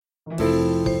Hello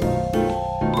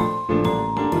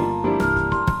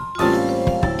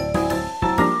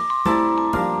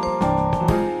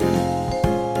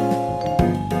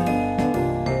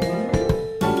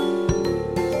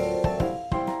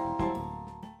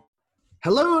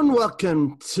and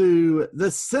welcome to the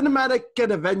Cinematic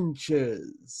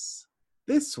Adventures.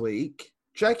 This week,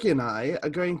 Jackie and I are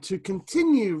going to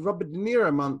continue Robert De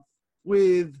Niro month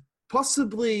with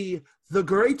possibly the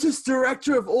greatest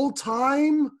director of all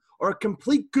time or a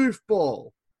complete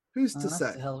goofball. Who's to say?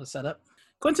 That's a hell of a setup.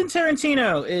 Quentin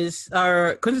Tarantino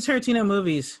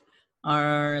movies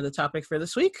are the topic for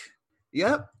this week.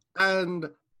 Yep, and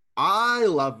I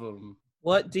love them.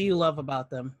 What do you love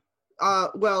about them?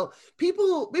 Well,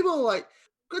 people are like,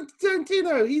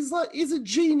 Tarantino, he's a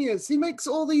genius. He makes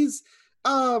all these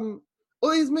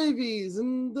movies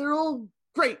and they're all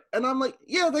great. And I'm like,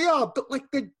 yeah, they are, but like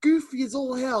they're goofy as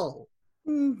all hell.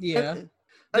 Yeah.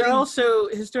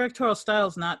 His directorial style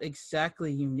is not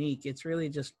exactly unique. It's really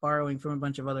just borrowing from a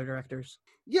bunch of other directors.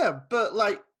 Yeah, but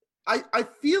like, I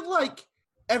feel like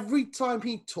every time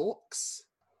he talks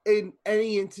in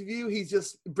any interview, he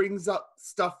just brings up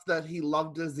stuff that he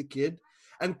loved as a kid.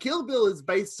 And Kill Bill is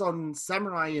based on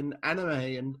samurai and anime,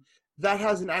 and that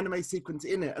has an anime sequence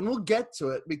in it. And we'll get to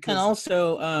it because...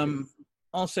 And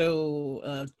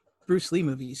also Bruce Lee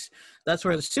movies. That's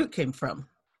where the suit came from.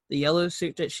 The yellow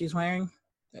suit that she's wearing.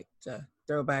 Like,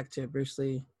 throwback to Bruce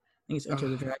Lee. I think it's Enter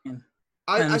the Dragon.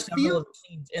 I feel of the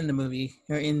scenes in the movie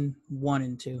are in 1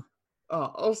 and 2.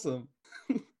 Oh, awesome.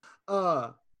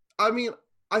 I mean,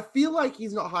 I feel like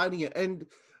he's not hiding it. And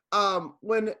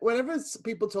whenever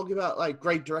people talk about like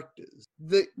great directors,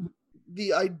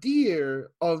 the idea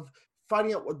of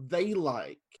finding out what they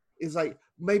like is like,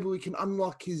 maybe we can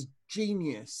unlock his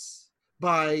genius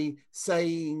by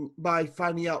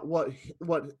finding out what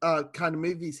kind of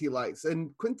movies he likes.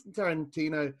 And Quentin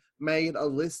Tarantino made a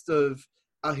list of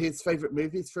his favorite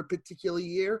movies for a particular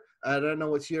year. I don't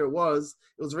know which year it was.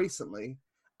 It was recently.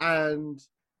 And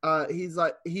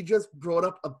he just brought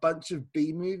up a bunch of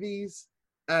B movies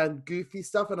and goofy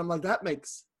stuff, and I'm like, that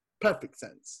makes perfect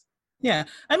sense. Yeah,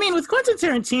 I mean, with Quentin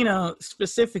Tarantino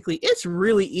specifically, it's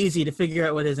really easy to figure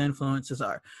out what his influences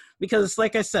are, because,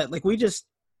 like I said, like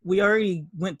we already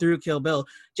went through Kill Bill.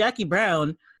 Jackie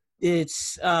Brown,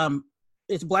 it's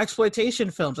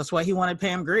blaxploitation films. That's why he wanted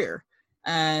Pam Grier,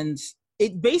 and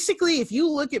it basically, if you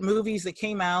look at movies that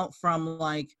came out from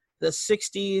like the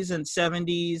 60s and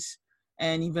 70s.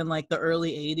 And even like the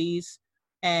early 80s,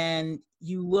 and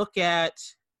you look at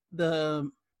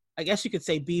I guess you could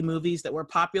say B movies that were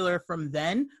popular from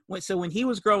then. So when he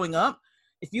was growing up,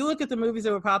 if you look at the movies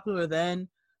that were popular then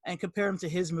and compare them to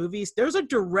his movies, there's a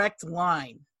direct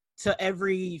line to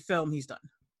every film he's done.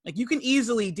 Like you can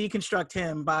easily deconstruct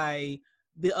him by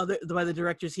the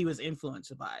directors he was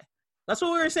influenced by. That's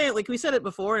what we were saying. Like we said it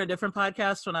before in a different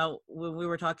podcast when we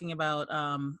were talking about,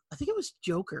 I think it was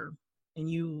Joker, and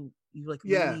you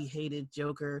really hated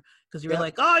Joker because you were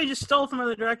like, oh, you just stole from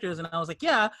other directors. And I was like,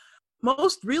 yeah,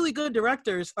 most really good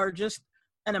directors are just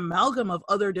an amalgam of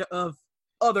other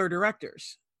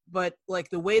directors. But like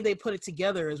the way they put it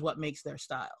together is what makes their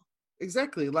style.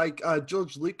 Exactly. Like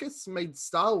George Lucas made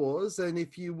Star Wars. And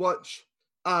if you watch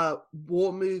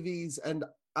war movies and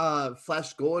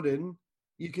Flash Gordon,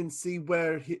 you can see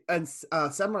where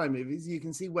samurai movies, you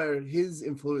can see where his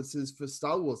influences for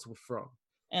Star Wars were from.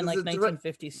 And like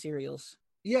 1950s serials.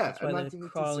 Yeah, that's why the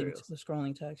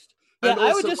scrolling text. Yeah,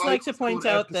 I would just like to point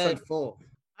out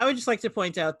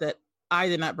that I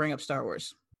did not bring up Star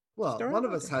Wars. Well, one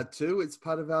of us had to. It's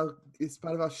part of our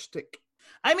shtick.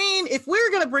 I mean, if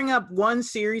we're gonna bring up one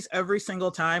series every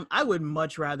single time, I would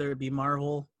much rather it be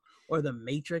Marvel or The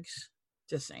Matrix.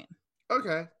 Just saying.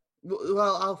 Okay.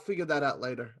 Well, I'll figure that out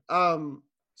later.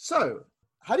 So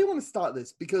how do you want to start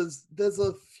this? Because there's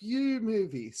a few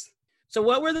movies. So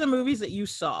what were the movies that you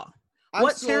saw?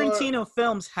 What Tarantino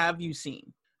films have you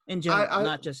seen in general,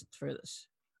 not just for this?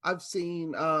 I've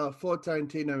seen 4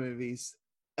 Tarantino movies.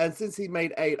 And since he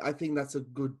made 8, I think that's a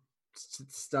good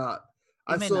start.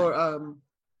 I was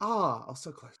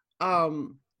so close.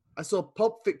 I saw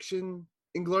Pulp Fiction,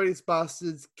 Inglourious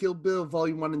Basterds, Kill Bill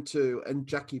Volume 1 and 2, and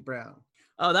Jackie Brown.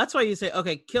 Oh, that's why you say,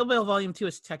 okay, Kill Bill Volume 2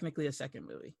 is technically a second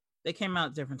movie. They came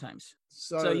out at different times.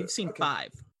 So you've seen 5.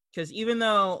 Because even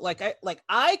though,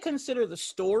 I consider the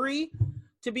story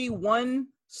to be one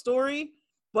story,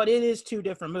 but it is 2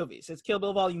 different movies. It's Kill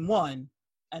Bill Volume 1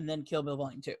 and then Kill Bill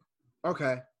Volume 2.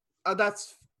 Okay.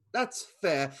 That's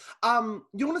fair.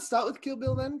 You want to start with Kill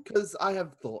Bill then? Because I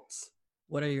have thoughts.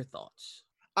 What are your thoughts?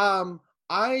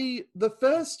 The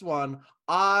first one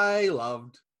I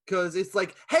loved because it's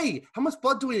like, hey, how much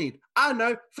blood do we need? I don't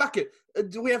know. Fuck it.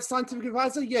 Do we have scientific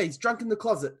advisor? Yeah, he's drunk in the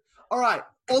closet. All right,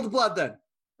 all the blood then.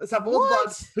 Let's have all the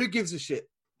blood. Who gives a shit?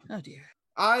 Oh dear.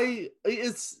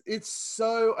 It's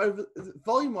so over.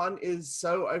 Volume 1 is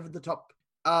so over the top.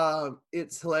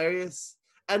 It's hilarious,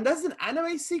 and there's an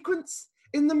anime sequence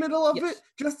in the middle of it,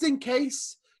 just in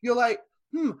case you're like,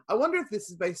 I wonder if this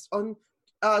is based on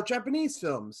Japanese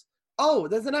films. Oh,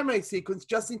 there's an anime sequence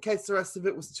just in case the rest of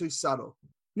it was too subtle.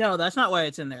 No, that's not why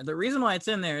it's in there. The reason why it's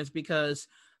in there is because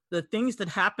the things that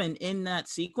happen in that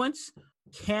sequence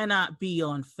cannot be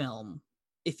on film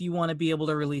if you want to be able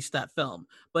to release that film.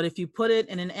 But if you put it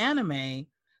in an anime,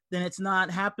 then it's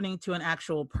not happening to an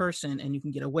actual person and you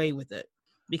can get away with it.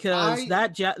 Because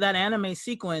that anime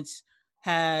sequence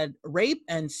had rape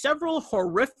and several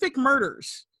horrific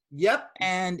murders. Yep.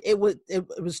 And it was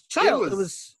a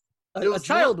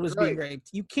child was being raped.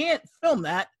 You can't film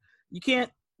that. You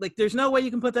can't, like, there's no way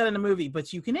you can put that in a movie,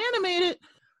 but you can animate it.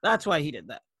 That's why he did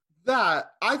that.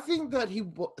 I think that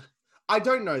I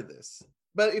don't know this,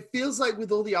 but it feels like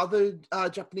with all the other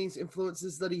Japanese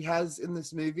influences that he has in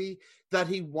this movie, that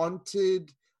he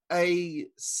wanted a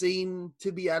scene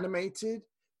to be animated,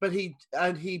 but he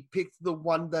picked the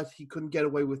one that he couldn't get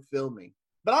away with filming.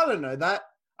 But I don't know that.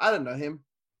 I don't know him.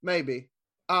 Maybe.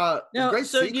 No,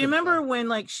 so you remember when,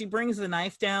 like, she brings the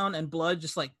knife down and blood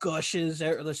just like gushes,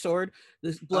 the sword,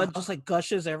 this blood just like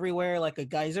gushes everywhere like a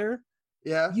geyser?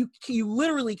 Yeah. You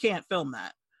literally can't film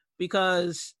that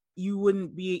because you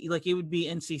wouldn't be, like, it would be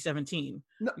NC-17.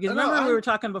 Because remember we were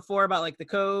talking before about, like, the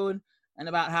code and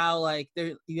about how, like,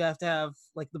 you have to have,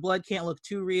 like, the blood can't look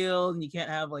too real and you can't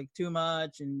have, like, too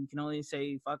much and you can only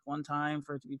say fuck one time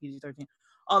for it to be PG-13.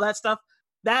 All that stuff.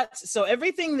 So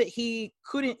everything that he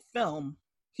couldn't film,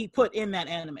 he put in that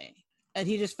anime. And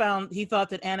he thought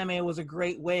that anime was a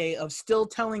great way of still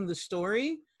telling the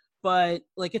story, but,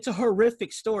 like, it's a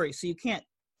horrific story, so you can't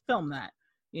film that.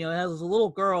 You know, it has a little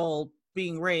girl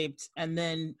being raped and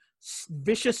then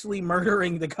viciously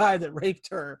murdering the guy that raped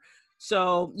her.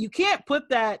 So you can't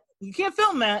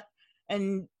film that,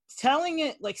 and telling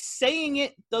it, like, saying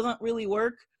it doesn't really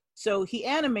work. So he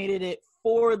animated it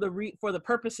for the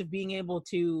purpose of being able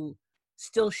to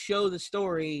still show the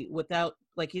story without,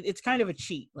 like, it's kind of a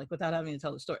cheat, like, without having to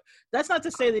tell the story. That's not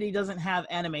to say that he doesn't have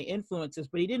anime influences,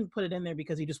 but he didn't put it in there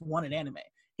because he just wanted anime.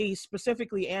 He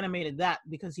specifically animated that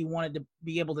because he wanted to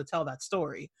be able to tell that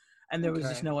story, and there was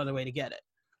just no other way to get it.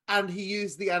 And he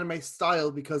used the anime style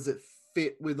because it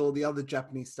fit with all the other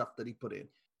Japanese stuff that he put in.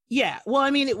 Yeah, well, I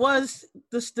mean, it was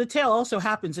the tale also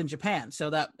happens in Japan,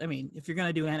 so that, I mean, if you're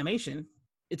gonna do animation,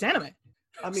 it's anime.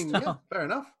 I mean, yeah, fair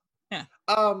enough. Yeah.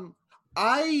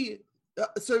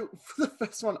 So for the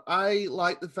first one, I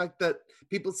like the fact that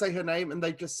people say her name and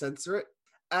they just censor it.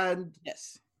 And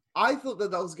yes, I thought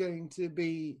that was going to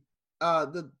be I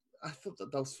thought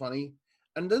that was funny.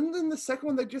 And then the second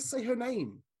one, they just say her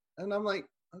name, and I'm like,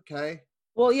 okay.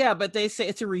 Well, yeah, but they say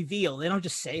it's a reveal. They don't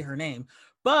just say her name.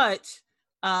 But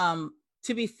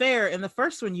to be fair, in the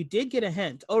first one, you did get a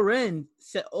hint. Oren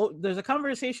said, there's a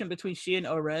conversation between she and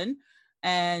Oren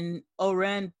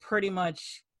pretty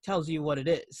much tells you what it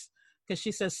is. Because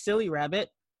she says, silly rabbit,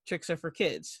 tricks are for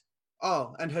kids.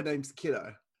 Oh, and her name's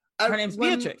Kiddo. Her name's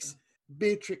Beatrix.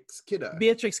 Beatrix Kiddo.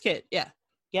 Beatrix Kid, yeah.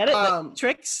 Get it? Like,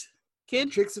 tricks?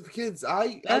 Kid? Tricks of kids.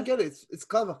 I get it. It's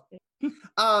clever.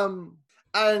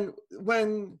 And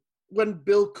when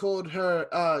Bill called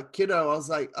her Kiddo, I was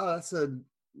like, oh, that's a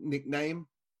nickname.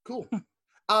 Cool.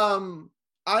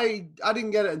 I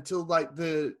didn't get it until, like,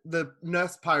 the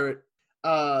nurse pirate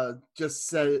just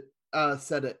said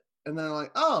it. And then I'm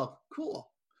like, oh, cool.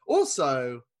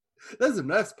 Also, there's a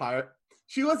nurse pirate.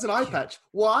 She was an eye patch.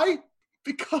 Why?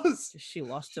 Because she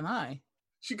lost an eye.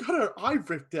 She got her eye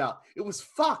ripped out. It was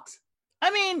fucked.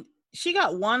 I mean, she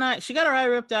got one eye. She got her eye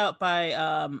ripped out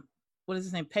by what is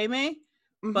his name, Pei Mei.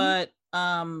 Mm-hmm. But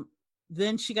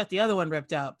then she got the other one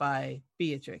ripped out by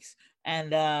Beatrix.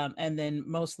 And then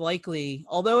most likely,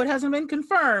 although it hasn't been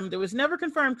confirmed, it was never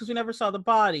confirmed because we never saw the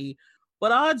body.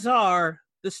 But odds are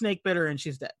the snake bit her and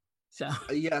she's dead. So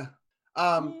yeah.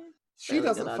 She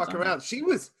doesn't fuck around. She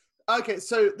was okay.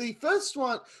 So the first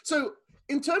one. So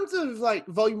in terms of, like,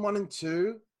 volume 1 and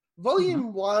 2,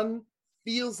 volume 1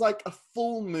 feels like a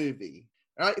full movie.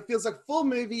 Right? It feels like a full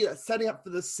movie that's setting up for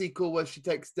the sequel where she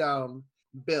takes down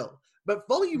Bill. But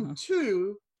volume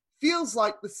 2 feels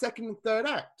like the second and third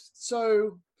act.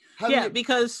 So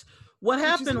because what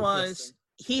happened was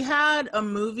he had a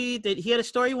movie that he had a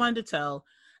story he wanted to tell,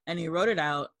 and he wrote it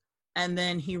out, and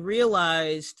then he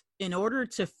realized in order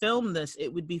to film this,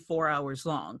 it would be 4 hours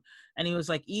long. And he was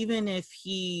like, even if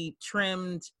he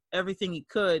trimmed everything he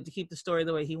could to keep the story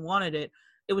the way he wanted it,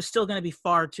 it was still going to be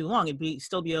far too long.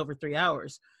 Still be over 3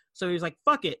 hours. So he was like,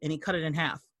 fuck it. And he cut it in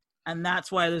half. And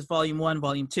that's why there's volume 1,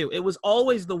 volume 2. It was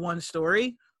always the one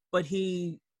story, but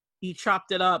he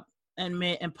chopped it up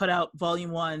and put out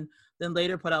volume 1, then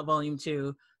later put out volume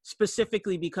 2,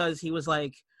 specifically because he was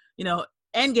like,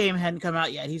 Endgame hadn't come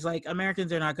out yet. He's like,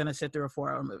 Americans are not going to sit through a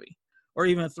 4-hour movie or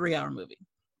even a 3-hour movie.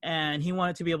 And he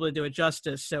wanted to be able to do it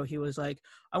justice. So he was like,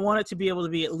 I want it to be able to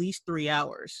be at least 3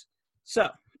 hours. So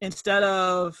instead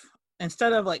of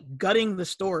like gutting the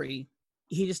story,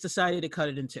 he just decided to cut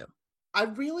it in 2. I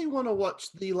really want to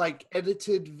watch the like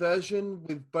edited version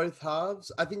with both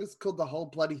halves. I think it's called The Whole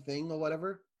Bloody Thing or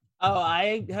whatever. Oh,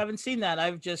 I haven't seen that.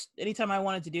 Anytime I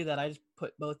wanted to do that, I just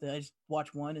put both. I just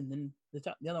watch one and then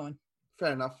the other one.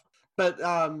 Fair enough. But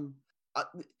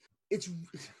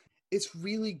it's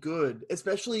really good,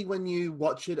 especially when you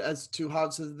watch it as 2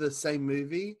 halves of the same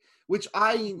movie, which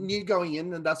I knew going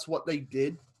in, and that's what they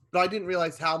did. But I didn't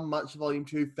realize how much Volume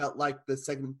 2 felt like the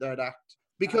second and third act.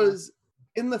 Because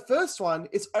in the first one,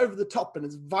 it's over the top and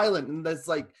it's violent and there's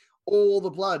like all the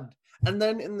blood. And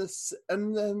then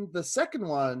the second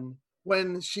one,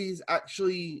 when she's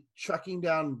actually tracking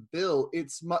down Bill,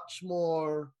 it's much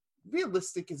more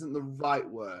realistic. Isn't the right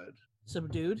word?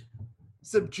 Subdued.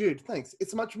 Thanks.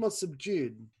 It's much more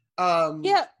subdued.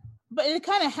 Yeah, but it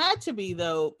kind of had to be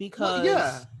though,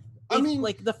 because I mean,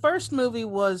 like the first movie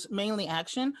was mainly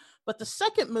action, but the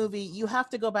second movie you have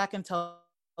to go back and tell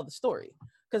the story.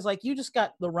 Because like you just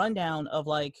got the rundown of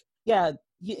like,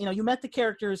 you met the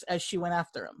characters as she went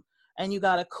after him, and you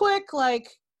got a quick like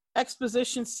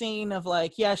exposition scene of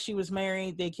like, she was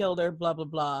married, they killed her, blah blah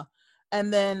blah,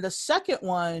 and then the second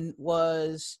one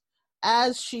was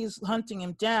as she's hunting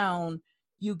him down,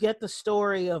 you get the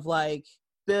story of like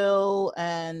Bill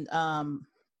and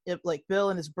Bill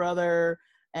and his brother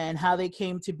and how they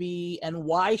came to be and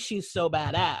why she's so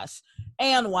badass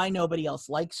and why nobody else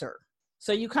likes her.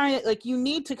 So you kind of like, you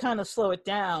need to kind of slow it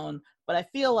down, but I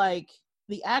feel like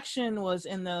the action was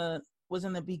in the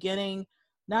beginning,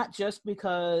 not just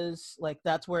because like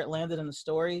that's where it landed in the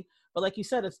story, but like you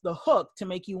said, it's the hook to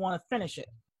make you want to finish it.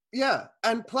 Yeah,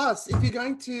 and plus, if you're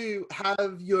going to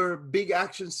have your big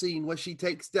action scene where she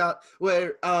takes down,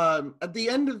 where at the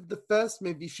end of the first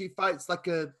movie she fights like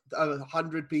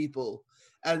 100 people,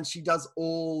 and she does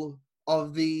all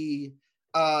of the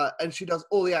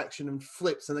action and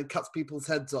flips and then cuts people's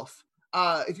heads off.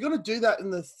 If you're going to do that in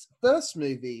the first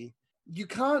movie, you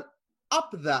can't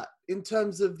up that in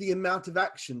terms of the amount of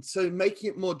action. So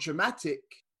making it more dramatic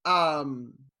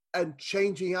and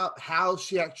changing up how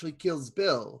she actually kills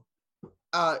Bill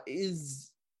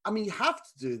you have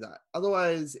to do that.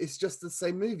 Otherwise, it's just the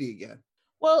same movie again.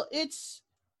 Well, it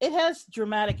has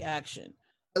dramatic action.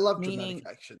 I love dramatic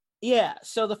action. Yeah,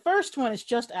 so the first one is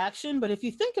just action, but if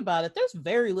you think about it, there's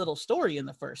very little story in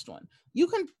the first one. You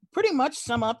can pretty much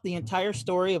sum up the entire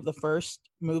story of the first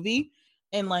movie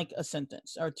in like a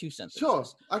sentence or 2 sentences. Sure,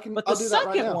 But the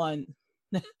second one,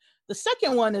 the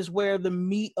second one is where the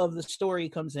meat of the story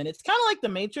comes in. It's kind of like The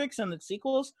Matrix and the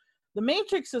sequels. The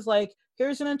Matrix is like,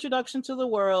 here's an introduction to the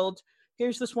world.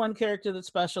 Here's this one character that's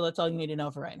special. That's all you need to know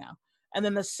for right now. And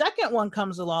then the second one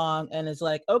comes along and is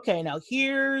like, okay, now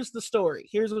here's the story.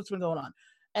 Here's what's been going on.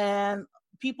 And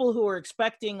people who are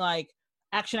expecting like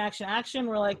action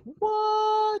were like,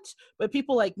 what? But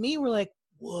people like me were like,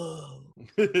 whoa.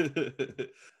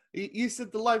 You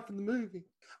said the life in the movie.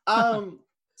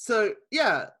 So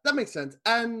yeah, that makes sense.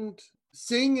 And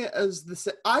seeing it as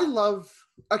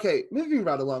moving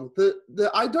right along.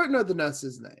 I don't know the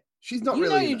nurse's name. She's not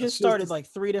really. You just started like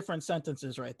 3 different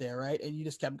sentences right there, right? And you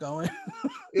just kept going.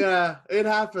 Yeah, it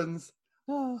happens.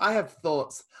 I have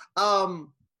thoughts.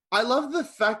 I love the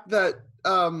fact that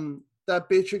that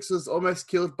Beatrix was almost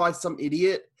killed by some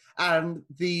idiot, and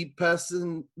the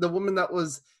woman that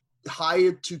was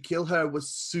hired to kill her was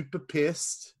super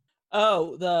pissed.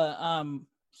 Oh, the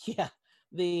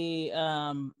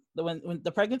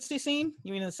pregnancy scene?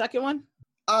 You mean the second one?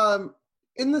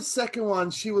 In the second one,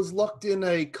 she was locked in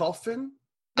a coffin.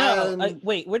 No,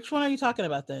 wait, which one are you talking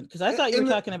about then? Because I thought you were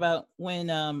talking about when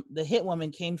the hit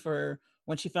woman came for her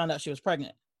when she found out she was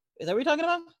pregnant. Is that what you're talking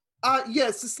about? Yeah,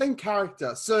 it's the same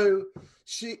character. So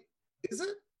is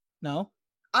it? No.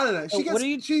 I don't know.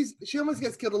 She almost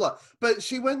gets killed a lot. But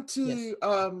she went to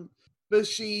but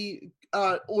she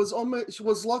was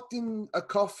locked in a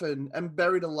coffin and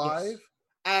buried alive.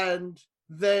 Yes. And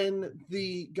then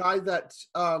the guy that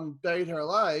buried her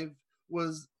alive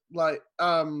was like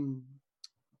wasn't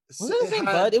his name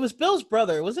Bud? It was Bill's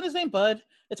brother. Wasn't his name Bud?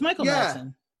 It's Michael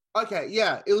Madsen. Okay,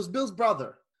 yeah. It was Bill's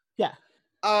brother. Yeah.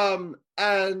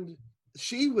 And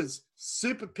she was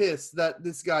super pissed that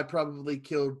this guy probably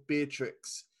killed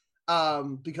Beatrix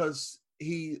because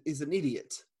he is an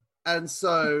idiot. And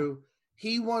so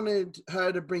he wanted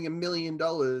her to bring $1 million,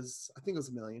 I think it was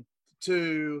 $1 million,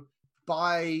 to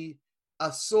buy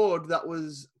a sword that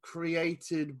was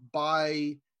created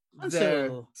by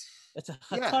Hanzo. It's a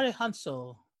Hattori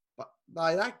Hanzo.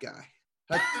 By that guy.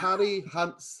 Hattori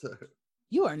Hanzo.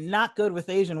 You are not good with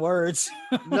Asian words.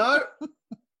 No.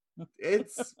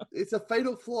 It's a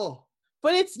fatal flaw.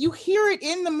 But you hear it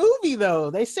in the movie though.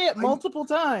 They say it multiple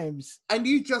times. And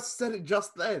you just said it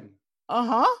just then.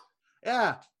 Uh-huh.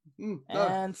 Yeah. No.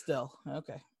 And still.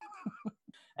 Okay.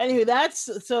 Anyway, that's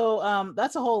a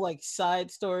whole like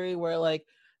side story where like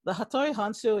the Hattori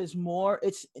Hanzo is more,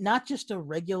 it's not just a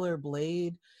regular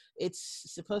blade. It's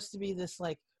supposed to be this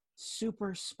like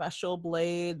super special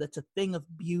blade that's a thing of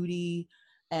beauty,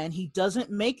 and he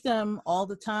doesn't make them all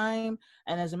the time.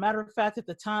 And as a matter of fact, at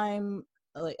the time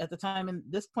in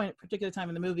this particular time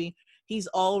in the movie, he's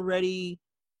already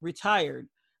retired,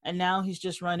 and now he's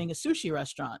just running a sushi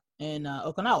restaurant in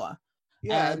Okinawa.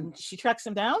 Yeah, and she tracks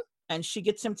him down, and she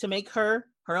gets him to make her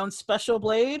own special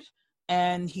blade,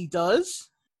 and he does.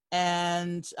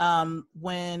 And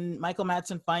when Michael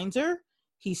Madsen finds her,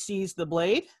 he sees the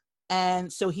blade,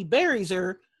 and so he buries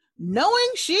her,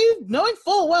 knowing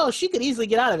full well she could easily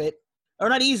get out of it, or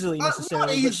not easily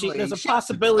necessarily, but there's a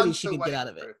possibility she could get out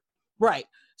of it. Right.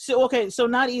 So so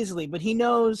not easily, but he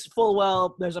knows full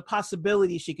well there's a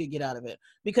possibility she could get out of it,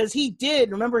 because he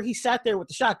did. Remember, he sat there with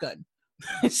the shotgun.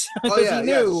 He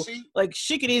knew like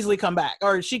she could easily come back,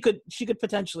 or she could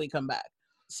potentially come back.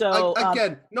 So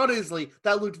again, not easily.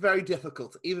 That looked very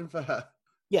difficult, even for her.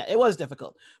 Yeah, it was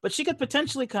difficult, but she could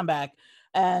potentially come back,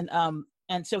 and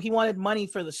so he wanted money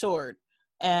for the sword,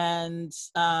 and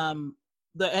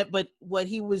but what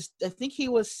he was, I think he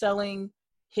was selling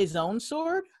his own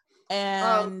sword,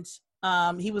 and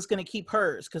he was going to keep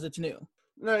hers because it's new.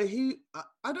 No, he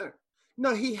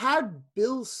had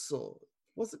Bill's sword.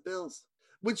 Was it Bill's?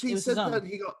 Which he said that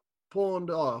he got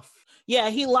pawned off. Yeah,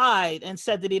 he lied and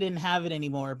said that he didn't have it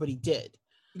anymore, but he did.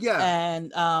 Yeah.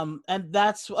 And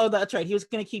that's right. He was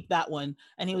going to keep that one,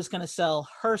 and he was going to sell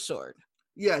her sword.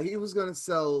 Yeah, he was going to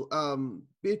sell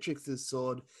Beatrix's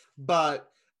sword, but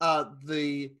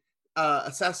the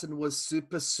assassin was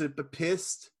super, super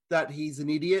pissed that he's an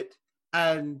idiot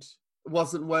and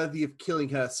wasn't worthy of killing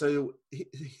her, so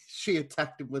she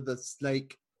attacked him with a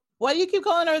snake. Why do you keep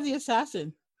calling her the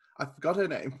assassin? I forgot her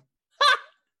name.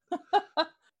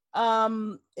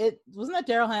 It wasn't that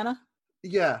Daryl Hannah?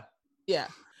 Yeah. Yeah.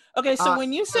 Okay, so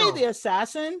when you say the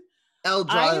assassin, Elle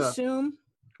Driver. I assume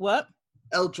what?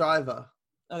 Elle Driver.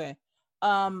 Okay.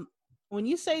 When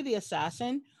you say the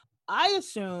assassin, I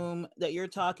assume that you're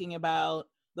talking about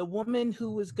the woman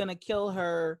who was going to kill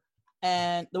her,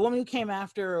 and the woman who came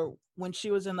after when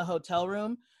she was in the hotel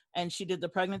room and she did the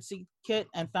pregnancy kit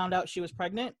and found out she was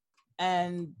pregnant.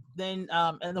 And then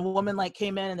and the woman like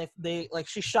came in, and they like,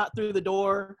 she shot through the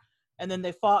door, and then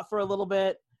they fought for a little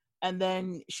bit, and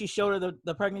then she showed her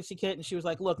the pregnancy kit, and she was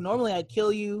like, look, normally I'd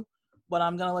kill you, but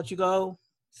I'm gonna let you go,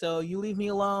 so you leave me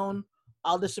alone,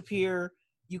 I'll disappear,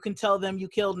 you can tell them you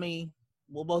killed me,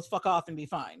 we'll both fuck off and be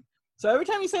fine. So every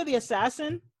time you say the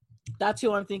assassin, that's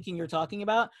who I'm thinking you're talking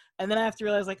about, and then I have to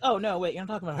realize like, oh no, wait, you're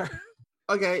not talking about her.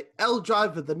 Okay, Elle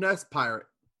Driver, the nurse pirate.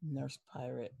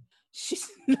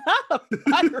 She's not a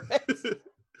pirate.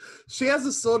 She has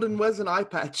a sword and wears an eye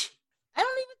patch. I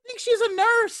don't even think she's a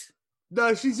nurse.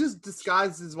 No, she's just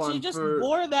disguised as one. She just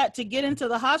wore that to get into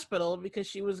the hospital because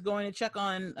she was going to check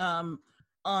on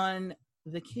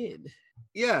the kid.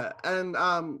 Yeah, and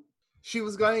she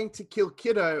was going to kill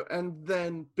Kiddo, and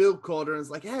then Bill called her and was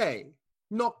like, hey,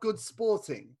 not good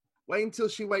sporting. Wait until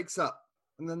she wakes up.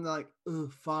 And then they're like, oh,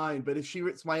 fine. But if she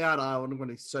rips my eye out, I'm going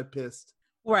to be so pissed.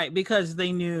 Right, because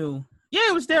they knew. Yeah,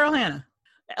 it was Daryl Hannah.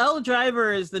 Elle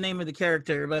Driver is the name of the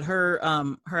character, but her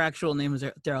actual name is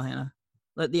Daryl Hannah.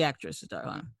 The actress is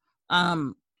Daryl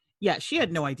Hannah. Yeah, she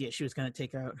had no idea she was going to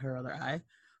take out her other eye.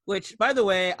 Which, by the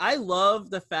way, I love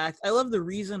the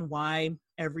reason why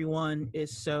everyone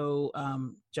is so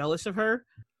jealous of her,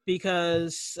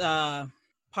 because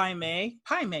Pai Mei,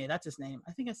 that's his name.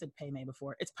 I think I said Pai Mei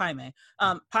before. It's Pai Mei.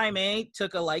 Pai Mei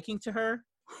took a liking to her,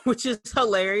 which is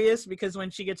hilarious because when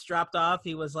she gets dropped off,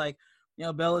 he was like,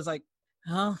 Bill is like,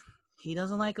 oh, he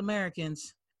doesn't like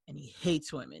Americans and he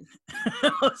hates women.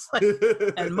 Like,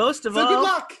 and most of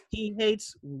all, he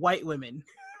hates white women.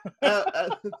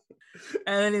 And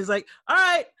then he's like, all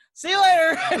right, see you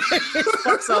later. He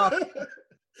fucks off.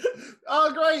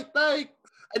 Oh, great, thanks.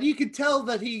 And you could tell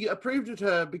that he approved of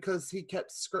her because he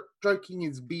kept stroking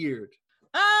his beard.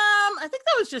 I think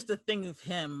that was just a thing of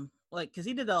him. like, because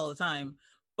he did that all the time.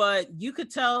 But you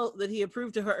could tell that he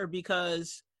approved of her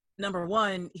because, number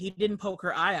one, he didn't poke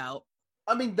her eye out.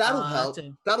 I mean, that'll help.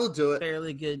 That'll do it.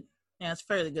 Fairly good. Yeah, it's a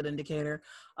fairly good indicator.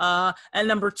 And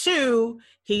number two,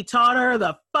 he taught her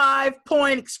the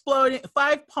 5-point exploding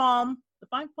 5-point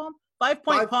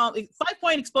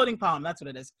exploding palm. That's what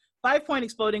it is. 5-point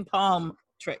exploding palm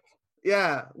trick.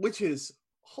 Yeah, which is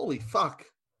holy fuck.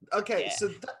 Okay, Yeah. so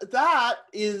that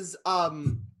is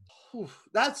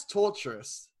that's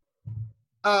torturous.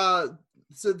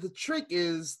 So the trick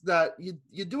is that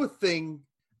you do a thing,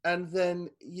 and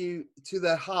then you to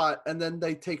their heart, and then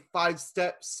they take 5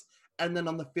 steps, and then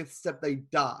on the 5th step they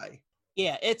die.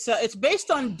 Yeah, it's based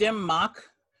on Dim Mak,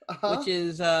 which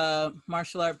is a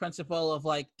martial art principle of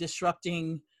like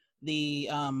disrupting the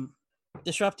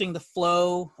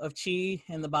flow of chi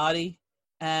in the body.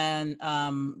 And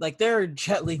like there are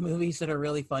Jet Li movies that are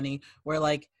really funny where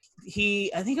like I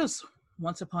think it was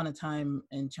Once Upon a Time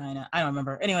in China. I don't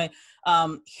remember. Anyway,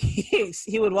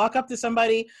 he would walk up to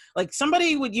somebody, like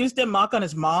somebody would use Dim Mak on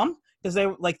his mom because they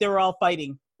were all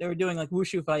fighting. They were doing like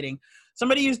wushu fighting.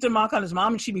 Somebody used Dim Mak on his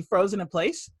mom and she'd be frozen in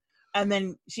place. And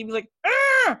then she'd be like,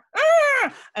 "Arr!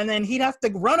 Arr!" And then he'd have to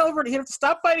he'd have to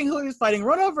stop fighting who he was fighting,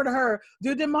 run over to her,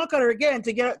 do Dim Mak on her again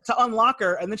to unlock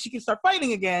her. And then she could start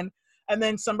fighting again. And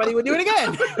then somebody would do it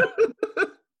again.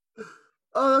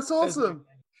 Oh, that's awesome.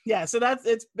 Yeah, so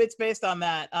it's based on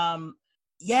that.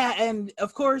 Yeah, and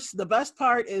of course the best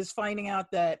part is finding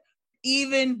out that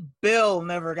even Bill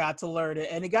never got to learn it,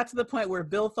 and it got to the point where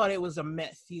Bill thought it was a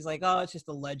myth. He's like, "Oh, it's just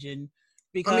a legend,"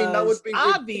 because I mean, that would be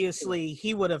obviously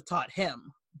he would have taught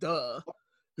him. Duh.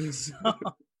 So.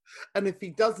 And if he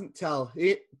doesn't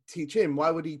teach him,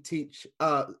 why would he teach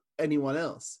anyone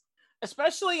else?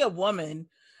 Especially a woman,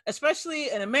 especially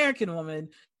an American woman,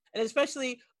 and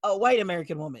especially a white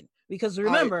American woman. Because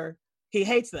remember, he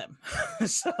hates them.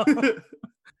 So,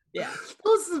 yeah.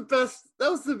 That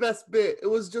was the best bit. It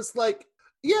was just like,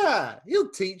 yeah, he'll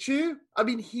teach you. I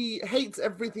mean, he hates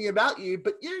everything about you,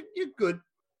 but you're good.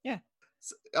 Yeah.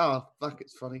 So, oh, fuck,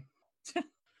 it's funny.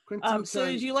 So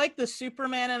did you like the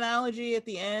Superman analogy at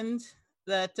the end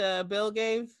that Bill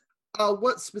gave?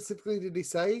 What specifically did he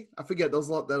say? I forget. There was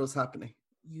a lot that was happening.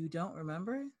 You don't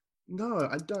remember? No,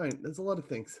 I don't. There's a lot of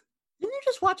things. Didn't you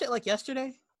just watch it like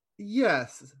yesterday?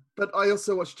 Yes, but I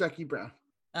also watched Jackie Brown.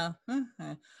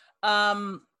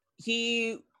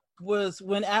 He was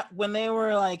when they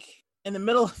were like in the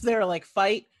middle of their like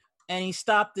fight, and he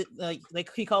stopped it like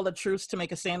he called a truce to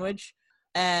make a sandwich,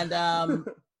 and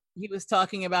he was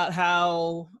talking about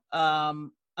how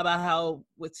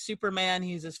with Superman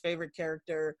he's his favorite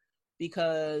character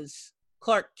because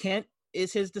Clark Kent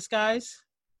is his disguise.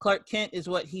 Clark Kent is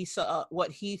what he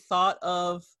thought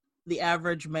of the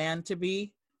average man to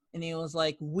be. And he was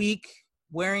like weak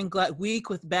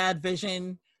with bad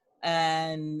vision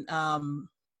and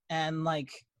like,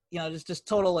 you know, just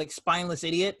total like spineless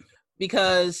idiot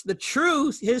because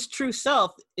his true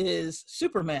self is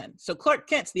Superman. So Clark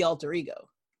Kent's the alter ego.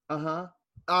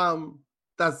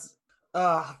 That's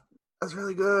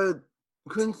really good.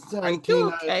 Quentin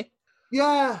Tarantino. Okay.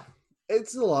 Yeah,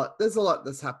 it's a lot. There's a lot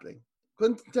that's happening.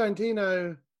 Quentin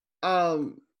Tarantino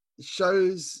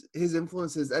shows his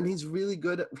influences, and he's really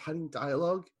good at writing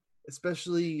dialogue,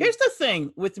 especially. Here's the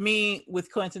thing with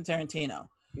Quentin Tarantino.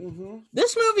 Mm-hmm.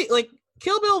 This movie, like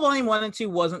Kill Bill Volume 1 and 2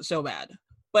 wasn't so bad,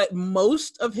 but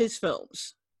most of his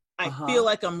films, I feel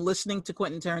like I'm listening to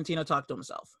Quentin Tarantino talk to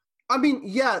himself. I mean,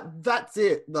 yeah, that's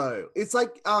it though. It's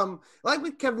like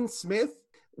with Kevin Smith,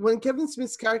 when Kevin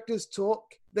Smith's characters talk,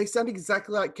 they sound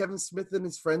exactly like Kevin Smith and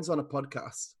his friends on a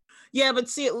podcast. Yeah, but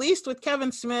see, at least with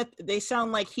Kevin Smith, they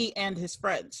sound like he and his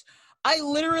friends. I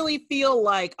literally feel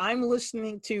like I'm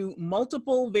listening to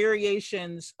multiple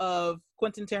variations of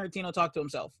Quentin Tarantino talk to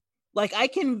himself. Like I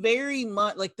can very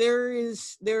much there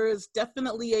is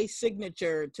definitely a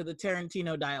signature to the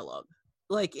Tarantino dialogue.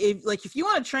 Like if you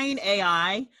want to train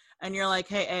AI and you're like,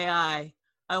 "Hey AI,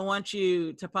 I want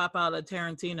you to pop out a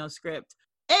Tarantino script."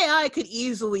 AI could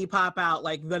easily pop out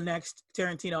like the next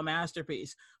Tarantino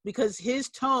masterpiece because his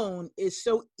tone is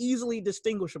so easily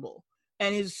distinguishable,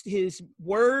 and his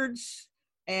words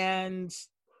and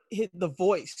the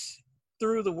voice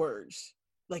through the words,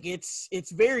 like it's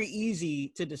very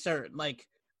easy to discern, like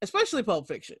especially Pulp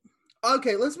Fiction.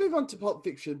 Okay, let's move on to Pulp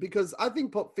Fiction because I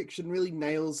think Pulp Fiction really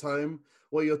nails home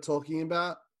what you're talking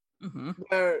about. Mm-hmm.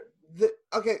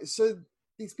 So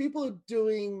these people are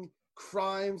doing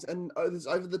crimes and this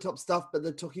over the top stuff, but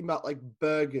they're talking about like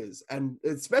burgers and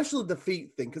especially the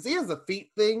feet thing because he has a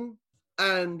feet thing,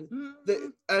 and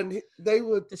they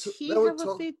were. Does he have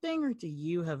a feet thing, or do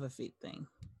you have a feet thing?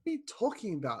 What are you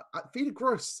talking about? Feet are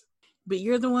gross. But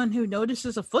you're the one who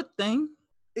notices a foot thing.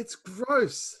 It's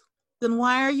gross. Then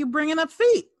why are you bringing up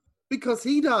feet? Because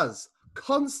he does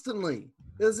constantly.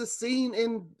 There's a scene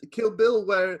in Kill Bill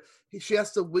where she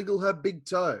has to wiggle her big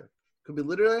toe. Could be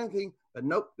literally anything, but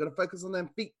nope, gotta focus on them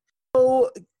feet.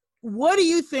 So, what do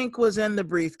you think was in the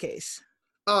briefcase?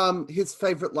 His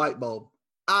favorite light bulb.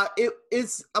 It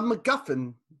is a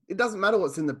MacGuffin. It doesn't matter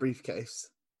what's in the briefcase.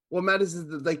 What matters is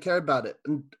that they care about it,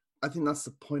 and I think that's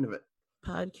the point of it.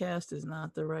 Podcast is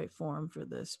not the right form for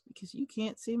this because you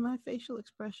can't see my facial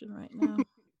expression right now.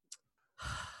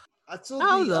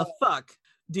 How the fuck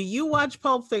do you watch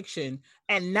Pulp Fiction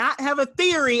and not have a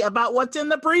theory about what's in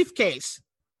the briefcase?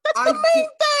 That's the main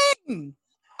thing.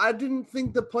 I didn't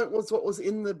think the point was what was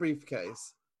in the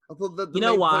briefcase. I thought that you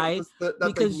know why?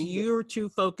 Because you're too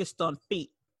focused on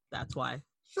feet. That's why.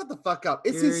 Shut the fuck up.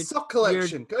 It's his sock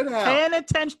collection. Go to hell.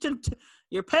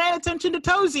 You're paying attention to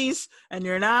toesies, and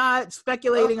you're not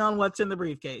speculating on what's in the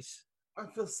briefcase. I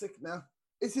feel sick now.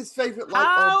 It's his favorite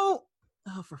light bulb.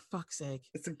 Oh, for fuck's sake!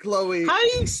 It's a glowy. How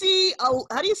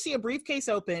do you see a briefcase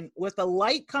open with a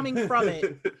light coming from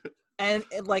it, and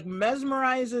it like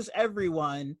mesmerizes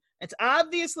everyone? It's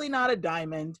obviously not a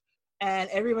diamond, and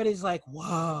everybody's like,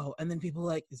 "Whoa!" And then people are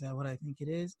like, "Is that what I think it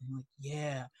is?" And I'm like,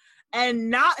 "Yeah," and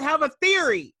not have a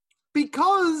theory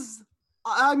because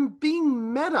I'm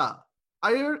being meta.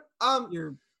 You're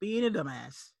being a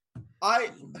dumbass.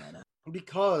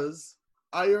 Because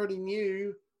I already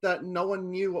knew that no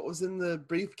one knew what was in the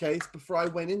briefcase before I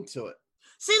went into it.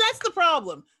 See, that's the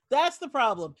problem.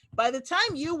 By the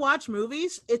time you watch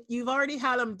movies, you've already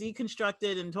had them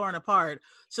deconstructed and torn apart,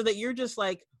 so that you're just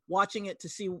like watching it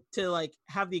to like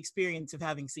have the experience of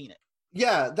having seen it.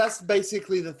 Yeah, that's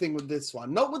basically the thing with this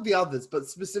one. Not with the others, but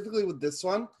specifically with this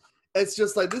one. It's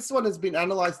just like this one has been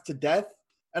analyzed to death,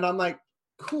 and I'm like,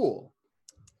 cool.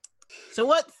 So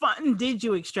what fun did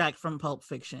you extract from Pulp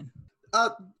Fiction?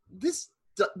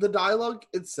 The dialogue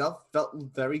itself felt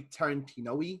very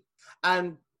Tarantino-y,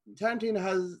 and Tarantino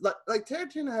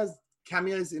has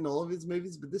cameos in all of his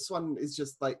movies, but this one is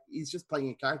just like he's just playing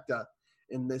a character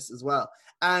in this as well.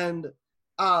 And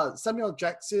Samuel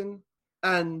Jackson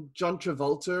and John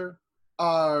Travolta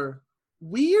are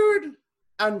weird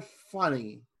and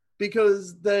funny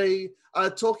because they are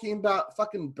talking about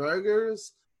fucking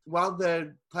burgers while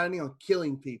they're planning on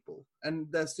killing people, and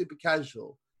they're super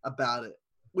casual about it,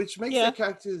 which makes their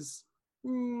characters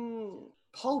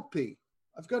pulpy.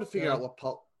 I've got to figure out what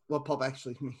pulp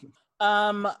actually means.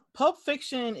 Pulp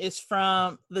Fiction is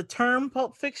from the term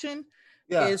Pulp Fiction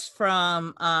is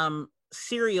from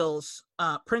serials,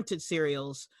 printed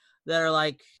serials that are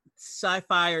like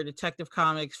sci-fi or detective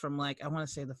comics from like I want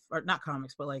to say not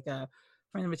comics but like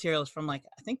printed materials from like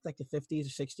I think like the 50s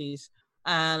or 60s,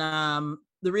 and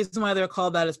the reason why they're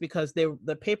called that is because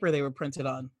the paper they were printed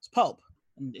on is pulp,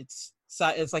 and it's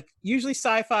like usually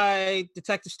sci-fi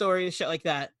detective stories, shit like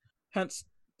that. Hence,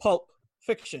 Pulp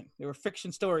Fiction. They were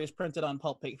fiction stories printed on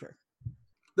pulp paper.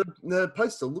 The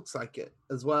poster looks like it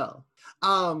as well.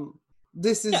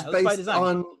 This is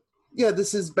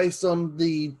this is based on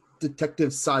the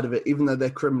detective side of it, even though they're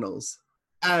criminals,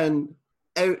 and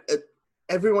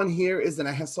everyone here is an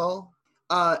asshole.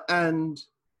 And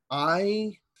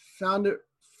I found it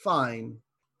fine,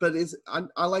 but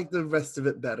I like the rest of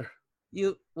it better.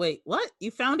 Wait, what?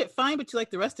 You found it fine, but you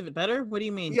like the rest of it better? What do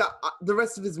you mean? Yeah, the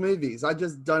rest of his movies. I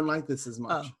just don't like this as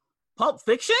much. Pulp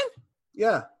Fiction?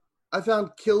 Yeah. I found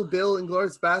Kill Bill,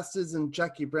 Inglourious Basterds, and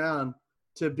Jackie Brown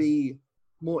to be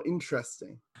more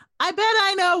interesting. I bet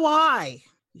I know why.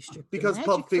 Because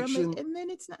Pulp Fiction, and then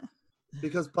it's not.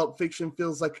 Because Pulp Fiction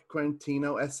feels like a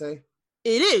Tarantino essay.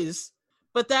 It is.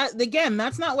 But that, again,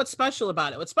 that's not what's special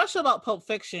about it. What's special about Pulp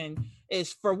Fiction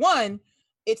is, for one,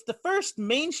 it's the first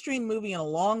mainstream movie in a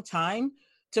long time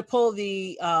to pull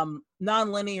the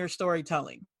non-linear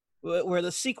storytelling, where the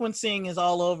sequencing is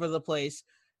all over the place.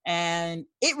 And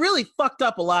it really fucked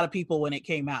up a lot of people when it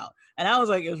came out. And I was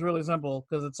like, it was really simple,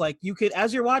 because it's like you could,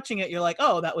 as you're watching it, you're like,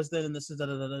 oh, that was then, and this is da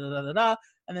da da da da da da.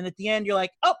 And then at the end, you're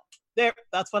like, oh, there,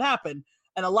 that's what happened.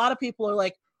 And a lot of people are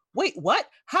like, wait, what?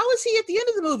 How is he at the end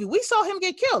of the movie? We saw him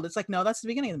get killed. It's like, no, that's the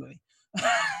beginning of the movie.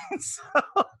 So,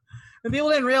 and people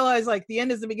didn't realize like the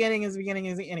end is the beginning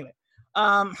anyway.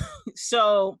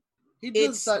 So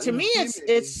it's, to me,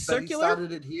 it's circular. He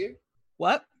started it here.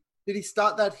 What? Did he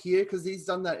start that here? Because he's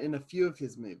done that in a few of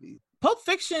his movies. Pulp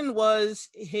Fiction was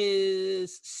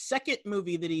his second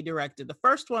movie that he directed. The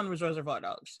first one was Reservoir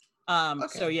Dogs.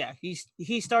 Okay. So yeah,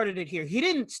 he started it here. He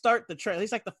didn't start the trailer.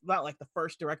 He's like not like the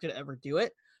first director to ever do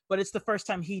it, but it's the first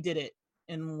time he did it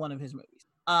in one of his movies.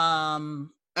 And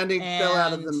it fell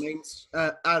out of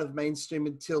the mainstream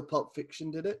until Pulp Fiction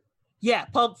did it.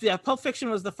 Pulp Fiction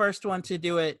was the first one to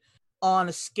do it on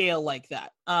a scale like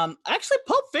that. Actually,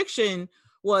 Pulp Fiction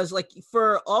was like,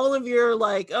 for all of your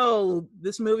like, oh,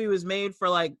 this movie was made for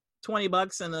like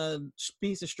 $20 and a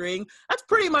piece of string. That's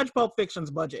pretty much Pulp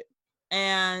Fiction's budget.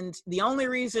 And the only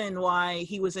reason why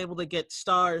he was able to get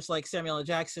stars like Samuel L.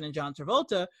 Jackson and John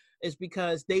Travolta is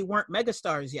because they weren't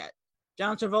megastars yet.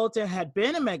 John Travolta had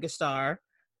been a megastar,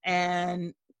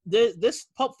 and this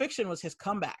Pulp Fiction was his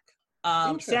comeback.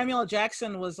 Samuel L.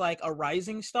 Jackson was like a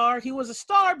rising star. He was a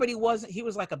star, but he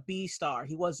was like a B star.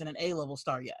 He wasn't an A-level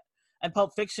star yet. And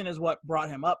Pulp Fiction is what brought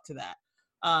him up to that.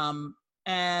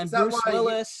 And Bruce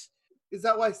Willis. Is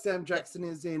that why Sam Jackson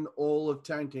is in all of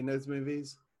Tarantino's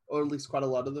movies? Or at least quite a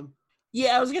lot of them?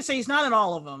 Yeah, I was going to say he's not in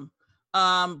all of them.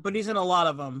 But he's in a lot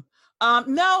of them.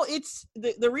 No, it's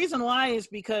the reason why is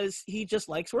because he just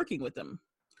likes working with them.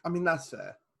 I mean, that's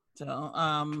fair. So,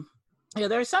 yeah,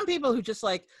 there are some people who just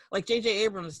like J.J.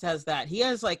 Abrams has that. He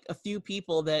has like a few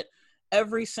people that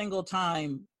every single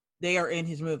time they are in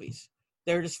his movies,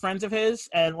 they're just friends of his.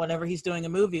 And whenever he's doing a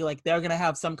movie, like they're going to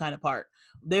have some kind of part.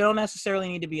 They don't necessarily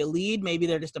need to be a lead. Maybe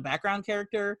they're just a background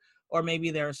character, or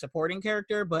maybe they're a supporting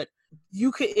character, but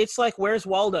it's like, where's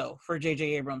Waldo for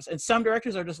J.J. Abrams? And some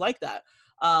directors are just like that.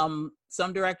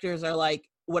 Some directors are like,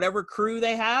 whatever crew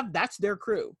they have, that's their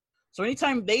crew. So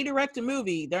anytime they direct a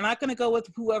movie, they're not going to go with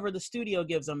whoever the studio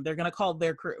gives them. They're going to call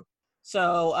their crew.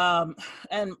 So,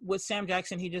 and with Sam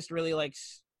Jackson, he just really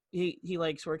likes, he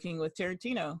likes working with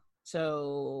Tarantino.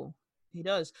 So he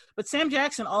does. But Sam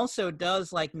Jackson also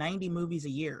does like 90 movies a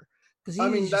year. I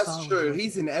mean, that's true.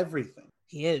 He's in everything.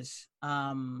 He is.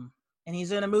 And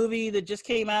he's in a movie that just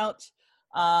came out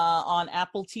on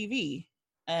Apple TV.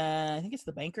 I think it's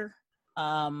The Banker.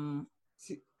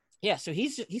 Yeah, so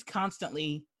he's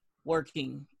constantly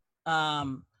working.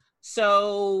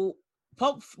 So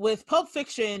with Pulp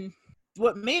Fiction,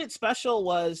 what made it special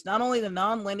was not only the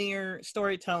non-linear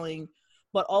storytelling,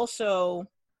 but also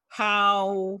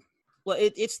how, well,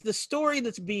 it's the story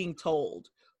that's being told,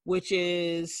 which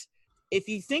is, if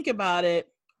you think about it,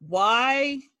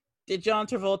 why did John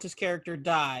Travolta's character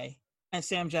die and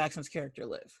Sam Jackson's character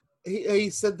live? He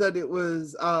said that it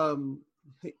was,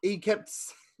 he kept,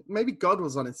 maybe God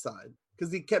was on his side,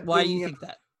 because he kept. Why do you think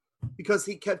that? Because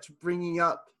he kept bringing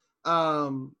up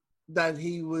that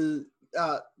he was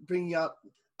bringing up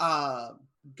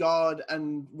God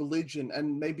and religion,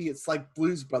 and maybe it's like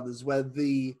Blues Brothers, where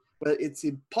it's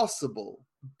impossible,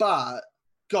 but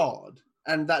God,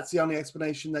 and that's the only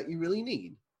explanation that you really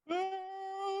need.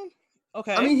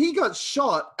 Okay. I mean, he got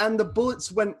shot, and the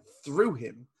bullets went through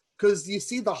him, because you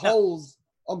see the holes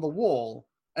on the wall,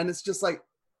 and it's just like,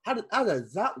 how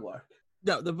does that work?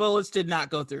 No, the bullets did not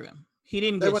go through him. He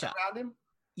didn't get shot. Around him?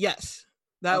 Yes.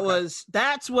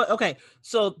 Okay.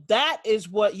 So that is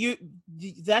what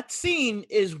that scene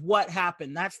is what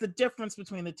happened. That's the difference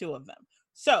between the two of them.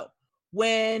 So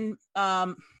when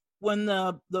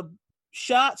the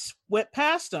shots went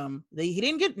past him,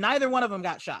 neither one of them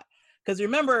got shot. Because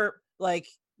remember, like,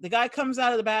 the guy comes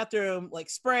out of the bathroom, like,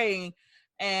 spraying,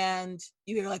 and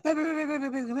you hear, like, bang, bang, bang, bang,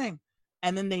 bang, bang, bang.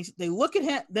 And then they look at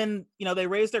him, then, they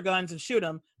raise their guns and shoot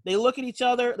him. They look at each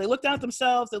other, they look down at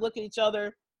themselves, they look at each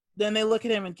other, then they look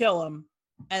at him and kill him.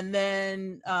 And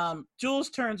then Jules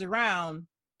turns around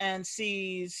and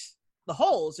sees the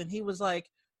holes, and he was like,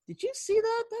 did you see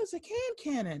that? That's a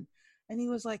cannon. And he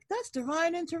was like, that's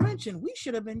divine intervention. We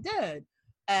should have been dead.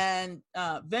 And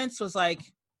Vince was like,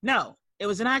 no, it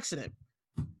was an accident.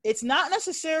 It's not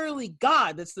necessarily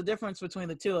God that's the difference between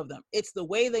the two of them. It's the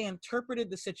way they interpreted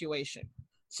the situation.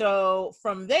 So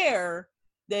from there,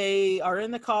 they are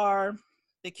in the car,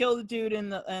 they kill the dude in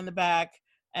the back,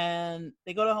 and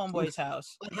they go to Homeboy's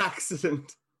house. An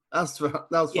accident. That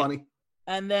was funny.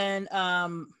 And then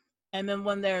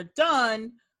when they're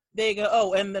done, they go,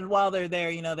 oh, and then while they're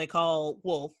there, they call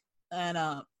Wolf and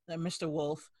Mr.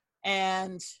 Wolf.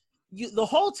 And the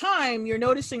whole time you're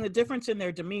noticing the difference in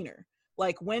their demeanor.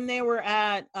 Like when they were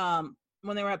at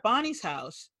Bonnie's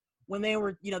house, when they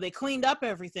were, they cleaned up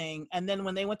everything, and then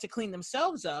when they went to clean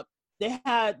themselves up, they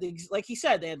had, like he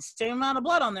said, they had the same amount of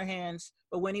blood on their hands,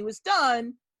 but when he was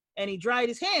done and he dried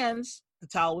his hands, the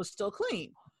towel was still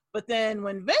clean. But then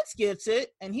when Vince gets it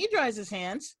and he dries his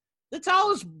hands, the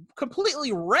towel is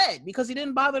completely red because he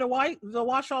didn't bother to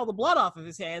wash all the blood off of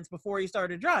his hands before he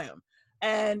started to dry them.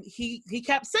 And he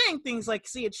kept saying things like,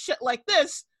 see, it's shit like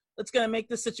this that's going to make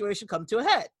this situation come to a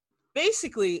head.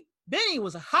 Basically, Benny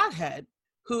was a hothead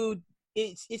who,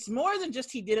 it's more than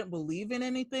just he didn't believe in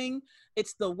anything.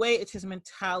 It's his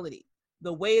mentality,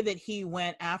 the way that he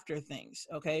went after things,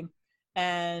 okay?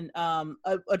 And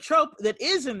a trope that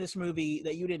is in this movie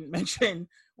that you didn't mention,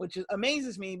 which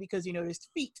amazes me because you noticed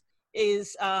feet,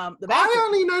 is the bathroom. I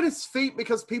only notice feet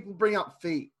because people bring up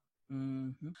feet.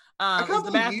 Mm-hmm. I can't is the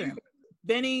believe bathroom.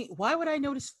 Benny, why would I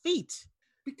notice feet?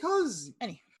 Because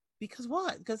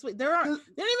what? Because they don't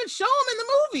even show them in the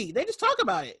movie. They just talk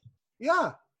about it.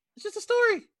 Yeah, it's just a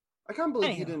story. I can't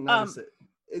believe you didn't notice it.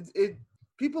 It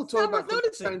people talk about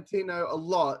Tarantino a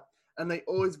lot, and they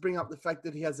always bring up the fact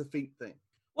that he has a feet thing.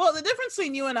 Well, the difference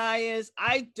between you and I is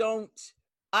I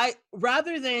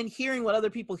rather than hearing what other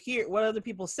people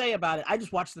say about it, I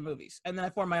just watch the movies and then I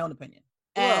form my own opinion.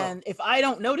 And if I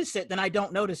don't notice it, then I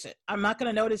don't notice it. I'm not going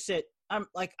to notice it. I'm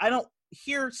like, I don't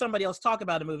hear somebody else talk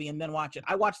about a movie and then watch it.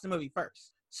 I watch the movie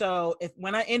first. So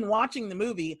in watching the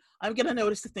movie, I'm going to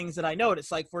notice the things that I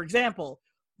notice. Like, for example,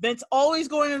 Vince always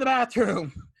going to the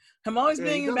bathroom. I'm always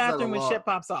being in the bathroom when shit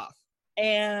pops off.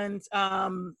 And,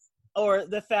 or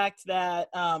the fact that,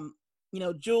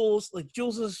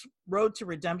 Jules's road to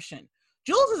redemption.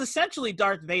 Jules is essentially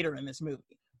Darth Vader in this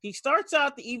movie. He starts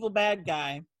out the evil bad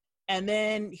guy, and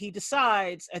then he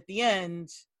decides at the end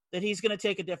that he's going to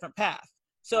take a different path.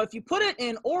 So if you put it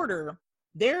in order,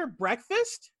 their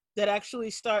breakfast that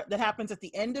happens at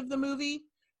the end of the movie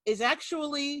is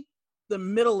actually the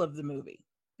middle of the movie,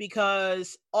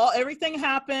 because everything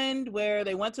happened where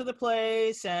they went to the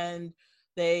place and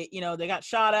they got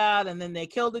shot at, and then they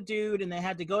killed a dude, and they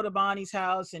had to go to Bonnie's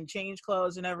house and change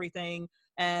clothes and everything.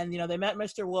 And, they met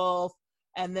Mr. Wolf,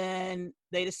 and then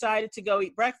they decided to go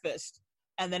eat breakfast.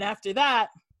 And then after that,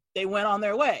 they went on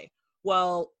their way.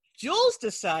 Well, Jules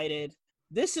decided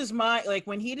this is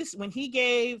when he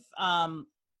gave Pumpkin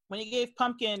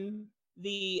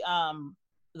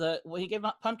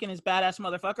Pumpkin his badass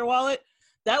motherfucker wallet,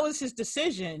 that was his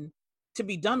decision to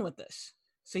be done with this.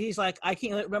 So he's like, I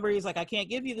can't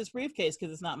give you this briefcase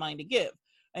because it's not mine to give.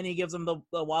 And he gives him the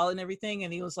wallet and everything.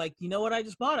 And he was like, you know what I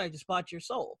just bought? I just bought your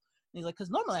soul. And he's like, because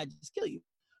normally I just kill you.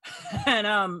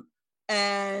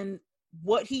 and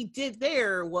what he did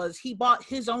there was he bought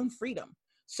his own freedom.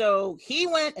 So he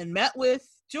went and met with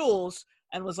Jules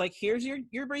and was like, here's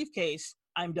your briefcase.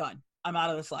 I'm done. I'm out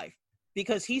of this life.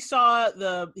 Because he saw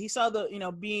the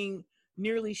being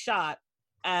nearly shot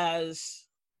as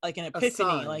like an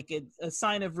epiphany, like a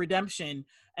sign of redemption.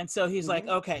 And so he's like,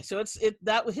 okay, so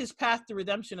that was his path to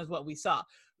redemption is what we saw.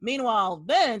 Meanwhile,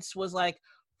 Vince was like,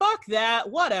 fuck that,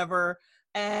 whatever.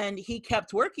 And he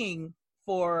kept working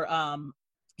for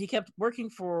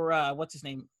what's his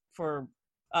name? For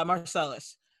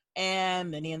Marcellus.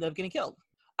 And then he ended up getting killed.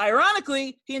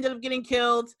 Ironically, he ended up getting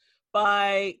killed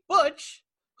by Butch,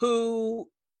 who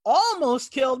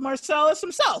almost killed Marcellus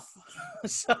himself.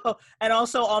 And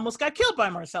also almost got killed by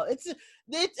Marcellus.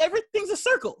 It's everything's a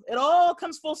circle. It all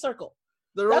comes full circle.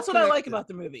 That's what I like about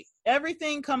the movie.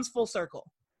 Everything comes full circle.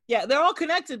 Yeah, they're all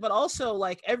connected, but also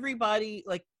like everybody,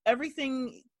 like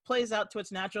everything plays out to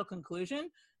its natural conclusion,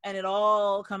 and it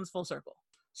all comes full circle.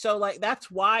 So like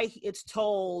that's why it's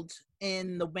told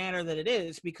in the manner that it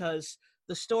is, because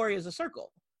the story is a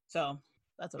circle. So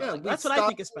that's what I like. That's what I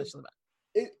think is special about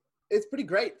it. It's pretty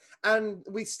great. And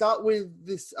we start with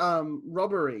this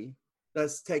robbery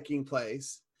that's taking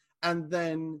place, and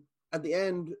then at the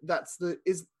end, I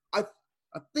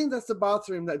think that's the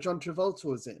bathroom that John Travolta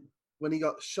was in when he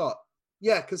got shot.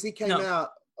 Yeah, because he came out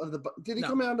of the. Did he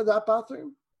come out of that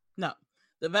bathroom? No,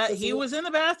 he was in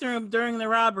the bathroom during the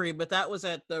robbery, but that was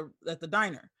at the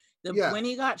diner. When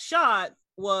he got shot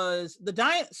was the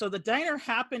diner. So the diner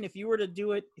happened. If you were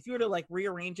to like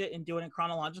rearrange it and do it in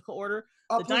chronological order,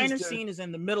 the diner scene is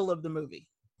in the middle of the movie.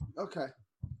 Okay,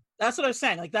 that's what I was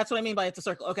saying. Like that's what I mean by it's a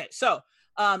circle. Okay, so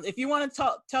if you want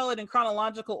to tell it in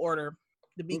chronological order,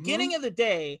 the beginning of the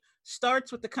day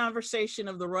starts with the conversation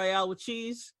of the Royale with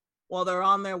cheese while they're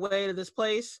on their way to this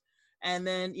place. And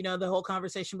then, the whole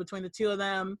conversation between the two of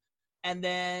them. And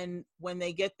then when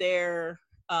they get there,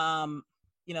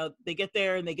 they get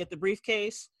there and they get the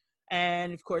briefcase.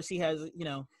 And of course he has a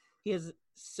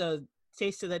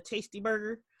taste of that tasty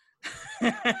burger.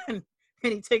 and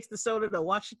he takes the soda to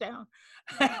wash it down.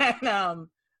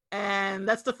 and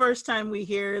that's the first time we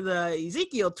hear the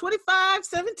Ezekiel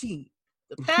 25:17,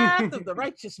 the path of the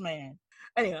righteous man.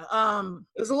 Anyway,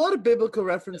 there's a lot of biblical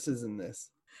references in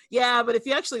this. Yeah, but if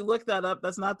you actually look that up,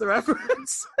 that's not the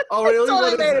reference. Oh, really?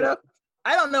 Totally made it up.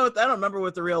 I don't remember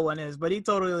what the real one is, but he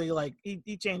totally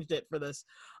he changed it for this.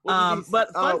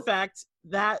 But fun fact,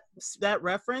 that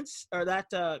reference or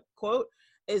that quote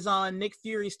is on Nick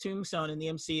Fury's tombstone in the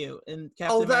MCU in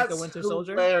Captain America: Winter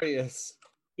Soldier. Hilarious.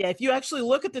 Yeah, if you actually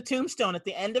look at the tombstone at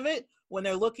the end of it, when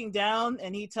they're looking down,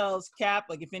 and he tells Cap,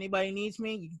 like, if anybody needs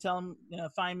me, you can tell them,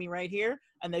 find me right here.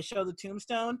 And they show the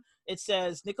tombstone. It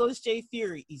says Nicholas J.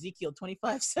 Fury, Ezekiel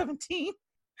 25:17.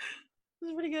 This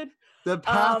is pretty good. The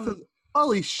path of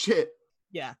holy shit.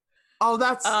 Yeah. Oh,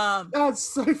 that's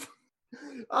so.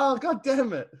 Oh, god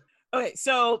damn it. Okay,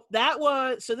 so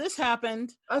this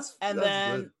happened. That's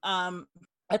then good.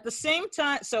 At the same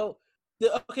time, so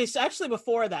actually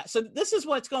before that, so this is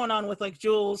what's going on with like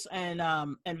Jules and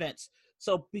Vince.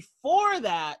 So before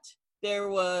that, there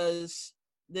was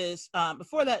this.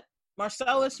 Before that,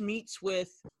 Marcellus meets with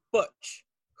Butch,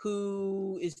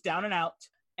 who is down and out,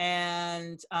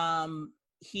 and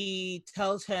he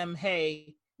tells him,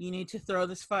 "Hey, you need to throw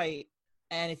this fight,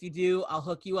 and if you do, I'll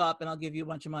hook you up and I'll give you a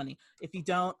bunch of money. If you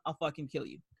don't, I'll fucking kill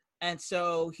you." And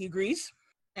so he agrees.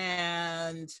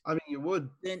 And I mean, you would.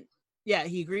 Then, yeah,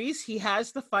 he agrees. He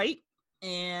has the fight,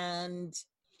 and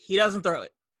he doesn't throw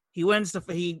it. He wins I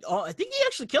think he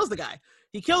actually kills the guy.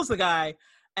 He kills the guy,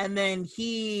 and then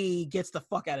he gets the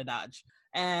fuck out of Dodge.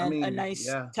 And a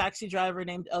nice taxi driver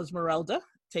named Esmeralda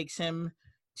takes him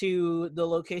to the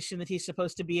location that he's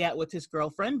supposed to be at with his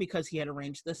girlfriend, because he had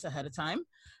arranged this ahead of time.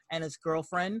 And his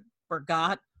girlfriend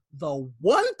forgot the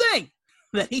one thing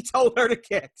that he told her to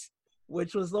get,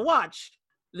 which was the watch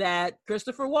that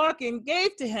Christopher Walken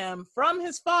gave to him from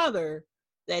his father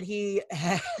that he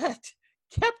had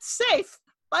kept safe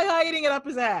by hiding it up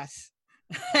his ass.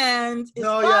 And his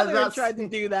father tried to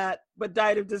do that, but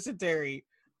died of dysentery.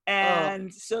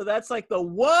 And so that's like the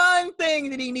one thing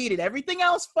that he needed. Everything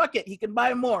else, fuck it, he can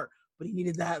buy more, but he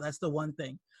needed that. That's the one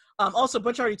thing. Also,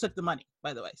 Butch already took the money,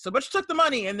 by the way. So Butch took the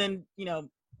money and then,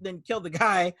 then killed the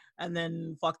guy and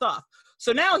then fucked off.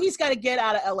 So now he's got to get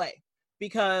out of LA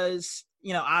because,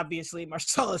 obviously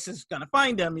Marcellus is going to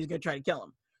find him. He's going to try to kill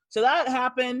him. So that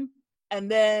happened. And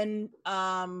then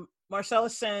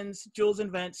Marcellus sends Jules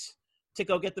and Vince to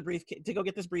go get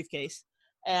this briefcase.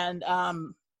 And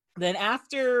then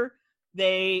after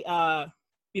they,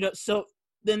 so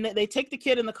then they take the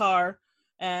kid in the car.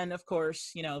 And of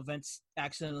course, Vince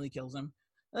accidentally kills him.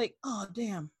 Like, oh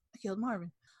damn, I killed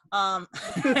Marvin. And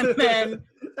then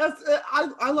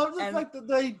I love the fact that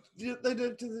they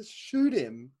did to shoot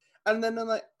him, and then they're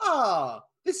like,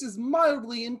 this is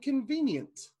mildly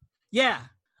inconvenient. Yeah.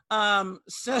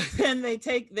 So then they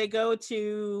go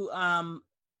to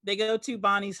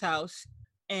Bonnie's house,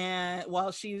 and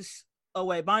while she's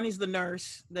away, Bonnie's the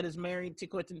nurse that is married to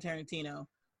Quentin Tarantino,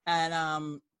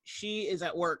 and she is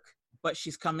at work, but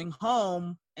she's coming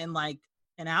home in like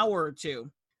an hour or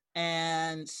two.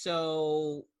 And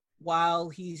so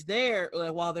while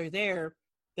they're there,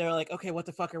 they're like, okay, what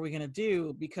the fuck are we going to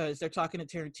do? Because they're talking to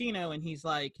Tarantino and he's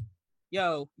like,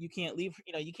 yo, you can't leave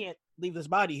this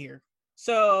body here.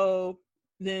 So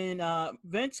then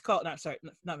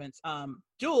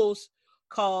Jules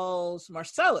calls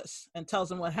Marcellus and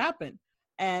tells him what happened.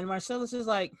 And Marcellus is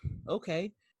like,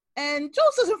 okay. And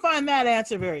Jules doesn't find that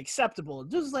answer very acceptable.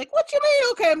 Jules is like, what you mean,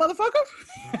 okay, motherfucker?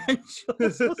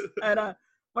 and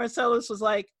Marcellus was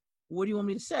like, what do you want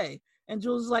me to say? And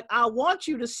Jules is like, I want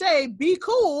you to say, be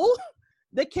cool.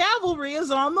 The cavalry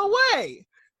is on the way.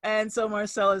 And so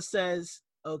Marcellus says,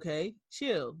 okay,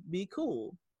 chill, be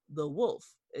cool. The wolf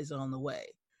is on the way.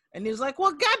 And he was like,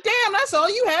 well, goddamn, that's all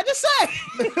you had to say.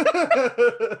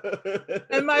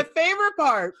 And my favorite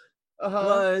part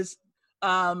was,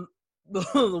 the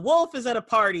wolf is at a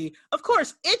party. Of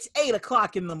course, it's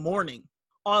 8:00 in the morning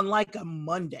on like a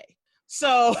Monday.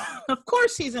 So of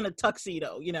course he's in a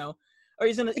tuxedo, or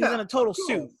he's in a total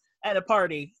suit at a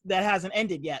party that hasn't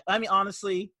ended yet. I mean,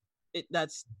 honestly,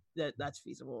 that's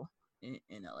feasible in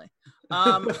LA.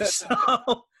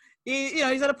 So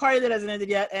he's at a party that hasn't ended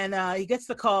yet, and he gets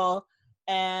the call,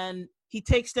 and he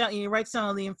writes down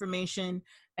all the information,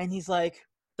 and he's like,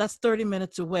 that's 30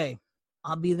 minutes away.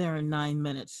 I'll be there in 9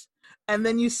 minutes. And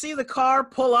then you see the car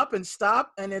pull up and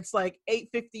stop, and it's like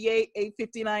 8:58,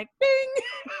 8:59, bing!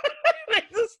 It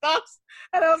just stops.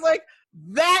 And I was like,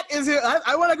 that is it.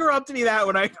 I want to grow up to be that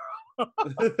when I grow up.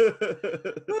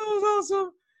 That was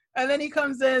awesome. And then he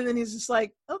comes in, and he's just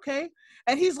like, okay.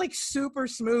 And he's like super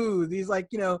smooth. He's like,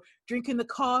 drinking the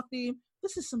coffee.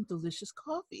 This is some delicious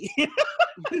coffee. And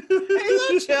he's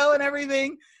all chill and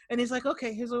everything. And he's like,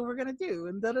 okay, here's what we're going to do.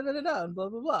 And da-da-da-da-da, and blah,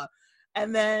 blah, blah.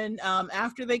 And then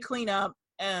after they clean up,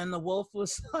 and the wolf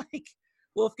was like,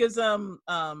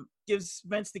 gives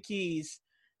Vince the keys,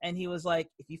 and he was like,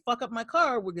 if you fuck up my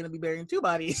car, we're gonna be burying 2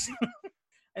 bodies.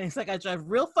 And he's like, I drive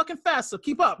real fucking fast, so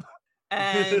keep up.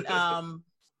 And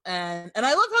And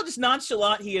I love how just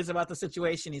nonchalant he is about the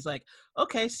situation. He's like,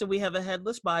 okay, so we have a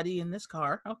headless body in this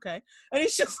car. Okay. And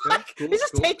he's just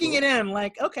taking it in,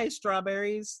 like, okay,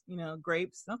 strawberries,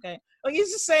 grapes. Okay. Like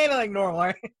he's just saying it like normal,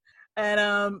 right?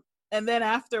 And then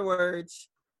afterwards,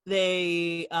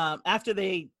 after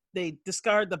they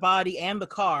discard the body and the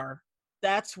car,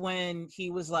 that's when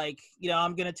he was like,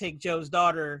 I'm gonna take Joe's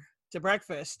daughter to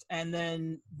breakfast. And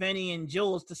then Vinny and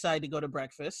Jules decide to go to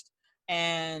breakfast,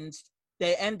 and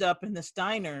they end up in this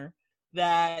diner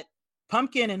that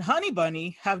Pumpkin and Honey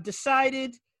Bunny have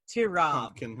decided to rob.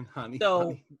 Pumpkin and Honey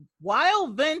Bunny. While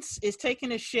Vince is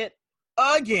taking a shit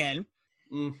again,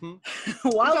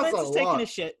 while Vince is taking a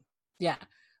shit,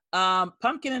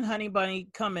 Pumpkin and Honey Bunny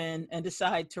come in and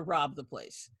decide to rob the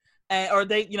place. Or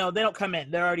they don't come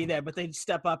in. They're already there, but they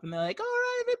step up and they're like, all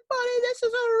right, everybody, this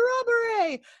is a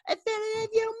robbery. If any of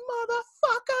you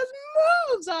motherfuckers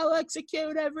moves, I'll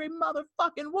execute every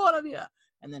motherfucking one of you.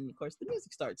 And then, of course, the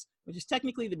music starts, which is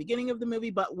technically the beginning of the movie,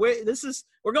 but we're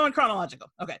going chronological.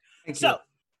 Okay.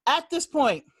 At this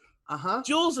point,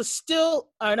 Jules is still,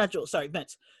 not Jules, sorry,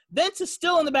 Vince. Vince is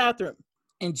still in the bathroom,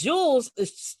 and Jules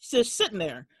is just sitting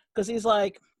there because he's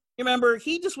like, remember,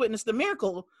 he just witnessed the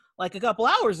miracle like a couple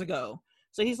hours ago.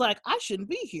 So he's like, I shouldn't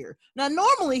be here. Now,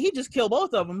 normally he'd just kill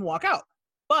both of them and walk out.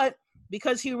 But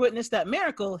because he witnessed that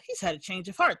miracle, he's had a change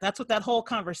of heart. That's what that whole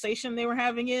conversation they were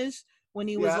having is, when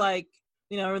he was like,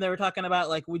 they were talking about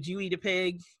like, would you eat a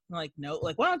pig? I'm like, no.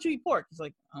 Like, why don't you eat pork? He's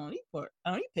like, I don't eat pork.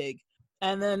 I don't eat pig.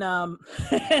 And then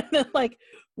like,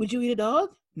 would you eat a dog?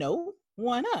 No.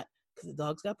 Why not? Because the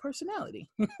dog's got personality.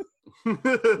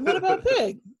 What about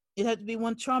pig? It had to be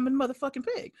one charming motherfucking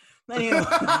pig. Anyway,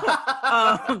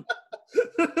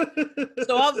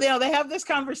 so they have this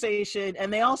conversation,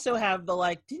 and they also have the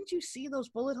like, didn't you see those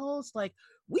bullet holes? Like,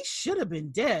 we should have been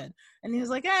dead. And he was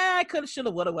like, I could have, should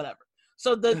have, would have, whatever.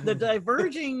 So the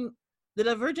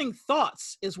diverging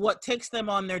thoughts is what takes them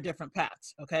on their different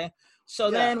paths. Okay. So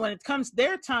then when it comes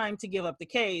their time to give up the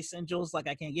case, and Jules like,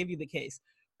 I can't give you the case,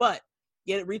 but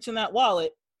reach in that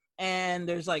wallet, and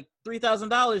there's like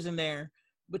 $3,000 in there.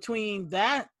 Between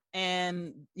that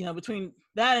and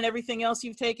everything else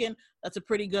you've taken, that's a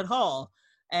pretty good haul.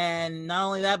 And not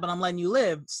only that, but I'm letting you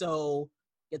live, so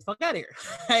get the fuck out of here.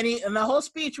 And the whole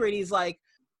speech where he's like,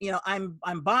 I'm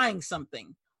buying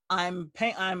something. I'm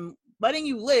letting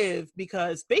you live,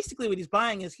 because basically what he's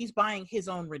buying is he's buying his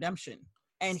own redemption.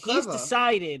 And he's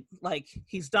decided, like,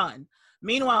 he's done.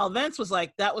 Meanwhile, Vince was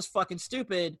like, that was fucking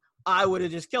stupid. I would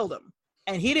have just killed him.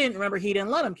 And he didn't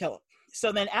let him kill him.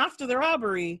 So then after the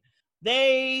robbery,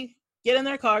 they get in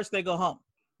their cars, they go home.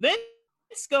 Vince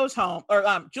goes home, or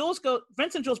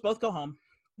Vince and Jules both go home.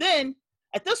 Then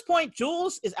at this point,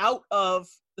 Jules is out of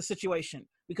the situation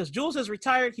because Jules is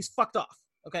retired. He's fucked off.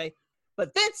 Okay.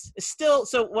 But Vince is still,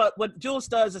 so what Jules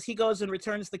does is he goes and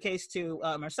returns the case to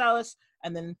Marsalis,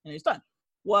 and then he's done.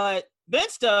 What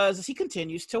Vince does is he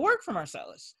continues to work for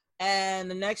Marsalis.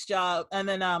 And the next job, and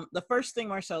then the first thing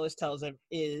Marsalis tells him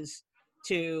is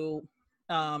to,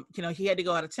 he had to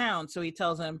go out of town, so he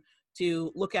tells him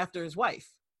to look after his wife,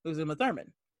 who's Uma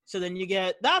Thurman. So then you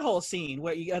get that whole scene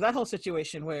where that whole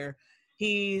situation where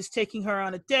he's taking her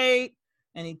on a date,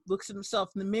 and he looks at himself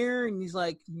in the mirror, and he's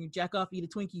like, "You jack off, eat a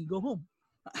Twinkie, you go home."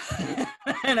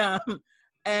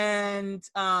 and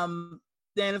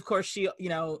then of course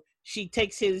she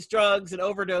takes his drugs and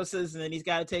overdoses, and then he's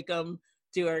got to take them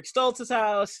to Eric Stoltz's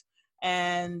house,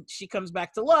 and she comes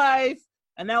back to life.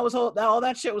 And that was all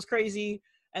that shit was crazy.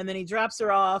 And then he drops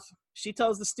her off. She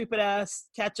tells the stupid ass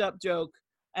catch-up joke.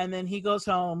 And then he goes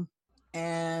home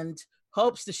and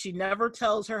hopes that she never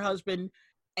tells her husband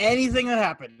anything that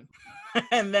happened.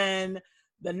 And then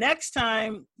the next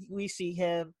time we see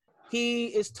him, he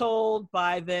is told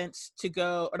by by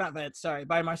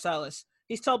Marsalis.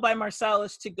 He's told by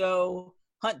Marsalis to go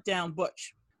hunt down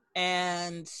Butch.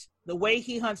 And the way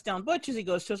he hunts down Butch is he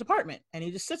goes to his apartment, and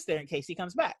he just sits there in case he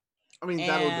comes back. I mean,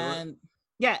 that'll do it.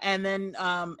 Yeah, and then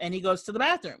and he goes to the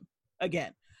bathroom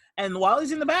again. And while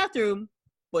he's in the bathroom,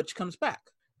 Butch comes back.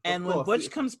 And when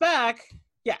Butch comes back,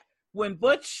 when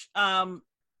Butch,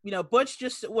 Butch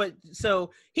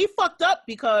so he fucked up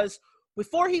because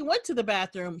before he went to the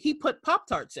bathroom, he put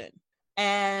Pop-Tarts in.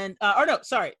 And,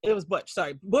 it was Butch.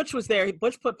 Sorry. Butch was there.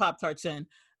 Butch put Pop-Tarts in.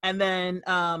 And then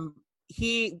when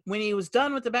he was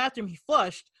done with the bathroom, he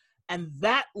flushed. And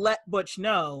that let Butch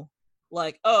know,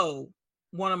 like, oh,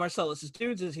 one of Marsalis'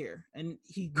 dudes is here. And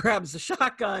he grabs the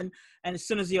shotgun, and as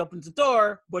soon as he opens the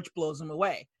door, Butch blows him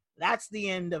away. That's the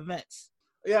end of Vince.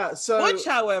 Yeah, so Butch,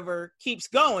 however, keeps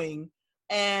going,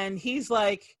 and he's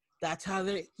like, that's how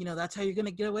you're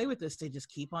gonna get away with this. They just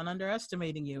keep on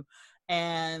underestimating you.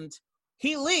 And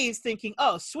he leaves thinking,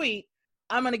 oh, sweet,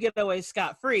 I'm going to get away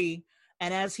scot-free.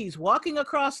 And as he's walking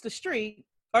across the street,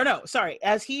 or no, sorry,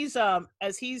 as he's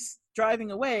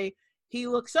driving away, he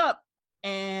looks up,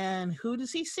 and who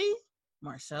does he see?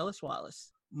 Marcellus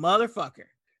Wallace. Motherfucker.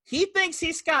 He thinks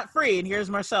he's scot-free, and here's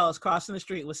Marcellus crossing the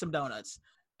street with some donuts.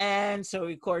 And so,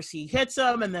 of course, he hits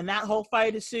him, and then that whole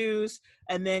fight ensues.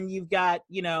 And then you've got,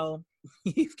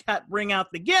 you've got Bring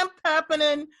Out the Gimp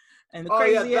happening, and the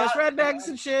crazy-ass rednecks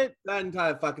and shit. That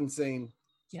entire fucking scene.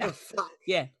 Yeah.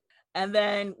 Yeah. And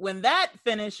then when that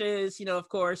finishes, of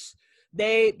course,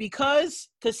 because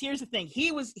here's the thing,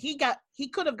 he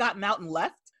could have gotten out and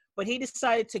left, but he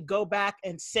decided to go back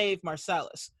and save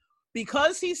Marcellus.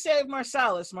 Because he saved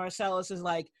Marcellus is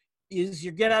like, is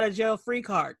your get out of jail free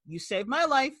card. You saved my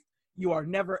life. You are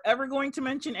never ever going to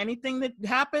mention anything that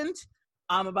happened.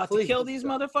 I'm about to kill these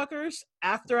motherfuckers.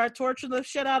 After I torture the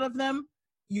shit out of them,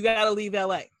 you got to leave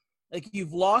LA. Like,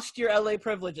 you've lost your LA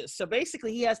privileges. So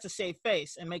basically he has to save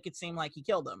face and make it seem like he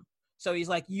killed them. So he's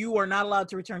like, you are not allowed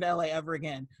to return to LA ever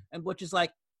again. And Butch is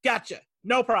like, gotcha.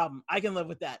 No problem. I can live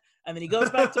with that. And then he goes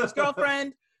back to his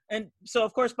girlfriend. And so,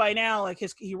 of course, by now, like,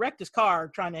 he wrecked his car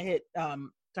trying to hit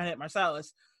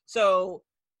Marcellus. So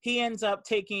he ends up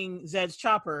taking Zed's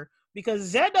chopper because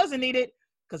Zed doesn't need it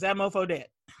because that mofo dead.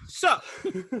 So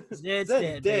Zed's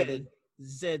dead, baby.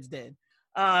 Zed's dead.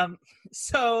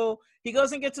 So he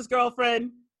goes and gets his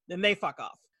girlfriend, then they fuck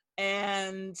off.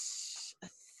 And I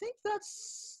think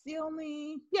that's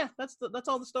that's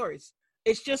all the stories.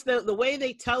 It's just the way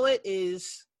they tell it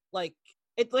is like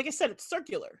I said, it's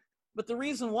circular. But the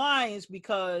reason why is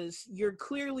because you're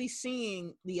clearly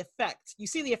seeing the effect. You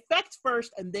see the effect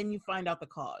first, and then you find out the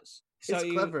cause. So it's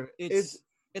clever.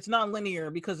 It's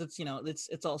non-linear because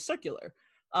it's all circular.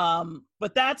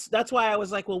 But that's why I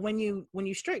was like, well, when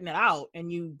you straighten it out and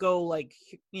you go like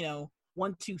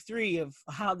 1, 2, 3 of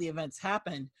how the events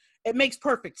happened, it makes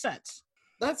perfect sense.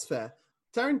 That's fair.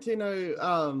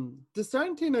 Tarantino, does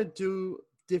Tarantino do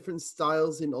different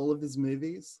styles in all of his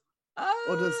movies?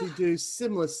 Or does he do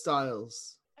similar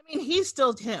styles? I mean, he's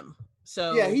still him.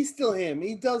 So yeah, he's still him.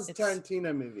 He does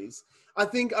Tarantino movies. I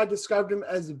think I described him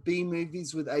as B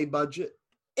movies with a budget.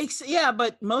 Yeah,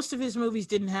 but most of his movies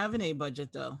didn't have an A budget,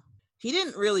 though. He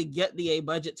didn't really get the A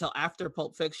budget till after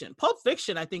Pulp Fiction. Pulp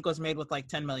Fiction, I think, was made with like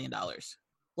 $10 million,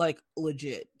 like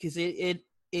legit, because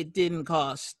it didn't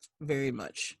cost very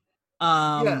much.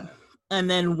 Yeah. And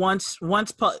then once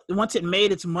it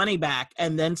made its money back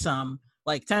and then some,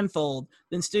 like tenfold,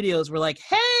 then studios were like,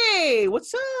 hey,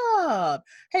 what's up?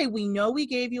 Hey, we know we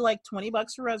gave you like $20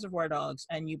 for Reservoir Dogs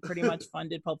and you pretty much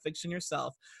funded Pulp Fiction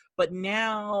yourself, but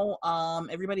now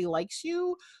everybody likes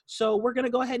you, so we're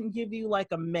gonna go ahead and give you like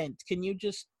a mint. Can you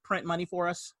just print money for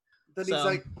us? Then he's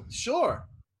like, sure,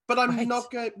 but I'm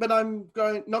not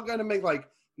going to make like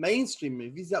mainstream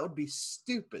movies. That would be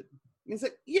stupid. And he's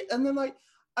like, yeah, and then like,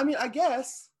 I mean, I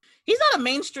guess he's not a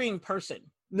mainstream person.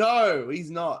 No,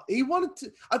 he's not. He wanted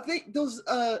to. I think there was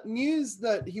news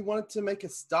that he wanted to make a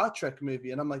Star Trek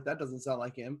movie, and I'm like, that doesn't sound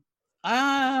like him.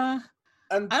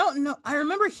 And I don't know. I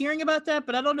remember hearing about that,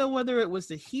 but I don't know whether it was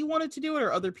that he wanted to do it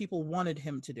or other people wanted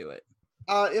him to do it.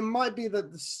 It might be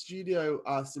that the studio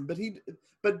asked him,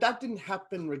 but that didn't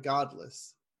happen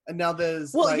regardless. And now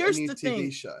there's here's a new the TV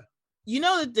thing. show. You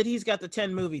know that he's got the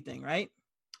 10 movie thing, right?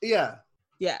 Yeah.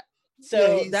 Yeah.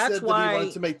 So he that's said why that he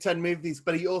wanted to make 10 movies,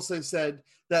 but he also said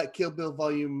that Kill Bill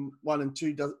Volume 1 and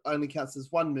 2 only counts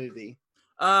as one movie.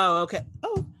 Oh, okay.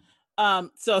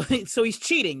 So he's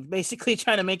cheating, basically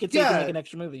trying to make it so he can make an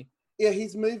extra movie. Yeah,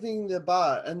 he's moving the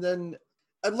bar, and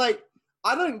like,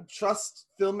 I don't trust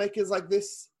filmmakers like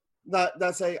this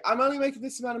that say, I'm only making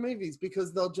this amount of movies,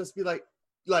 because they'll just be like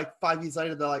 5 years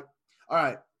later, they're like, all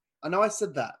right, I know I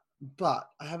said that, but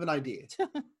I have an idea.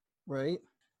 Right.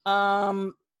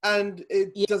 And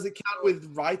does it count with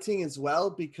writing as well?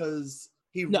 Because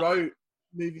he wrote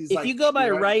movies. If you go by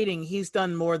writing, he's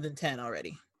done more than 10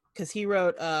 already. Because he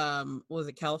wrote, was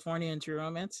it California and True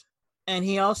Romance? And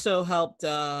he also helped,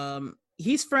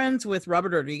 he's friends with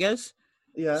Robert Rodriguez.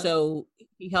 Yeah. So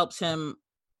he helps him,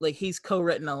 like, he's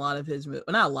co-written a lot of his movies.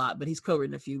 Well, not a lot, but he's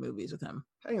co-written a few movies with him.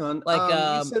 Hang on. Like,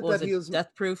 you said was that he was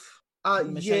Death Proof?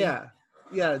 Yeah.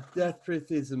 Death Proof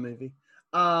is a movie.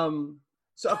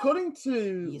 So according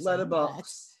to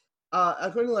Letterboxd,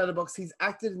 he's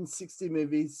acted in 60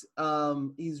 movies.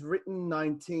 He's written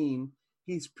 19.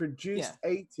 He's produced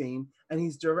 18, and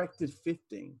he's directed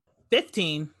 15.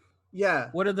 15? Yeah.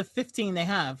 What are the 15 they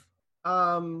have?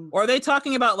 Or are they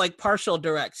talking about like partial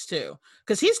directs too?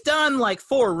 Because he's done like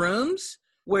 4 Rooms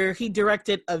where he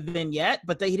directed a vignette,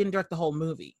 but he didn't direct the whole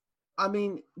movie. I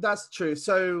mean, that's true.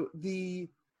 So the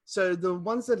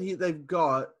ones that they've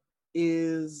got,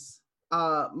 is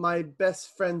My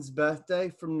Best Friend's Birthday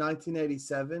from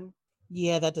 1987,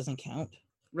 Yeah, that doesn't count.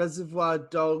 Reservoir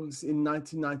Dogs in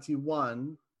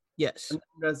 1991, Yes. and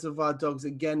Reservoir Dogs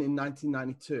again in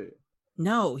 1992.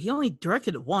 No, he only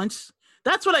directed it once.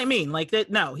 That's what I mean. Like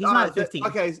that. No, he's not at 15.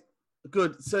 Okay,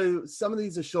 good. So some of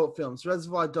these are short films.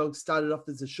 Reservoir Dogs started off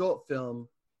as a short film,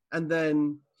 and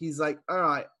then he's like, all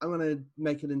right, I'm going to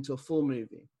make it into a full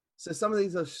movie. So some of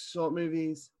these are short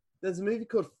movies. There's a movie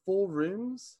called Four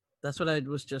Rooms. That's what I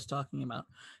was just talking about.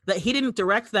 That he didn't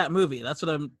direct that movie. That's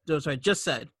what I just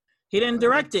said. He didn't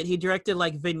direct it. He directed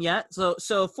like vignette.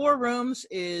 So Four Rooms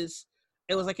it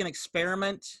was like an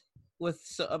experiment with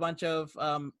a bunch of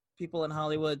people in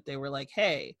Hollywood. They were like,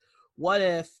 hey, what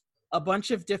if a bunch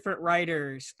of different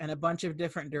writers and a bunch of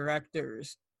different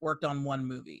directors worked on one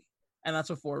movie? And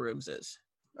that's what Four Rooms is.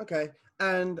 Okay.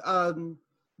 And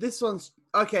this one's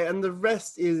okay. And the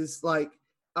rest is like,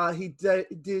 he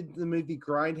did the movie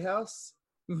Grindhouse.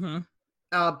 Mm-hmm.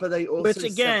 But they also, which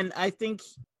again, I think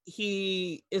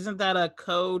he isn't that a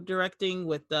co-directing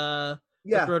with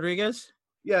Rodriguez.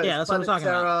 Yeah, that's what I'm talking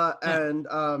about.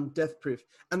 And Death Proof,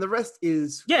 and the rest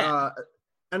is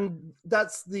and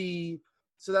that's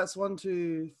so that's 1,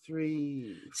 2,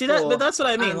 3. See 4, but that's what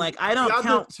I mean. Like I don't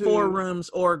count Four Rooms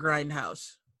or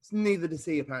Grindhouse. Neither does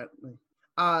he apparently.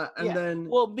 Then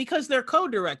because they're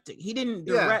co-directing. He didn't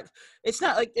direct. Yeah. It's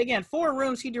not like again Four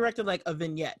Rooms. He directed like a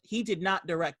vignette. He did not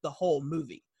direct the whole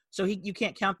movie. So you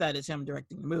can't count that as him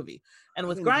directing the movie. And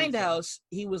with Grindhouse,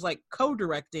 he was like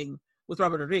co-directing with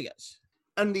Robert Rodriguez.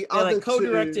 And the other like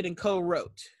co-directed and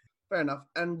co-wrote. Fair enough.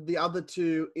 And the other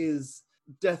two is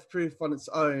Death Proof on its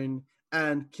own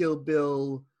and Kill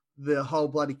Bill, The Whole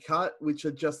Bloody Cut, which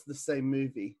are just the same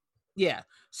movie. Yeah.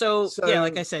 So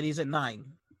like I said, he's at 9.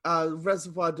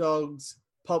 Reservoir Dogs,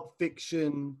 Pulp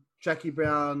Fiction, Jackie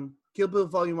Brown, Kill Bill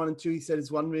Volume 1 and 2, he said is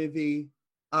one movie.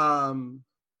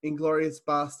 Inglourious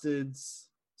Bastards.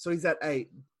 So he's at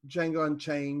 8. Django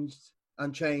Unchained,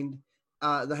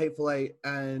 The Hateful Eight,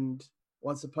 and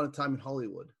Once Upon a Time in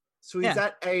Hollywood. So he's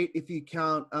at 8 if you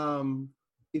count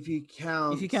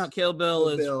Kill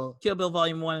Bill Kill Bill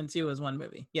Volume 1 and 2 as one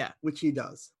movie. Yeah. Which he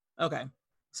does. Okay.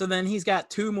 So then he's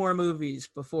got 2 more movies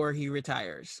before he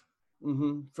retires.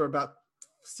 Mm-hmm. For about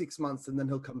 6 months, and then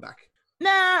he'll come back.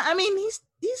 Nah, I mean he's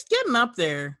getting up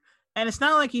there, and it's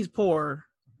not like he's poor.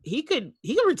 He could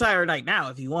retire right now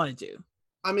if he wanted to.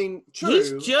 I mean, true.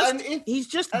 He's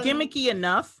just gimmicky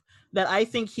enough that I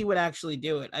think he would actually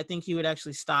do it. I think he would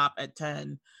actually stop at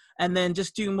 10 and then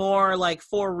just do more like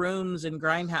Four Rooms and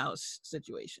Grindhouse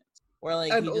situations where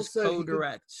like he just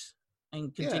co-directs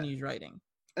and continues writing.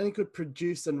 And he could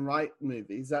produce and write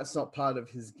movies. That's not part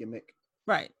of his gimmick.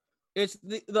 Right. It's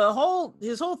his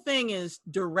whole thing is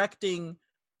directing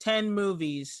 10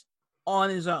 movies on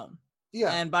his own.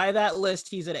 Yeah. And by that list,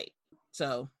 he's at 8.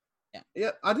 So, yeah.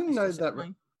 Yeah, I didn't know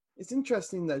that. It's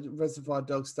interesting that Reservoir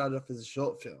Dogs started off as a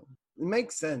short film. It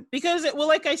makes sense. Because,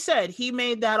 like I said, he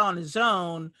made that on his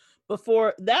own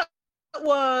before. It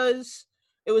was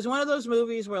one of those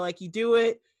movies where, like, you do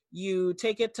it, you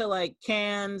take it to, like,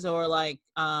 Cannes or, like,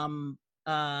 like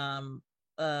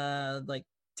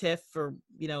TIFF or,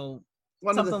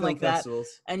 something like that.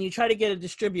 And you try to get a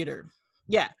distributor.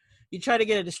 Yeah. You try to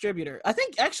get a distributor. I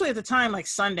think actually at the time, like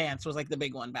Sundance was like the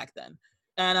big one back then.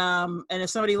 And if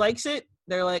somebody likes it,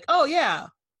 they're like, oh yeah,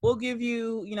 we'll give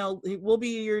you, we'll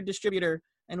be your distributor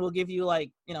and we'll give you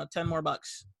like, 10 more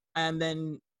bucks. And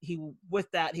then he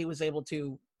was able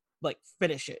to like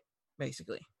finish it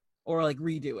basically, or like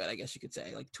redo it, I guess you could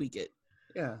say, like tweak it.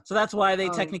 Yeah. So that's why they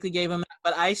technically gave him that.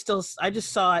 But I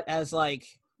just saw it as like,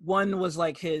 one was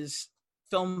like his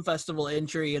film festival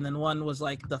entry and then one was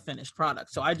like the finished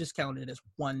product, so I just counted it as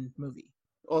one movie.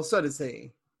 Well, so does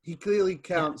he. He clearly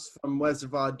counts from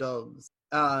Reservoir Dogs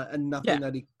and nothing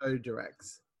that he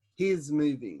co-directs. His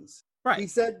movies, right?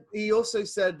 He also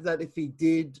said that if he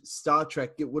did Star Trek,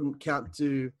 it wouldn't count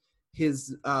to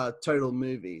his total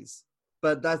movies,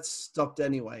 but that's stopped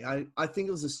anyway. I think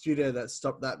it was a studio that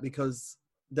stopped that because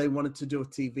they wanted to do a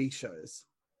TV shows.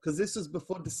 Because this was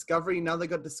before Discovery. Now they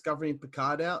got Discovery and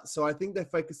Picard out. So I think they're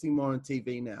focusing more on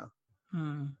TV now.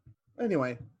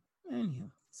 Anyway.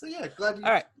 So yeah, glad you...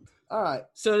 All right.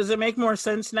 So does it make more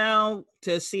sense now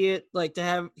to see it, like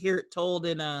to hear it told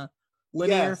in a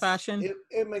linear fashion?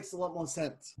 It makes a lot more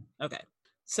sense. Okay.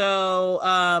 So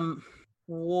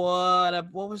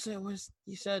what was it?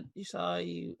 You said you saw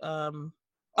you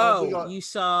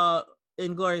saw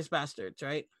Inglourious Bastards,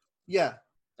 right? Yeah.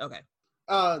 Okay.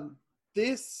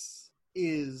 This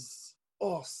is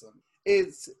awesome.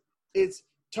 It's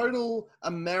total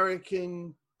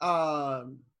Americanness.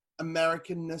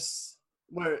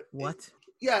 Where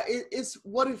yeah, it's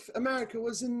what if America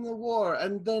was in the war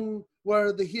and then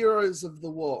were the heroes of the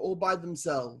war all by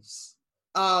themselves.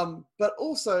 But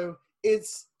also they're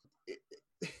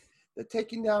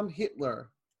taking down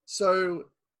Hitler. So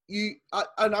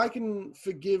I can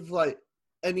forgive like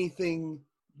anything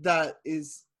that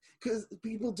is, because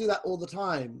people do that all the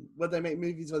time when they make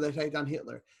movies where they take down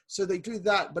Hitler. So they do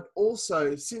that, but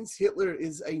also since Hitler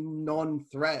is a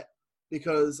non-threat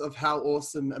because of how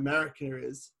awesome America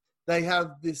is, they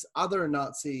have this other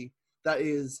Nazi that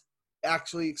is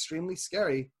actually extremely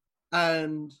scary.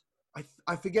 And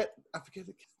I forget his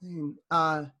name.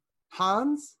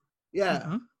 Hans? Yeah.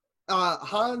 Mm-hmm.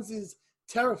 Hans is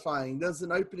terrifying. There's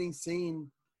an opening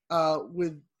scene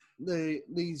with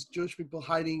these Jewish people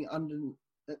hiding, and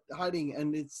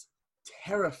it's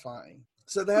terrifying.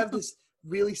 So they have this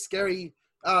really scary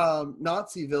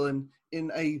Nazi villain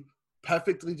in a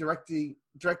perfectly directed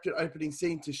opening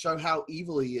scene to show how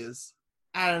evil he is,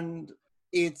 and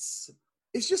it's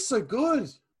just so good.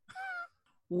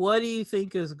 What do you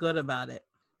think is good about it?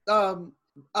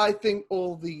 I think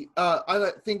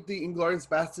I think the Inglourious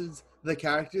Basterds, the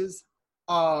characters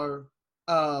are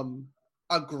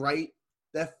great.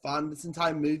 They're fun. This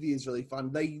entire movie is really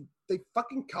fun. They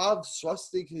fucking carved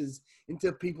swastikas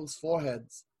into people's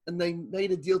foreheads, and they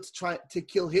made a deal to try to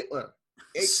kill Hitler.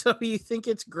 So you think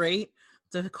it's great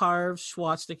to carve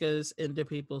swastikas into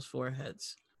people's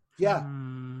foreheads? Yeah.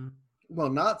 Well,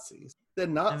 Nazis. They're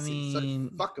Nazis. I mean,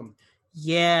 so fuck them.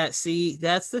 Yeah, see,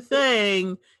 that's the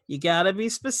thing. You gotta be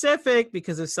specific,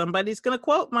 because if somebody's gonna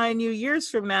quote mine you years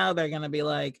from now, they're gonna be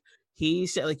like, he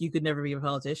said, like, you could never be a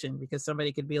politician, because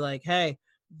somebody could be like, hey,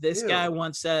 this guy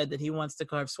once said that he wants to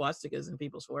carve swastikas in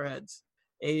people's foreheads.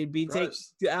 It'd be taken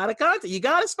out of context. You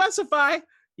gotta specify.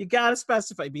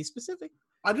 Be specific.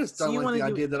 I just don't like the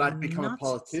idea that I'd become a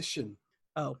politician.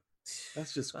 Oh,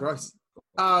 that's just gross.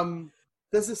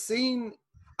 There's a scene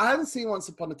I haven't seen Once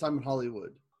Upon a Time in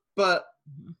Hollywood, but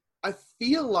I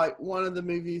feel like one of the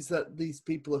movies that these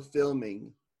people are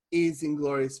filming is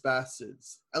Inglourious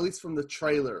Basterds. At least from the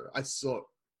trailer I saw.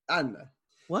 I don't know.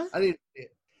 What? I didn't see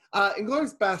it.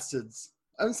 Inglourious Basterds.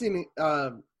 I haven't seen it,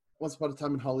 Once Upon a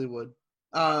Time in Hollywood.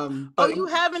 But you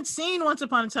haven't seen Once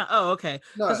Upon a Time? Oh, okay.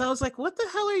 Because I was like, what the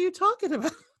hell are you talking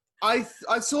about? I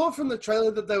saw from the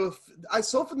trailer that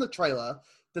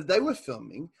they were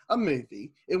filming a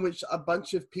movie in which a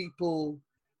bunch of people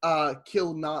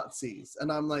kill Nazis,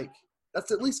 and I'm like,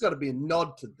 that's at least got to be a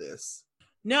nod to this.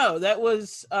 No, that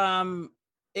was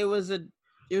it was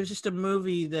just a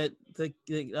movie that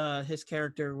his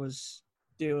character was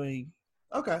doing.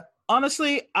 Okay.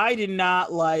 Honestly, I did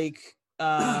not like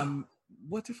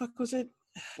what the fuck was it?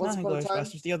 Once Upon a Time?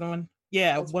 The other one.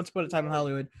 Yeah, Once Upon a Time in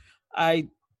Hollywood. I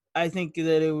think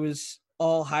that it was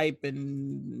all hype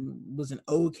and was an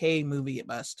okay movie at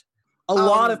best. A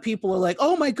lot of people are like,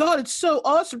 oh my God, it's so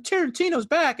awesome. Tarantino's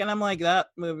back. And I'm like, that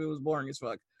movie was boring as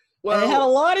fuck. Well, and it had a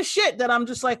lot of shit that I'm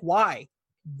just like, why?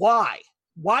 Why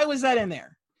was that in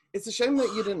there? It's a shame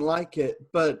that you didn't like it,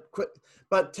 but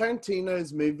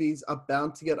Tarantino's movies are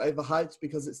bound to get overhyped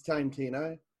because it's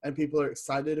Tarantino and people are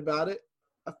excited about it.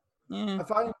 I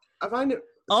find it.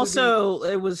 Also,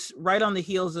 it was right on the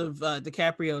heels of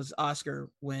DiCaprio's Oscar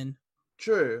win.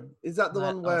 True. Is that the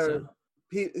one where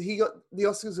he got the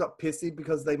Oscars got pissy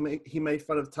because he made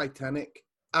fun of Titanic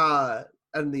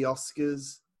and the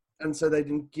Oscars, and so they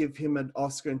didn't give him an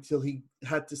Oscar until he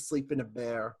had to sleep in a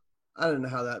bear. I don't know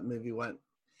how that movie went.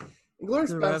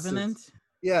 Inglourious Basterds. Revenant?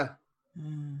 Yeah.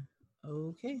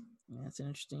 Okay. That's an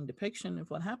interesting depiction of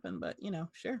what happened, but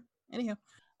sure. Anyhow.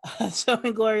 So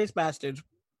Inglourious Basterds,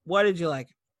 what did you like?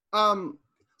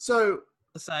 So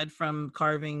aside from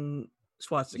carving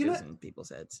swastikas in people's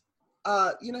heads.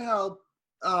 You know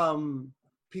how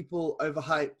people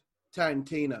overhype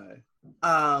Tarantino.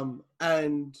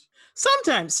 And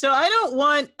sometimes. So I don't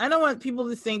want people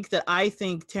to think that I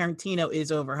think Tarantino is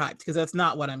overhyped, because that's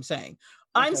not what I'm saying.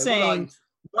 Okay, I'm saying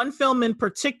one film in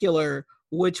particular,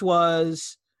 which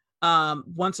was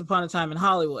Once Upon a Time in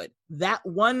Hollywood. That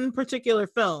one particular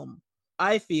film,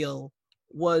 I feel,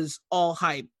 was all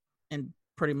hype and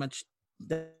pretty much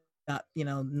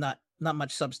not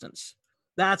much substance.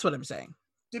 That's what I'm saying.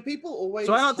 Do people always?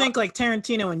 So I don't think like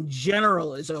Tarantino in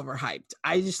general is overhyped.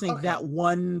 I just think that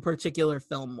one particular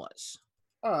film was.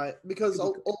 All right, because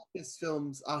all his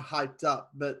films are hyped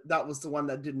up, but that was the one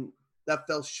that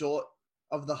fell short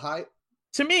of the hype.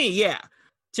 To me, yeah.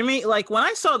 To me, like when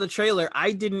I saw the trailer,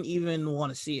 I didn't even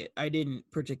want to see it. I didn't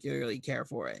particularly care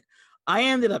for it. I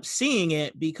ended up seeing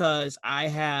it because I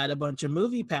had a bunch of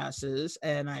movie passes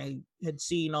and I had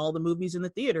seen all the movies in the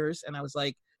theaters, and I was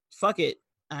like, fuck it.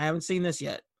 I haven't seen this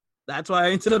yet. That's why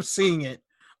I ended up seeing it.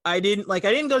 I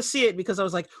didn't go see it because I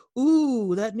was like,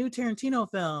 ooh, that new Tarantino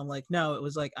film. Like, no, it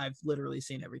was like, I've literally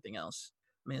seen everything else.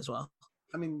 May as well.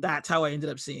 I mean, That's how I ended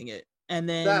up seeing it. And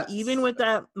then that's even with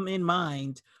that in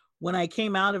mind, when I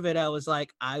came out of it, I was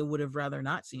like, I would have rather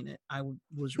not seen it.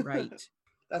 Was right.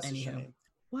 that's a Anyhow. shame.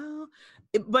 Well,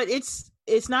 but it's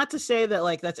not to say that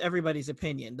like that's everybody's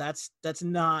opinion. That's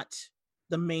not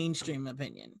the mainstream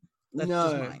opinion. That's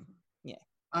just mine. Yeah.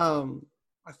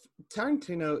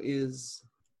 Tarantino is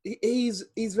he's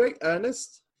very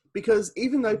earnest, because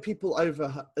even though people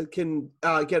can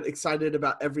get excited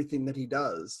about everything that he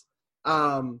does,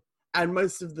 and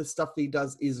most of the stuff he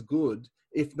does is good,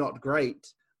 if not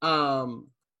great.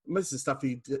 Most of the stuff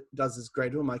he does is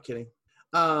great. Who am I kidding?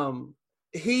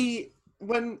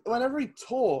 Whenever he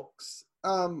talks,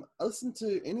 I listen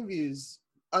to interviews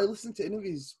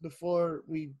before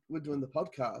we were doing the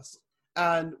podcast,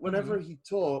 and whenever he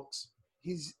talks,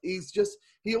 he's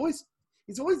always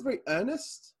very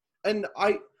earnest, and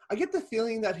I get the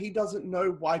feeling that he doesn't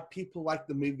know why people like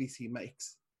the movies he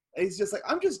makes. He's just like,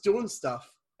 I'm just doing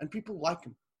stuff, and people like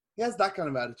him. He has that kind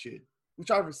of attitude,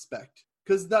 which I respect,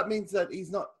 because that means that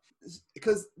he's not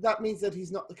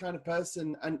the kind of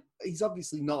person, and he's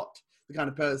obviously not the kind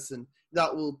of person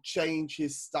that will change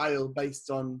his style based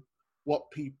on what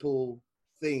people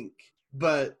think.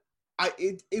 But I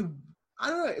don't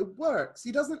know, it works.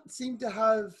 He doesn't seem to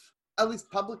have, at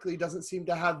least publicly, doesn't seem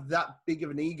to have that big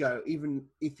of an ego, even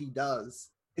if he does.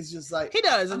 It's just like... He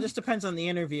does. It just depends on the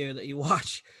interview that you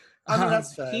watch. I mean,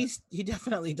 that's fair. He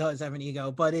definitely does have an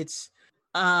ego, but it's...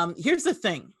 here's the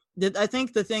thing. I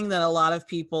think the thing that a lot of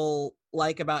people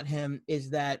like about him is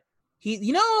that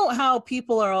you know how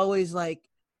people are always like,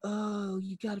 oh,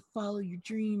 you got to follow your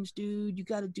dreams, dude. You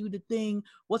got to do the thing.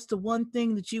 What's the one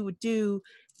thing that you would do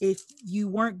if you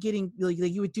weren't getting, like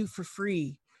you would do for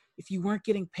free, if you weren't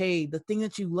getting paid, the thing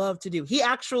that you love to do? He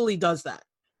actually does that.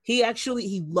 He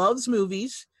loves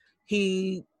movies.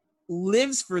 He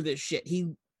lives for this shit.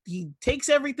 He takes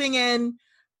everything in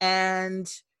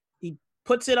and he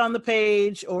puts it on the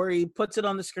page or he puts it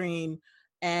on the screen,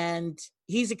 and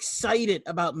he's excited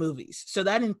about movies. So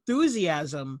that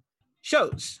enthusiasm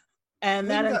shows, and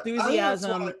that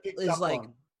enthusiasm is like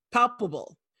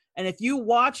palpable. And if you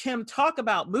watch him talk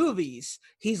about movies,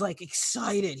 he's like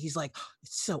excited. He's like, oh,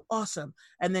 it's so awesome.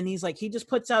 And then he's like, he just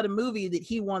puts out a movie that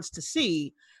he wants to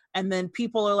see, and then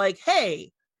people are like,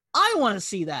 hey, I want to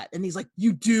see that. And he's like,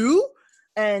 you do?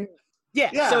 And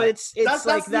yeah, so it's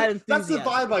like that enthusiasm. That's the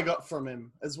vibe I got from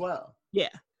him as well. Yeah.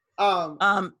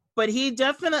 But he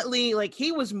definitely, like,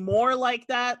 he was more like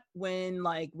that when,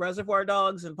 like, Reservoir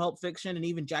Dogs and Pulp Fiction and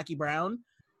even Jackie Brown.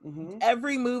 Mm-hmm.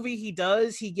 Every movie he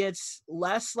does, he gets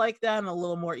less like that and a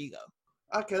little more ego.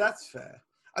 Okay, that's fair.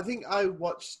 I think I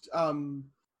watched,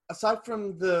 aside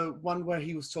from the one where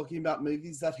he was talking about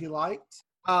movies that he liked,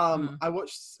 I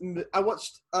watched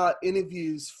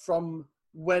interviews from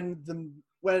when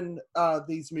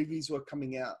these movies were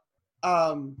coming out.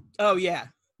 Oh yeah.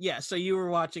 Yeah, so you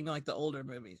were watching like the older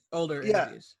interviews.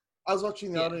 I was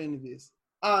watching the older interviews.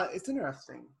 It's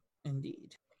interesting.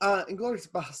 Indeed. Inglourious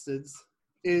Basterds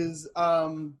is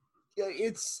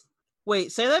it's...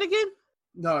 Wait, say that again?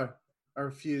 No, I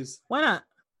refuse. Why not?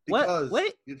 Because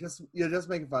what? You're just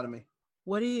making fun of me.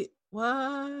 What?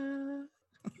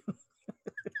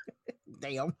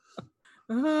 Damn.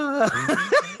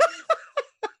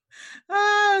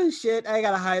 Oh shit, I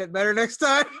gotta hide it better next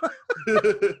time.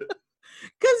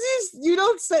 Because you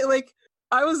don't say, like,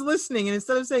 I was listening, and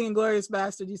instead of saying Inglourious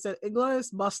Bastard, you said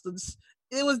Inglourious Bastards.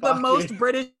 It was the most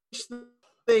British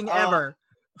thing ever.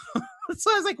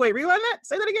 So I was like, wait, rewind that?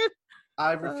 Say that again?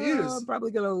 I refuse. I'm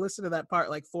probably going to listen to that part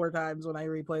like 4 times when I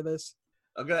replay this.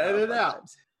 I'm going to edit it out.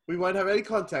 Times. We won't have any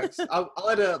context. I'll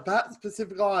edit that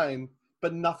specific line,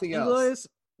 but nothing else. Inglourious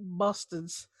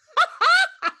Bastards.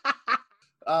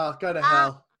 Go to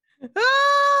hell.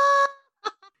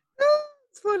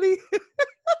 It's funny.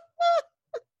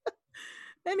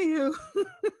 Anywho,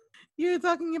 you're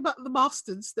talking about the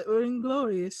bastards that were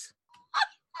inglorious.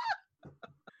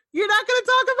 You're not going to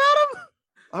talk about them?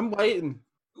 I'm waiting.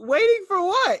 Waiting for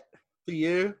what? For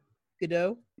you.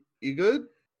 Goodo. You good?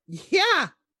 Yeah.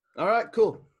 All right,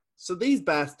 cool. So these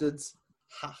bastards,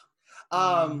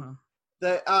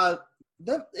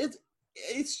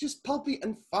 it's just pulpy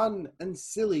and fun and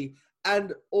silly,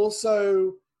 and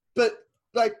also, but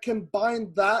like combine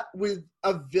that with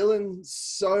a villain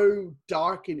so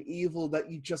dark and evil that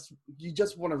you just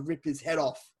want to rip his head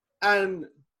off. And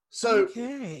so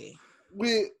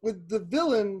with the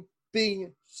villain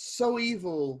being so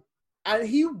evil, and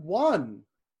he won,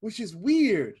 which is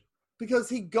weird because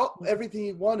he got everything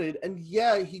he wanted, and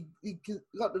yeah, he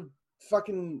got to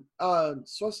fucking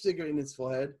swastika in his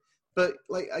forehead. But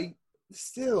like,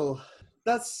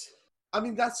 that's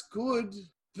good.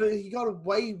 But he got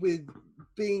away with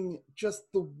being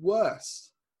just the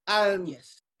worst. And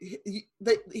Yes.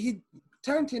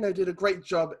 Tarantino did a great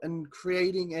job in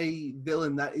creating a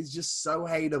villain that is just so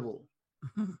hateable.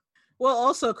 Well,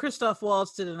 also Christoph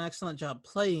Waltz did an excellent job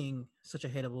playing such a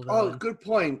hateable villain. Oh, good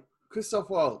point. Christoph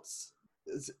Waltz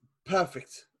is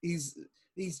perfect. He's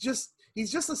just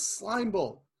a slime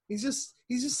ball. He's just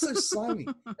so slimy,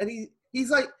 and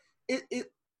he's like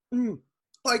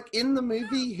like in the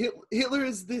movie, Hitler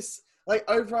is this like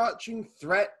overarching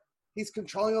threat. He's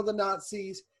controlling all the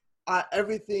Nazis,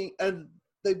 everything, and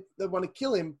they want to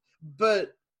kill him.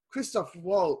 But Christoph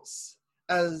Waltz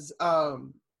as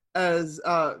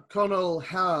Colonel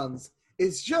Hans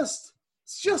is just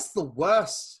the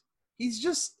worst.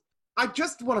 I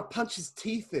just want to punch his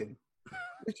teeth in,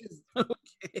 which is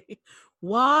okay.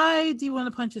 Why do you want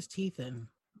to punch his teeth in?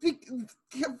 He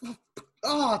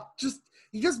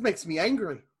just makes me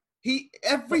angry.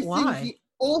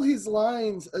 All his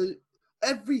lines,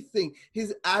 everything,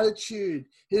 his attitude,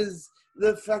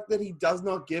 the fact that he does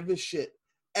not give a shit,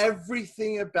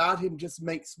 everything about him just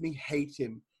makes me hate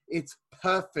him. It's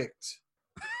perfect.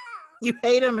 You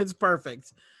hate him, it's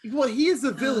perfect. Well, he is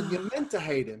a villain. You're meant to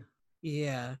hate him.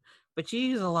 Yeah, but you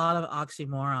use a lot of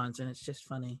oxymorons, and it's just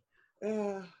funny.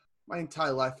 My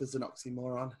entire life is an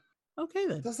oxymoron. Okay,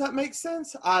 then. Does that make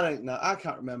sense? I don't know. I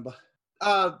can't remember.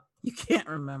 You can't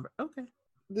remember. Okay.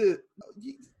 Do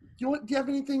you have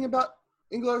anything about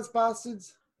Inglourious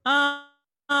Basterds?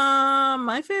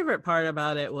 My favorite part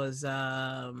about it was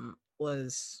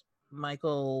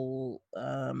Michael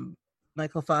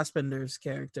Fassbender's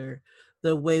character,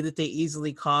 the way that they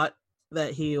easily caught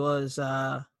that he was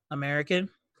American.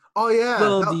 Oh yeah,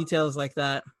 little details like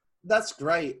that. That's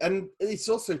great, and it's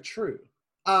also true.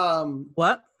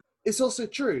 What? It's also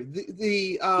true.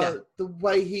 The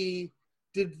way he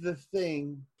did the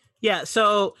thing. Yeah,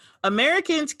 so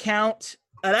Americans count,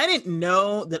 and I didn't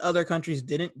know that other countries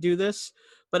didn't do this,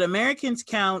 but Americans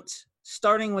count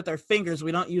starting with our fingers.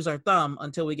 We don't use our thumb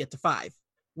until we get to 5.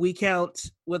 We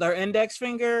count with our index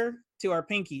finger to our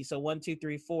pinky. So 1, 2,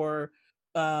 3, 4.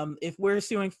 If we're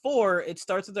doing 4, it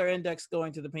starts with our index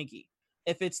going to the pinky.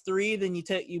 If it's 3, then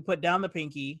you put down the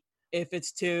pinky. If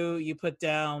it's 2, you put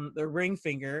down the ring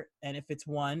finger. And if it's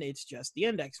 1, it's just the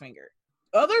index finger.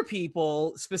 Other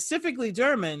people, specifically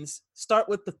Germans, start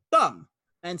with the thumb.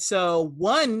 And so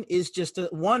 1 is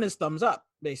thumbs up,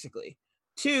 basically.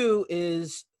 2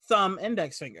 is thumb,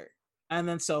 index finger. And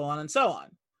then so on and so on.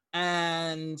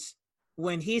 And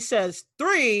when he says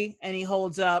 3 and he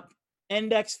holds up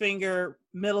index finger,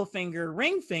 middle finger,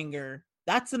 ring finger,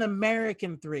 that's an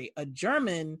American 3. A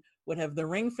German would have the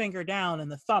ring finger down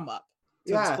and the thumb up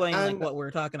to explain like what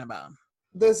we're talking about.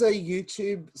 There's a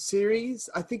YouTube series.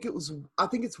 I think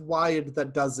it's Wired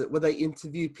that does it, where they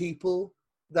interview people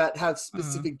that have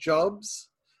specific jobs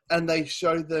and they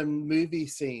show them movie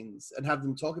scenes and have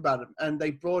them talk about them. And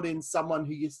they brought in someone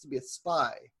who used to be a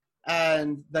spy,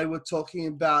 and they were talking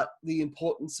about the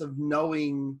importance of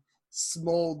knowing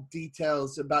small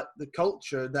details about the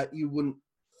culture that you wouldn't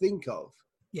think of.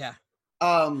 Yeah.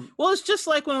 Well, it's just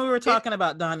like when we were talking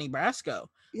about Donnie Brasco.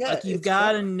 Yeah, like you've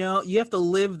got to know, you have to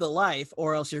live the life,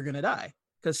 or else you're gonna die.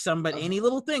 Because any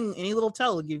little thing, any little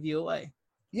tell will give you away.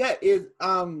 Yeah,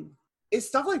 it's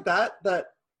stuff like that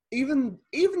even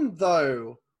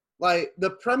though like the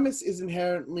premise is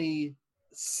inherently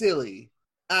silly,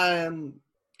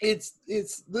 it's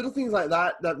little things like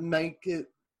that make it,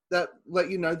 that let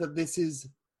you know that this is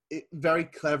very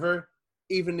clever,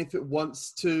 even if it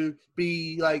wants to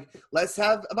be like, let's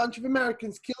have a bunch of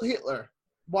Americans kill Hitler.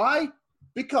 Why?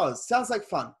 Because sounds like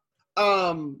fun.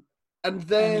 And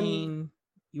then, I mean,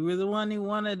 you were the one who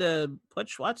wanted to put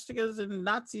swastikas in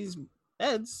Nazis'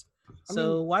 heads,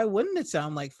 so why wouldn't it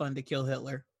sound like fun to kill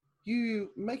Hitler?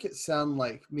 You make it sound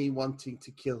like me wanting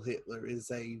to kill Hitler is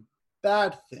a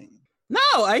bad thing. No,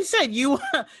 I said you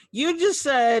just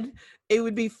said it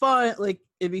would be fun, like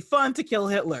it'd be fun to kill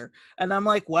Hitler, and I'm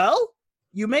like, well,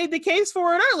 you made the case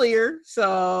for it earlier,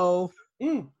 so.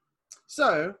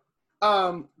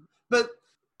 But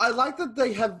I like that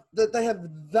they have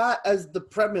that as the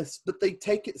premise, but they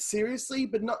take it seriously,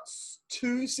 but not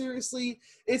too seriously.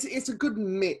 It's a good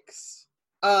mix.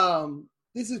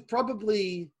 This is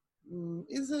probably,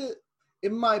 is it?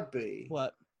 It might be.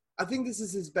 What? I think this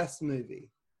is his best movie,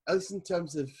 at least in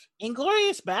terms of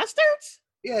Inglourious Basterds.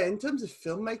 Yeah, in terms of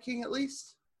filmmaking, at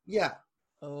least. Yeah.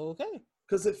 Okay.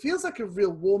 Because it feels like a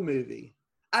real war movie.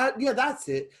 Yeah, that's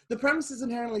it. The premise is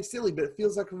inherently silly, but it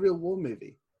feels like a real war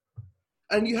movie.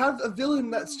 And you have a villain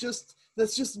that's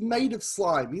that's just made of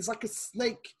slime. He's like a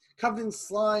snake covered in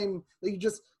slime that you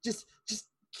just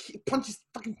punch his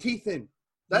fucking teeth in.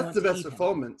 That's the best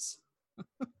performance.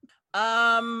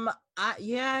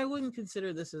 I wouldn't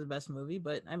consider this his best movie,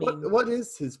 but I mean, what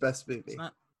is his best movie?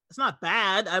 It's not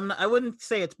bad. I wouldn't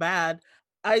say it's bad.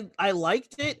 I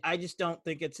liked it. I just don't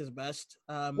think it's his best.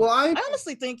 I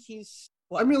honestly think he's.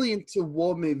 I'm really into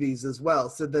war movies as well,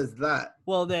 so there's that.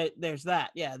 Well, there's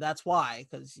that. Yeah, that's why,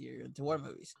 because you're into war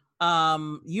movies.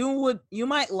 You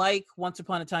might like Once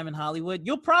Upon a Time in Hollywood.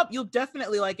 You'll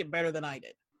definitely like it better than I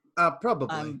did. Probably.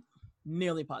 I'm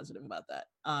nearly positive about that.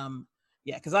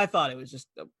 Yeah, because I thought it was just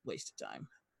a waste of time.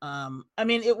 I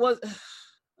mean, it was.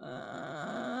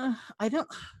 I don't.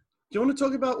 Do you want to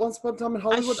talk about Once Upon a Time in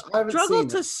Hollywood? I haven't struggle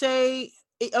to say.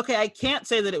 Okay, I can't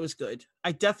say that it was good.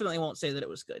 I definitely won't say that it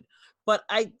was good. But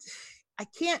I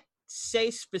can't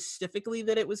say specifically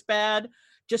that it was bad,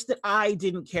 just that I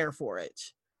didn't care for it.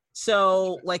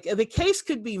 So, like, the case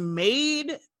could be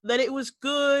made that it was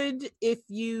good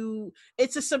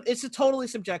it's a totally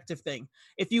subjective thing.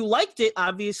 If you liked it,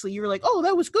 obviously you were like, oh,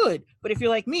 that was good. But if you're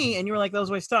like me and you were like, that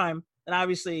was a waste of time, then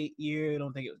obviously you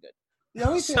don't think it was good. And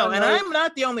I'm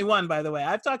not the only one, by the way.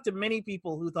 I've talked to many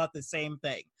people who thought the same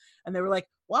thing. And they were like,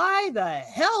 why the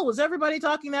hell was everybody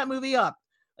talking that movie up?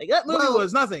 Like, that movie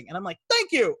was nothing. And I'm like,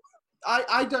 thank you.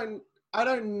 I don't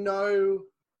know.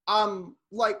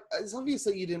 Like, it's obvious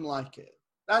that you didn't like it.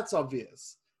 That's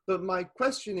obvious. But my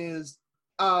question is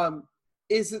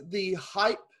it the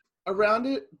hype around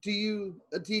it? Do you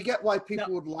get why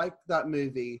people would like that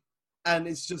movie and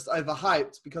it's just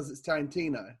overhyped because it's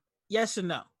Tarantino? Yes and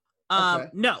no. Okay.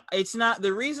 No, it's not.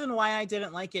 The reason why I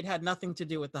didn't like it had nothing to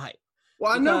do with the hype.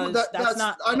 Well, I know that's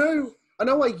not. I know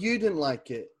why you didn't like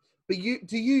it, but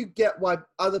do you get why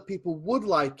other people would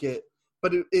like it,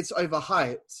 but it's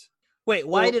overhyped? Wait,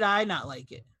 why did I not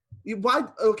like it?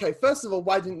 Okay, first of all,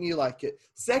 why didn't you like it?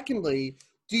 Secondly,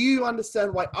 do you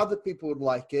understand why other people would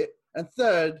like it? And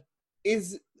third,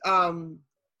 do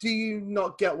you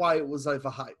not get why it was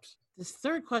overhyped? This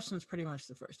third question is pretty much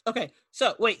the first. Okay,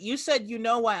 so wait, you said you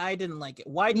know why I didn't like it.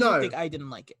 Why do you think I didn't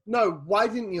like it? No, why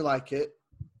didn't you like it?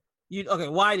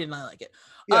 Why didn't I like it?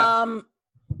 Yeah.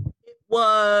 It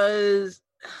was,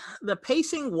 the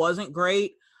pacing wasn't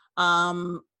great.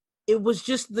 It was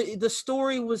just the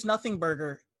story was nothing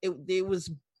burger. It was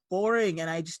boring and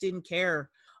I just didn't care.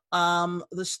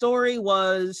 The story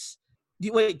was.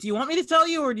 Do you want me to tell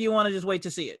you, or do you want to just wait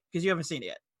to see it because you haven't seen it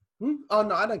yet? Oh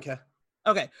no, I don't care.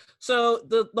 Okay, so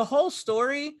the whole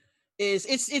story is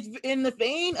it's in the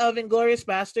vein of Inglourious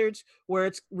Basterds, where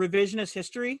it's revisionist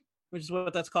history, which is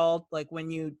what that's called. Like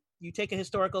when you take a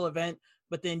historical event,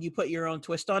 but then you put your own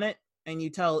twist on it and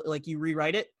you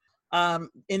rewrite it.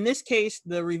 In this case,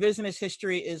 the revisionist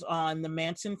history is on the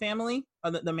Manson family,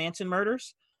 the Manson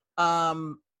murders,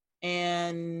 and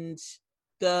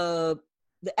the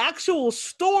actual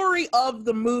story of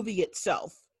the movie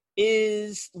itself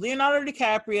is Leonardo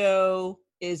DiCaprio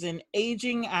is an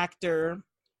aging actor,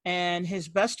 and his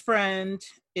best friend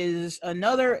is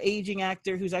another aging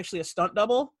actor who's actually a stunt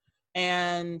double,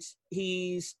 and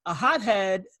he's a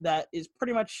hothead that is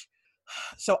pretty much.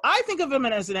 So I think of him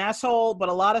as an asshole, but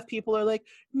a lot of people are like,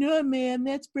 no, man,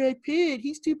 that's Brad Pitt.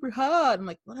 He's super hot. I'm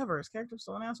like, whatever. His character's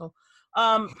still an asshole.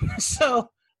 He's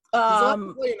allowed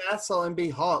to play an asshole and be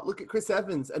hot. Look at Chris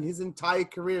Evans and his entire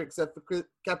career except for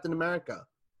Captain America.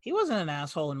 He wasn't an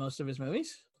asshole in most of his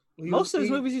movies. Most of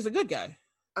his movies, he's a good guy.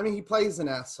 I mean, he plays an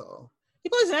asshole. He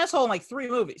plays an asshole in like 3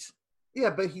 movies. Yeah,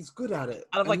 but he's good at it.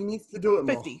 Out of like he needs to do it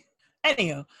 50. more.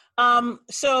 Anywho,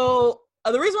 so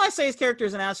the reason why I say his character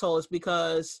is an asshole is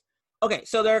because, okay,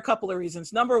 so there are a couple of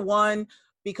reasons. Number one,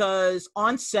 because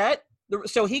on set,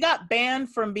 so he got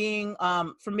banned from being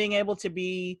able to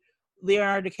be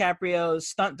Leonardo DiCaprio's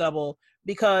stunt double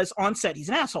because on set he's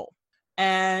an asshole.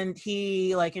 And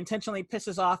he like intentionally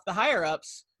pisses off the higher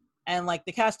ups and like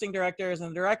the casting directors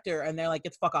and the director, and they're like,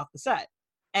 "Get the fuck off the set."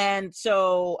 And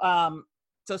so,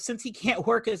 so since he can't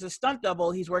work as a stunt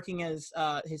double, he's working as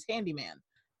his handyman.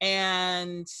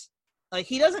 And like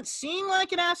he doesn't seem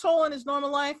like an asshole in his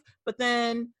normal life, but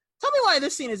then tell me why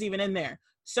this scene is even in there.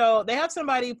 So they have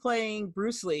somebody playing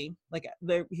Bruce Lee, like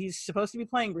he's supposed to be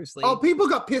playing Bruce Lee. Oh, people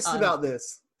got pissed about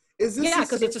this. Is this? Yeah,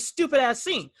 because it's a stupid ass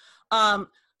scene.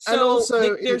 So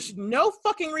also, there's no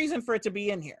fucking reason for it to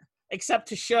be in here except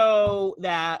to show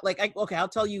that, like, I'll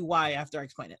tell you why after I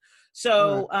explain it.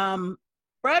 So,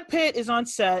 Brad Pitt is on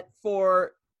set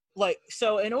for, like,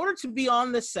 so in order to be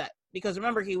on the set, because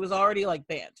remember, he was already, like,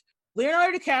 banned,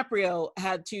 Leonardo DiCaprio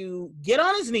had to get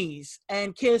on his knees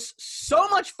and kiss so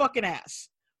much fucking ass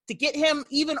to get him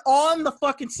even on the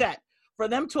fucking set, for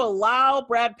them to allow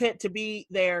Brad Pitt to be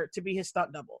there to be his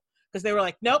stunt double, because they were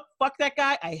like, nope, fuck that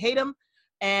guy, I hate him.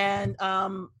 And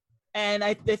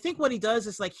I think what he does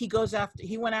is like he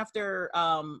went after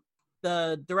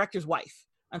the director's wife,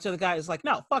 and so the guy is like,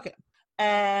 no, fuck him.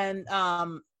 And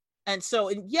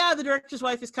the director's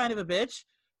wife is kind of a bitch,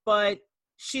 but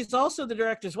she's also the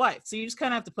director's wife, so you just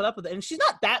kind of have to put up with it. And she's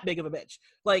not that big of a bitch.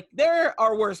 Like, there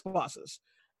are worse bosses,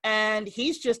 and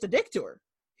he's just a dick to her.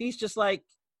 He's just like,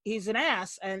 he's an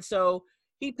ass, and so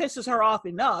he pisses her off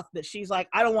enough that she's like,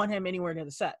 I don't want him anywhere near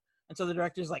the set. And so the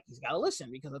director's like, he's got to listen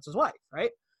because that's his wife,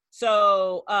 right?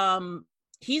 So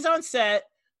he's on set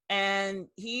and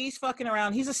he's fucking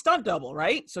around. He's a stunt double,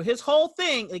 right? So his whole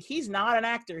thing, like, he's not an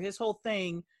actor. His whole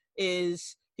thing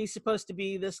is he's supposed to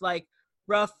be this like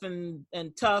rough and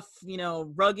tough, you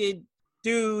know, rugged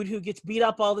dude who gets beat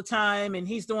up all the time, and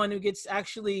he's the one who gets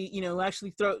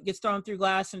gets thrown through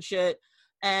glass and shit.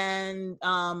 And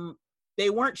they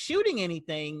weren't shooting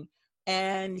anything,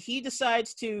 and he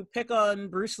decides to pick on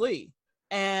Bruce Lee.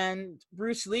 And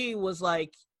Bruce Lee was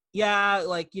like, yeah,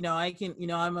 like, you know, I can, you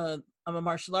know, I'm a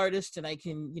martial artist and I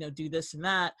can, you know, do this and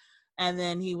that. And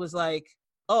then he was like,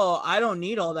 oh, I don't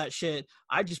need all that shit,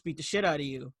 I just beat the shit out of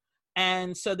you.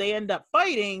 And so they end up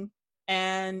fighting,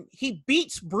 and he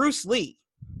beats Bruce Lee.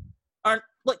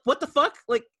 Like, what the fuck?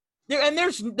 Like,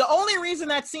 there's the only reason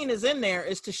that scene is in there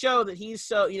is to show that he's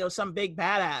so, you know, some big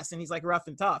badass and he's like rough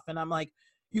and tough. And I'm like,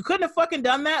 you couldn't have fucking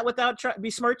done that without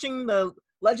besmirching the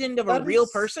legend of a real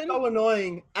person. So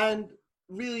annoying, and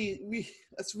really,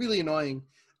 that's really annoying.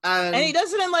 And he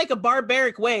does it in like a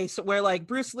barbaric way, so where like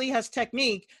Bruce Lee has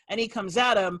technique and he comes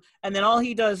at him, and then all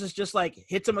he does is just like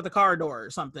hits him with a car door or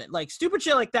something, like stupid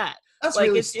shit like that. That's like,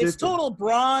 really it's stupid. It's total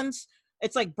bronze.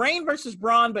 It's like Brain versus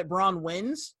Brawn, but Brawn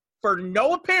wins for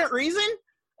no apparent reason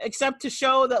except to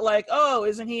show that, like, oh,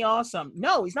 isn't he awesome?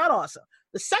 No, he's not awesome.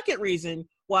 The second reason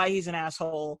why he's an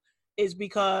asshole is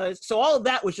because, so all of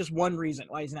that was just one reason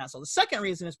why he's an asshole. The second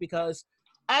reason is because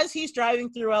as he's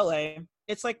driving through LA,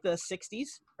 it's like the 60s,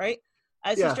 right?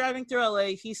 As he's driving through LA,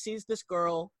 he sees this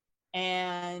girl,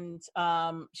 and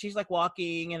she's like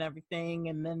walking and everything.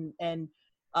 And then,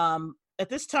 at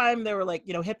this time, there were like,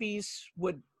 you know, hippies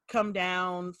would come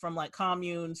down from like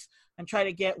communes and try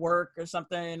to get work or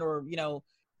something, or, you know,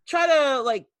 try to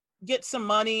like get some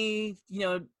money, you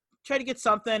know, try to get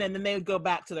something, and then they would go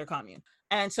back to their commune.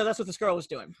 And so that's what this girl was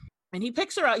doing. And he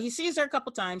picks her up. He sees her a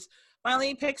couple times. Finally,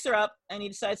 he picks her up, and he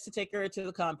decides to take her to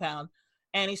the compound.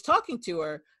 And he's talking to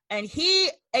her, and he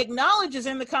acknowledges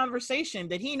in the conversation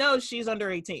that he knows she's under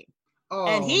 18. Oh,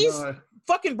 and he's no.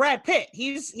 fucking Brad Pitt.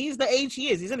 He's the age he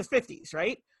is. He's in his 50s,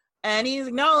 right? And he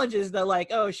acknowledges that, like,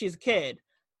 oh, she's a kid.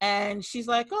 And she's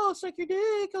like, oh, suck your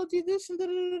dick, I'll do this and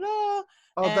da-da-da-da.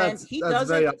 Oh, and that's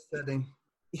very upsetting.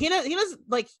 He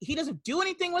doesn't do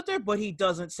anything with her, but he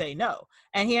doesn't say no.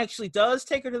 And he actually does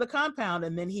take her to the compound,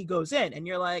 and then he goes in, and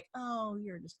you're like, oh,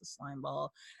 you're just a slime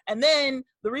ball. And then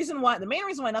the main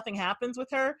reason why nothing happens with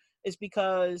her is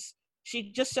because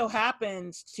she just so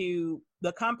happens to,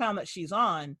 the compound that she's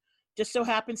on just so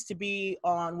happens to be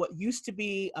on what used to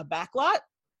be a back lot,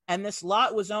 and this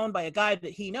lot was owned by a guy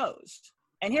that he knows.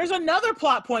 And here's another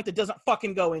plot point that doesn't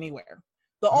fucking go anywhere.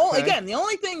 The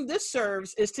only thing this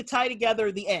serves is to tie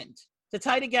together the end, to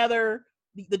tie together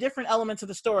the different elements of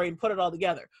the story and put it all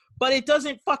together. But it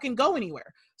doesn't fucking go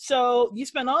anywhere. So you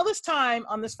spend all this time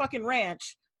on this fucking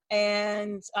ranch,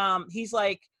 and he's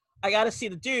like, I got to see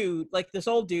the dude, like this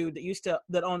old dude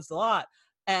that owns the lot.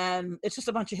 And it's just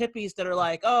a bunch of hippies that are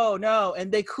like, oh no.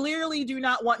 And they clearly do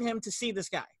not want him to see this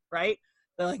guy, right?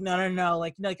 They're like, no.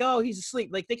 Like, oh, he's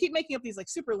asleep. Like, they keep making up these like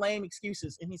super lame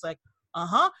excuses. And he's like,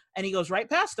 and he goes right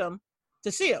past them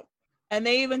to see him. And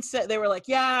they even said, they were like,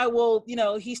 yeah, well, you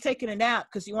know, he's taking a nap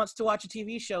because he wants to watch a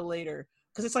TV show later,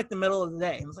 because it's like the middle of the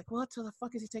day. And I was like, what the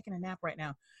fuck is he taking a nap right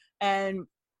now? And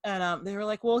they were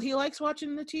like, well, he likes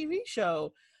watching the TV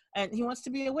show and he wants to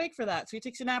be awake for that, so he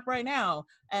takes a nap right now.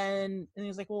 And he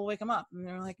was like, well, wake him up. And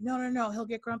they're like, no, he'll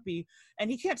get grumpy, and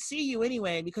he can't see you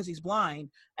anyway because he's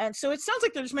blind. And so it sounds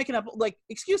like they're just making up like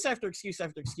excuse after excuse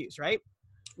after excuse, right?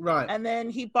 Right. And then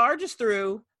he barges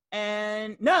through,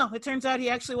 and no, it turns out he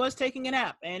actually was taking a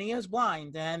nap, and he is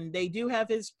blind, and they do have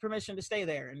his permission to stay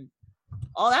there. And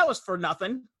all that was for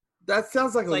nothing. That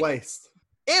sounds like a waste.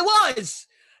 It was.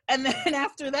 And then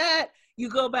after that, you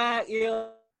go back,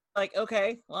 you're like,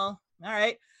 okay, well, all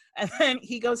right. And then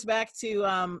he goes back to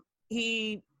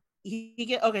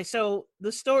so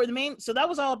the story, so that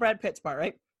was all Brad Pitt's part,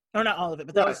 right? Or not all of it,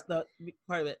 but that was the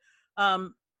part of it.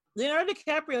 Leonardo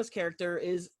DiCaprio's character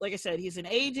is, like I said, he's an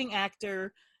aging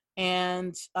actor,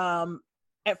 and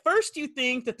at first you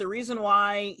think that the reason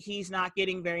why he's not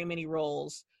getting very many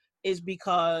roles is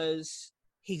because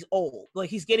he's old. Like,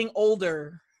 he's getting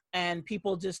older, and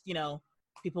people just,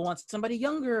 people want somebody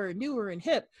younger, newer, and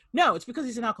hip. No, it's because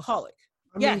he's an alcoholic.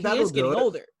 Yeah, he is getting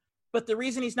older. But the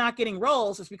reason he's not getting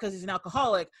roles is because he's an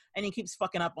alcoholic, and he keeps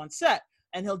fucking up on set.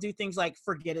 And he'll do things like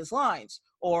forget his lines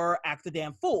or act the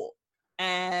damn fool.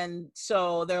 And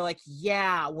so they're like,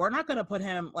 yeah, we're not going to put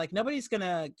him, like, nobody's going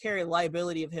to carry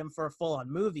liability of him for a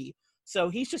full-on movie. So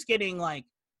he's just getting, like,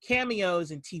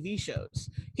 cameos in TV shows.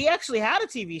 He actually had a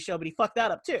TV show, but he fucked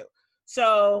that up too.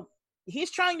 So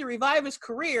he's trying to revive his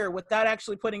career without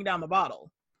actually putting down the bottle.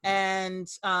 And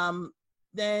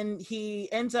then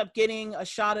he ends up getting a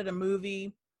shot at a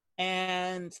movie,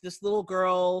 and this little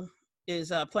girl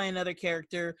is playing another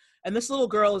character, and this little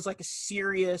girl is like a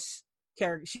serious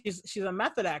character. She's a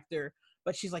method actor,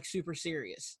 but she's like super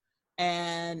serious.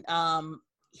 And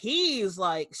he's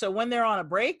like, so when they're on a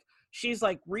break, she's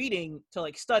like reading to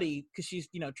like study because she's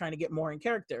trying to get more in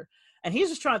character, and he's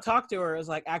just trying to talk to her as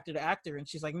like actor to actor, and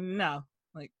she's like, no,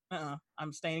 like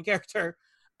I'm staying in character.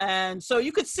 And so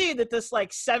you could see that this like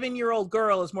 7-year-old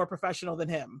girl is more professional than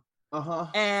him.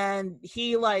 And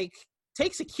he like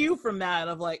takes a cue from that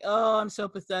of like, oh, I'm so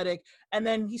pathetic. And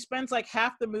then he spends like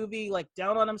half the movie like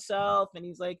down on himself, and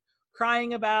he's like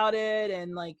crying about it,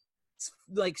 and like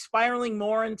spiraling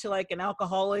more into like an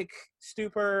alcoholic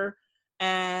stupor.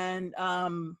 And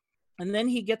then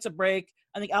he gets a break.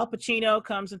 I think Al Pacino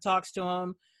comes and talks to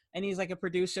him, and he's like a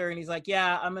producer, and he's like,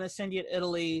 yeah, I'm gonna send you to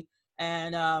Italy.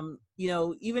 And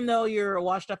even though you're a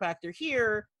washed up actor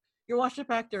here, you're a washed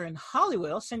up actor in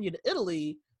Hollywood. I'll send you to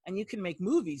Italy, and you can make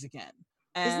movies again.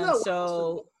 And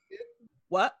so,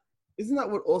 what? Isn't that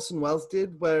what Orson Welles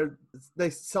did? Where they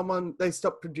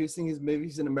stopped producing his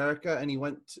movies in America, and he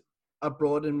went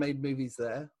abroad and made movies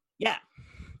there. Yeah,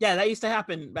 that used to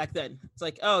happen back then. It's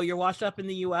like, oh, you're washed up in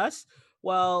the U.S.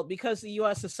 Well, because the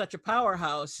U.S. is such a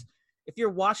powerhouse, if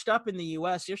you're washed up in the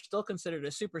U.S., you're still considered a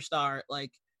superstar,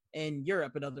 like in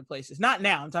Europe and other places. Not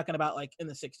now. I'm talking about like in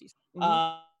the 60s.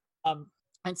 Mm-hmm.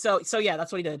 And so yeah,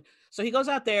 that's what he did. So he goes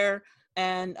out there,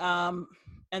 and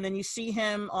then you see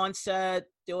him on set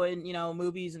doing,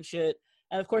 movies and shit.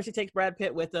 And of course he takes Brad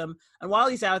Pitt with him. And while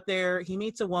he's out there, he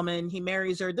meets a woman, he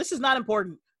marries her. This is not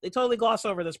important. They totally gloss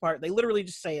over this part. They literally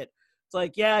just say it. It's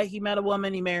like, yeah, he met a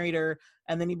woman, he married her,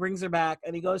 and then he brings her back,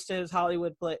 and he goes to his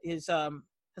Hollywood his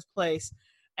place.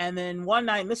 And then one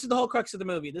night, and this is the whole crux of the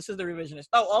movie. This is the revisionist.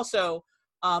 Oh, also,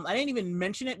 I didn't even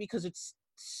mention it because it's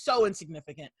so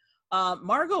insignificant.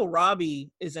 Margot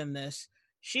Robbie is in this.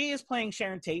 She is playing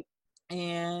Sharon Tate,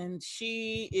 and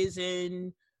she is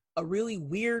in a really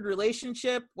weird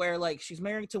relationship where like she's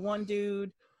married to one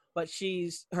dude, but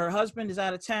her husband is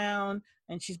out of town,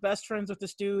 and she's best friends with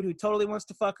this dude who totally wants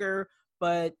to fuck her,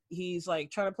 but he's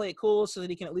like trying to play it cool so that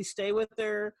he can at least stay with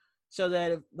her, so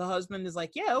that if the husband is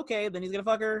like, yeah, okay, then he's gonna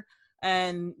fuck her.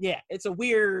 And yeah, it's a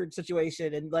weird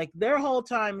situation. And like their whole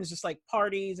time is just like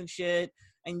parties and shit.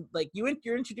 And like you're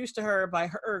introduced to her by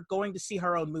her going to see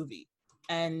her own movie.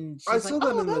 And she's I saw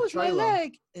that in the trailer. My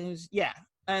leg. And it was, yeah.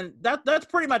 And that's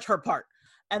pretty much her part.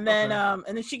 And then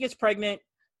and then she gets pregnant,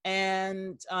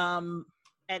 and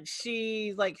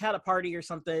she like had a party or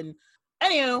something.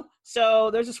 Anywho,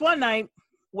 so there's this one night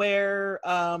where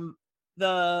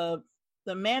the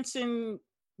Manson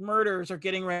murders are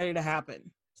getting ready to happen.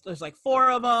 So there's like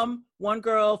 4 of them. One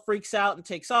girl freaks out and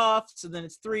takes off. So then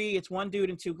it's 3. It's 1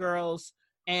 dude and 2 girls.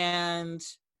 And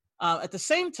at the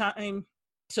same time,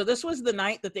 so this was the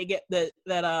night that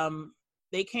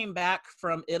they came back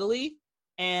from Italy,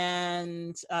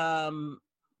 and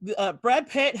Brad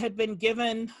Pitt had been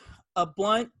given a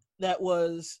blunt that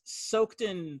was soaked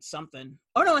in something.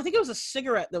 Oh no, I think it was a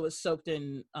cigarette that was soaked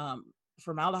in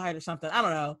formaldehyde or something. I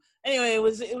don't know. Anyway,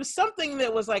 it was something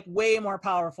that was like way more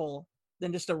powerful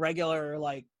than just a regular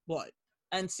like blunt.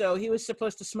 And so he was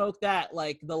supposed to smoke that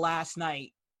like the last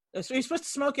night. So he's supposed to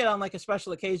smoke it on like a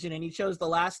special occasion, and he chose the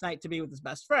last night to be with his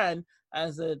best friend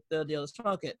as the deal to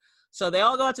smoke it. So they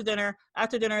all go out to dinner.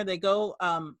 After dinner, they go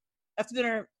home,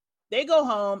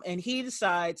 and he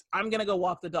decides, I'm gonna go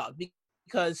walk the dog,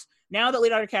 because now that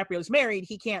Leonardo DiCaprio is married,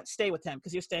 he can't stay with him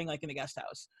because he was staying like in a guest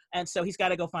house, and so he's got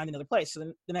to go find another place. So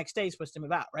then the next day he's supposed to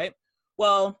move out, right?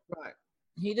 Well, right.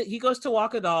 He goes to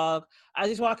walk a dog. As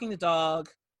he's walking the dog,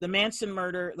 the Manson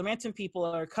people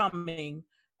are coming.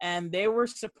 And they were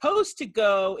supposed to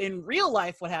go in real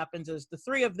life. What happens is the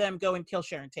 3 of them go and kill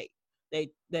Sharon Tate. I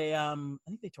think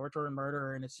they torture her and murder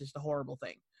her, and it's just a horrible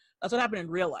thing. That's what happened in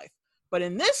real life. But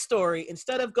in this story,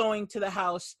 instead of going to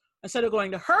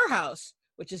her house,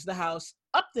 which is the house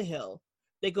up the hill,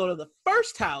 they go to the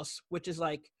first house, which is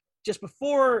like just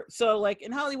before. So like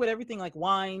in Hollywood, everything like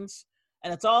winds,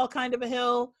 and it's all kind of a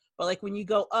hill. but like when you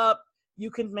go up,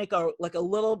 you can make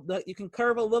you can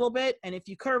curve a little bit, and if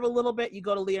you curve a little bit, you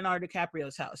go to Leonardo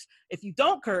DiCaprio's house. If you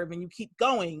don't curve and you keep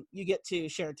going, you get to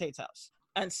Sharon Tate's house.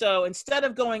 And so instead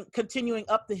of continuing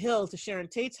up the hill to Sharon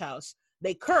Tate's house,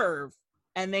 they curve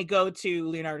and they go to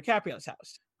Leonardo DiCaprio's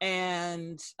house.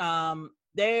 And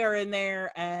they are in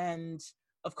there, and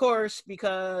of course,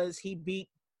 because he beat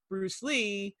Bruce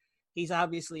Lee, he's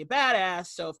obviously a badass.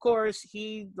 So of course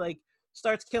he like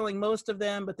starts killing most of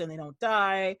them, but then they don't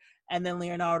die. And then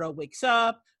Leonardo wakes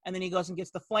up, and then he goes and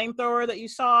gets the flamethrower that you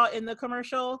saw in the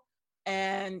commercial,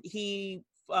 and he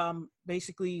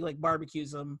basically like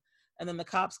barbecues them. And then the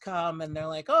cops come, and they're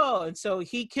like, oh, and so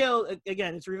he killed,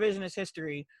 again, it's revisionist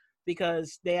history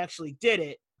because they actually did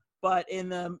it. But in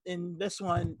this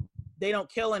one, they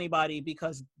don't kill anybody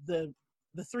because the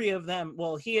three of them,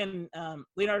 well, he and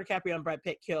Leonardo DiCaprio and Brad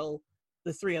Pitt kill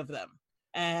the three of them.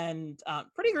 And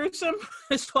pretty gruesome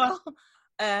as well.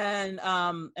 And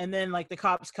then like the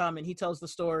cops come and he tells the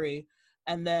story,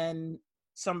 and then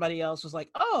somebody else was like,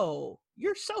 oh,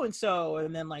 you're so and so,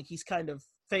 and then like he's kind of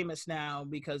famous now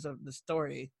because of the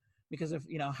story, because of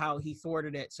how he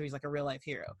thwarted it, so he's like a real life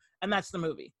hero. And that's the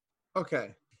movie.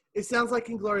 Okay, it sounds like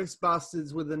Inglourious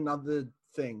Basterds with another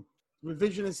thing,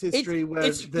 revisionist history, where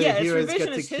the heroes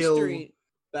get to kill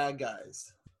bad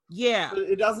guys. Yeah, but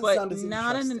it doesn't sound as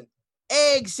interesting.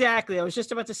 Exactly, I was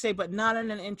just about to say, but not in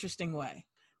an interesting way.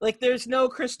 Like there's no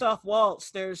Christoph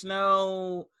Waltz, there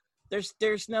aren't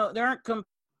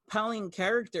compelling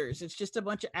characters. It's just a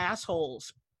bunch of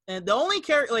assholes. And the only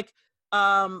character, like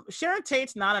Sharon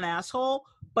Tate's not an asshole,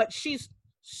 but she's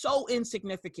so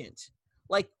insignificant.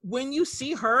 Like when you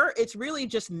see her, it's really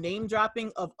just name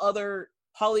dropping of other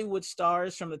Hollywood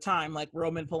stars from the time, like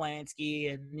Roman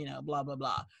Polanski and blah blah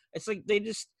blah. It's like they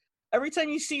just, every time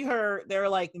you see her, there are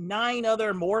like 9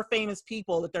 other more famous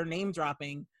people that they're name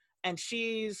dropping, and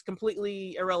she's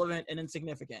completely irrelevant and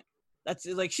insignificant. That's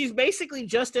like, she's basically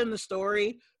just in the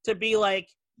story to be like,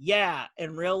 yeah,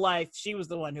 in real life, she was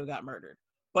the one who got murdered.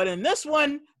 But in this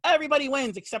one, everybody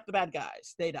wins except the bad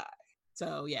guys. They die.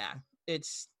 So yeah,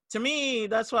 it's, to me,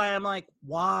 that's why I'm like,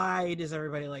 why does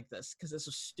everybody like this? Because this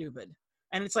is stupid.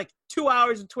 And it's like 2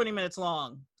 hours and 20 minutes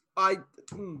long.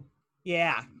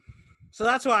 Yeah. So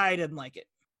that's why I didn't like it.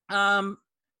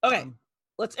 Okay.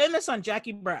 Let's end this on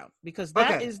Jackie Brown, because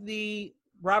that is the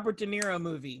Robert De Niro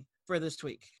movie for this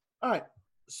week. All right.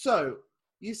 So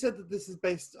you said that this is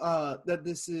based on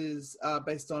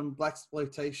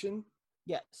blaxploitation.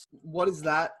 Yes. What is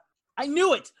that? I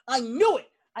knew it. I knew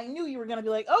you were gonna be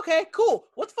like, okay, cool.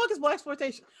 What the fuck is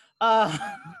blaxploitation?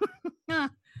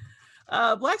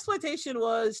 Blaxploitation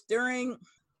was during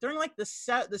like the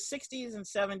 60s and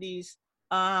 70s,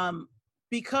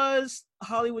 because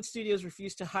Hollywood studios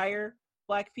refused to hire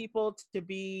Black people to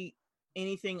be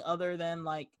anything other than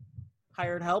like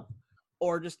hired help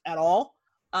or just at all.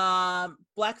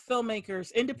 Black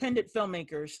filmmakers, independent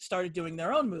filmmakers, started doing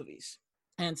their own movies,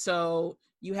 and so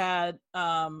you had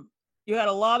a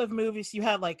lot of movies. You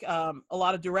had like a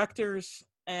lot of directors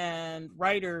and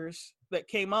writers that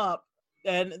came up,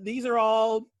 and these are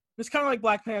all, it's kind of like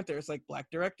Black Panther. It's like Black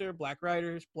director, Black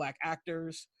writers, Black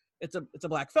actors. It's a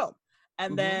Black film.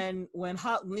 And then when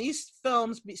these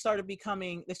films started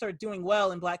doing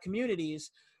well in Black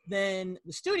communities, then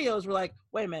the studios were like,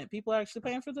 wait a minute, people are actually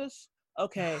paying for this?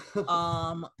 Okay,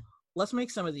 let's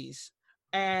make some of these.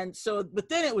 And so, but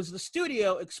then it was the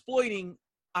studio exploiting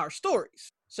our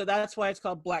stories. So that's why it's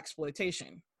called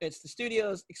blaxploitation. It's the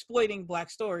studios exploiting Black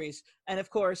stories. And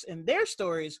of course, in their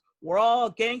stories, we're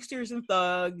all gangsters and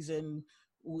thugs, and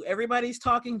everybody's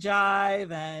talking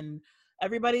jive, and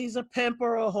everybody's a pimp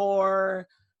or a whore.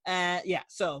 And yeah,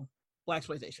 so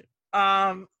blaxploitation.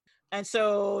 And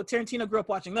so Tarantino grew up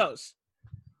watching those.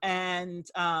 And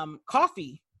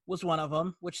Coffee was one of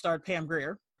them, which starred Pam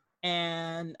Grier.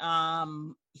 And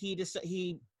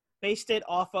he based it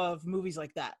off of movies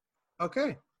like that.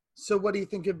 Okay. So what do you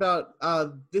think about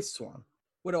this one?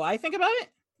 What do I think about it?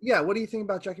 Yeah, what do you think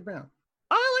about Jackie Brown?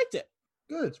 I liked it.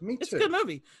 Good, me too. It's a good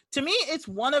movie. To me, it's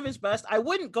one of his best. I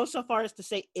wouldn't go so far as to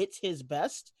say it's his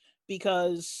best,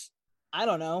 because I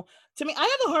don't know. To me, I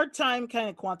have a hard time kind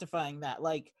of quantifying that.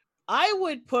 Like, I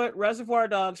would put Reservoir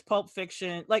Dogs, Pulp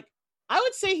Fiction, like, I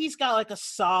would say he's got like a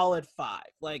solid 5.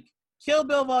 Like, Kill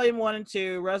Bill Volume 1 and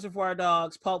 2, Reservoir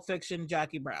Dogs, Pulp Fiction,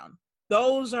 Jackie Brown.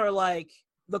 Those are like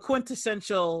the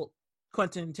quintessential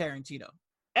Quentin Tarantino.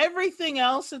 Everything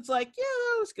else, it's like, yeah,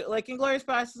 that was good. Like Inglourious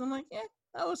Basterds, I'm like, yeah,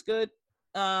 that was good.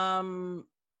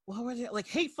 What was it? Like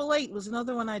Hateful Eight was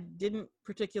another one I didn't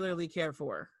particularly care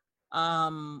for.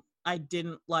 I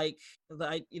didn't like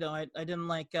I didn't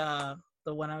like the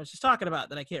one I was just talking about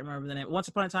that I can't remember the name. Once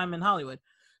Upon a Time in Hollywood.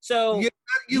 So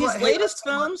you his hate latest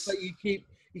that so much films, that you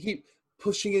keep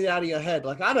pushing it out of your head.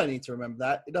 Like, I don't need to remember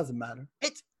that. It doesn't matter.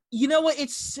 it's, you know what?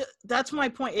 That's my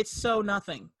point. It's so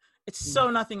nothing. It's so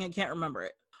nothing. I can't remember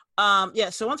it. Yeah.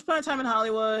 So Once Upon a Time in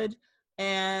Hollywood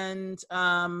and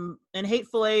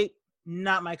Hateful Eight,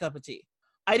 not my cup of tea.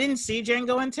 I didn't see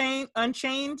Django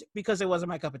Unchained because it wasn't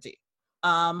my cup of tea.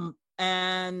 And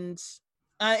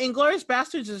Inglourious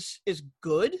Bastards is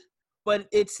good, but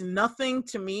it's nothing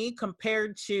to me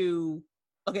compared to.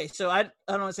 Okay, so I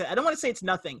don't want to say it's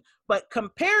nothing, but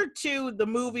compared to the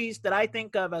movies that I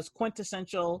think of as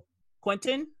quintessential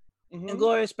Quentin,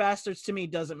 Inglourious Bastards to me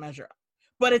doesn't measure up.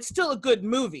 But it's still a good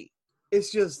movie.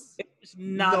 It's just it's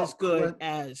not as good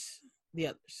as the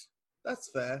others. That's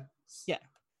fair. Yeah.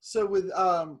 So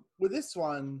with this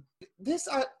one,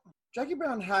 Jackie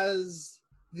Brown has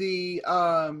the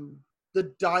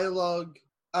dialogue,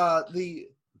 the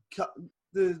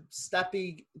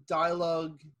snappy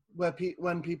dialogue where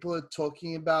when people are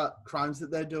talking about crimes that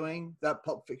they're doing, that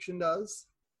Pulp Fiction does.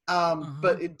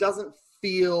 But it doesn't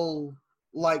feel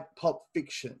like Pulp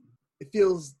Fiction. It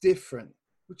feels different,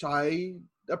 which I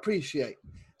appreciate.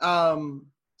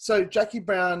 So Jackie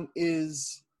Brown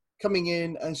is coming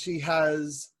in and she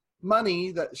has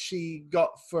money that she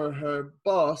got for her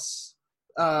boss,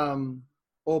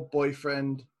 or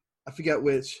boyfriend, I forget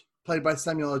which, played by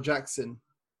Samuel L. Jackson.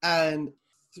 And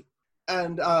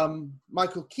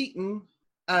Michael Keaton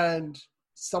and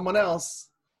someone else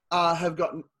have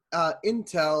gotten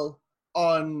intel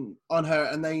on her,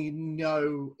 and they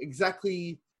know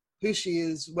exactly who she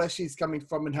is, where she's coming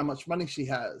from, and how much money she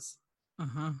has. They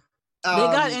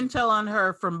got intel on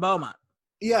her from Beaumont.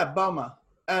 Yeah, Beaumont.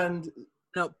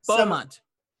 No, Beaumont.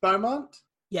 Beaumont?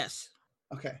 Yes.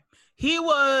 Okay. He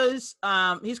was,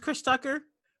 he's Chris Tucker.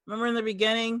 Remember in the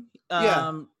beginning?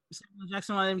 Samuel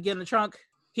Jackson wanted him to get in the trunk.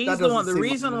 He's the one. The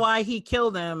reason why he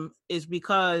killed him is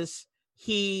because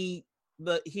he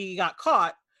got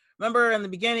caught. Remember in the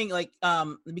beginning,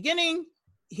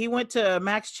 he went to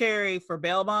Max Cherry for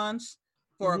bail bonds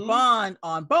for a bond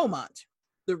on Beaumont.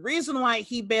 The reason why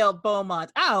he bailed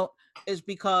Beaumont out is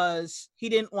because he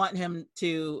didn't want him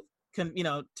to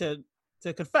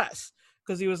confess,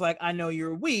 because he was like, I know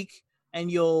you're weak and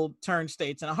you'll turn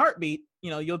states in a heartbeat.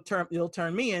 You'll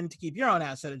turn me in to keep your own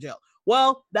ass out of jail.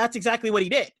 Well, that's exactly what he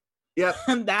did. Yep.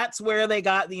 And that's where they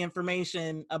got the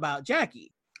information about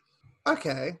Jackie.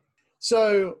 Okay.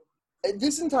 So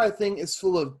this entire thing is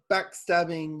full of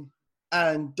backstabbing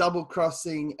and double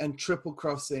crossing and triple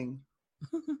crossing.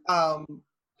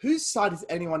 Whose side is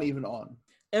anyone even on?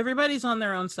 Everybody's on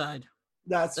their own side.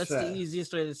 That's fair. The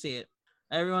easiest way to see it.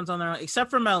 Everyone's on their own,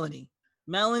 except for Melanie.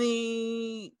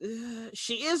 Melanie,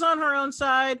 she is on her own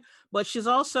side, but she's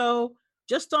also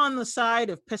just on the side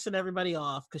of pissing everybody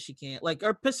off because she can't,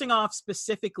 or pissing off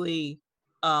specifically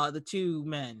the two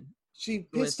men. She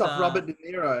pissed off Robert De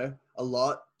Niro a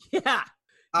lot. Yeah.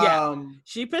 Yeah.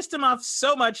 She pissed him off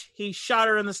so much, he shot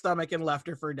her in the stomach and left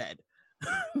her for dead.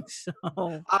 So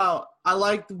I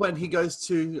liked when he goes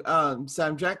to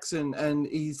Sam Jackson and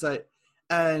he's like,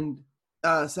 and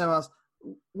Sam asks,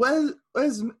 where's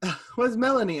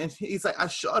Melanie? And he's like, I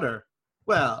shot her.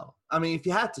 Well, I mean, if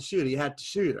you had to shoot her, you had to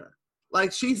shoot her.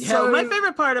 Like, she's my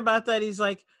favorite part about that, he's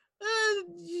like,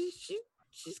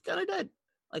 she's kind of dead.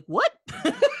 Like, what?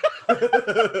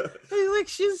 He's like,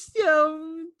 she's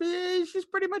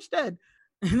pretty much dead.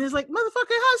 And he's like,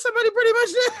 motherfucker, how's somebody pretty much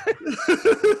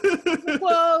dead?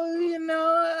 Well,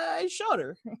 I shot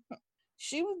her.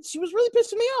 She was really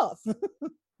pissing me off.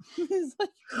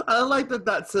 I like that.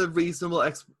 That's a reasonable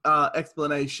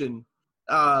explanation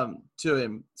to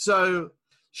him. So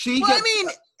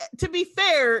to be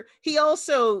fair, he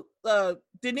also De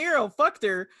Niro fucked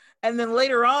her, and then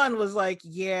later on was like,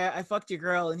 yeah, I fucked your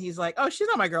girl. And he's like, oh, she's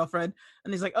not my girlfriend.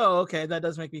 And he's like, oh, okay, that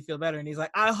does make me feel better. And he's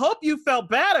like, I hope you felt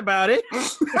bad about it.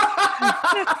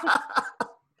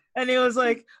 And he was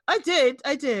like, I did.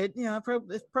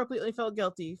 Appropriately felt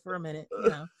guilty for a minute.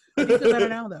 I feel better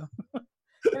now, though.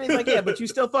 And he's like, yeah, but you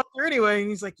still fucked her anyway. And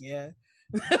he's like, yeah.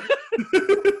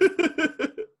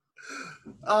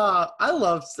 I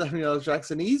love Samuel L.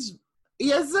 Jackson. He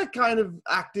has that kind of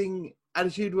acting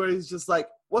attitude where he's just like,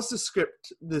 what's the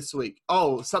script this week?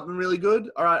 Oh, something really good?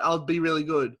 All right, I'll be really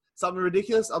good. Something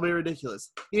ridiculous? I'll be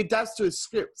ridiculous. He adapts to his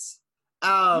scripts.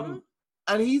 And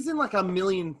he's in like a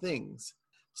million things.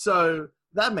 So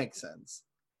that makes sense.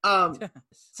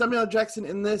 Samuel L. Jackson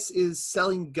in this is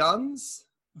selling guns.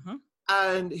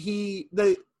 And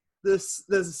there's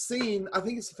a scene, I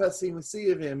think it's the first scene we see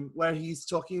of him, where he's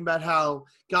talking about how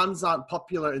guns aren't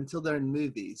popular until they're in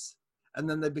movies. And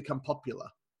then they become popular.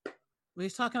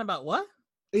 He's talking about what?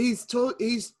 He's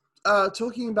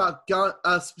talking about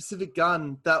a specific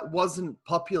gun that wasn't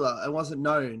popular and wasn't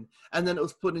known, and then it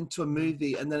was put into a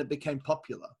movie, and then it became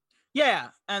popular. Yeah,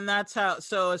 and that's how.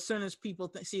 So as soon as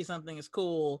people see something is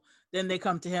cool, then they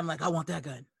come to him like, "I want that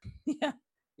gun." Yeah,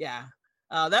 yeah.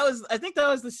 That was. I think that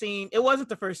was the scene. It wasn't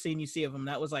the first scene you see of him.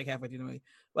 That was like halfway through the movie.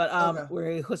 But Okay.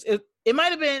 where it was, it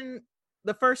might have been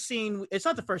the first scene. It's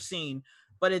not the first scene,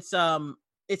 but it's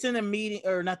in a meeting,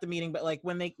 or not the meeting, but like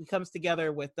when he comes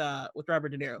together with Robert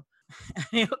De Niro. And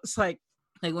it was like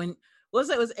when what was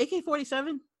it? Was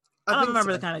AK-47? I don't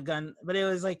remember the kind of gun, but it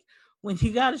was like when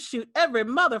you got to shoot every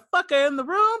motherfucker in the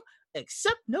room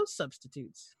except no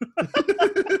substitutes.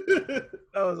 That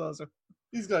was awesome.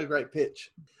 He's got a great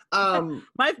pitch.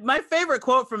 My favorite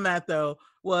quote from that though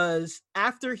was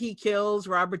after he kills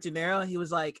Robert De Niro, he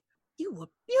was like, "You were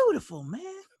beautiful, man."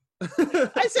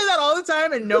 I say that all the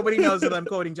time, and nobody knows that I'm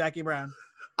quoting Jackie Brown.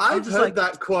 I've heard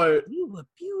that quote. You were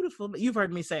beautiful. You've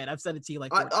heard me say it. I've said it to you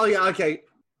like. Oh yeah, okay,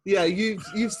 yeah.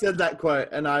 You've said that quote,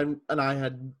 and I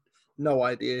had no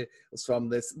idea it was from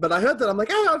this, but I heard that. I'm like,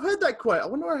 hey, I've heard that quote. I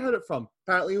wonder where I heard it from.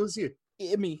 Apparently, it was you.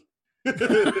 Me.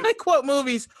 I quote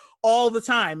movies all the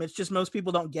time. It's just most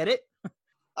people don't get it.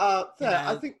 Fair. Yeah.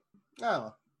 I think.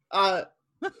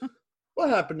 What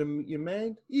happened to you,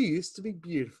 man? You used to be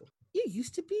beautiful. You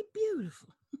used to be beautiful.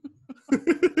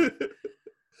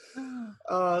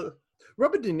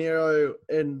 Robert De Niro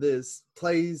in this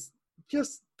plays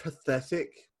just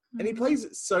pathetic, and he plays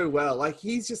it so well. Like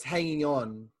he's just hanging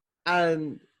on,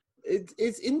 and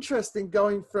it's interesting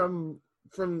going from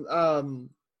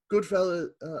Goodfellas.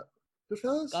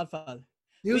 Godfather.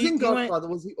 He was in Godfather.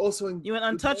 Was he also in? You went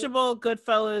Untouchable,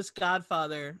 Goodfellas,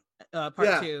 Godfather,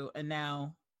 Part 2, and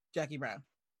now Jackie Brown.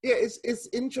 Yeah, it's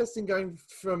interesting going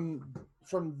from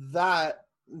that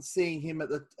and seeing him at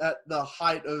the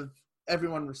height of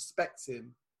everyone respects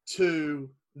him to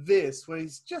this where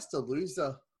he's just a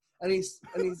loser, and he's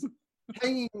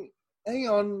hanging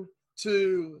on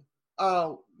to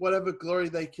whatever glory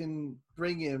they can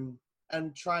bring him,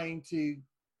 and trying to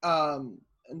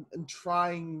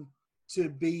trying to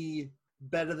be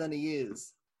better than he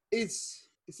is. It's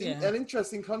an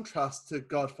interesting contrast to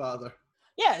Godfather.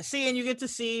 Yeah, see, and you get to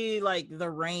see like the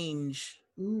range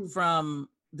from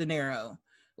De Niro,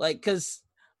 like because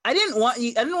I didn't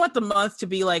want the month to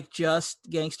be like just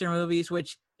gangster movies,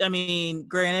 which I mean,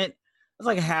 granted, it's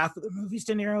like half of the movies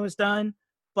De Niro has done,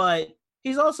 but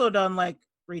he's also done like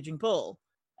Raging Bull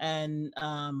and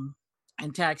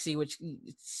Taxi, which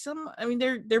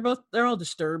they're all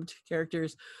disturbed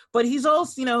characters, but he's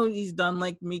also he's done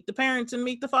like Meet the Parents and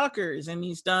Meet the Fockers, and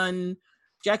he's done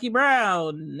Jackie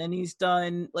Brown, and he's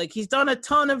done a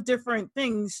ton of different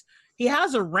things. He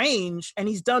has a range, and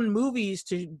he's done movies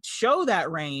to show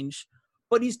that range,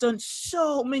 but he's done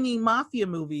so many mafia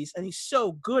movies, and he's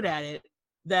so good at it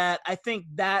that I think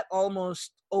that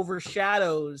almost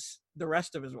overshadows the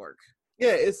rest of his work.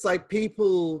 Yeah, it's like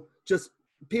people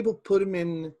put him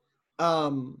in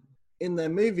their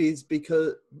movies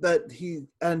because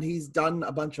he's done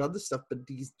a bunch of other stuff, but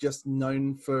he's just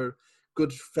known for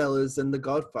Goodfellas and The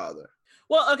Godfather.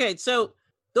 Well, okay, so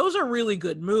those are really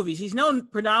good movies. He's known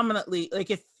predominantly, like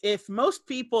if most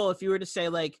people, if you were to say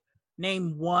like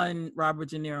name one Robert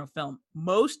De Niro film,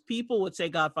 most people would say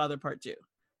Godfather Part 2,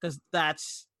 because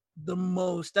that's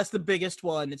the biggest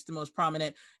one. It's the most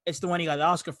prominent. It's the one he got an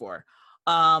Oscar for.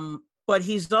 But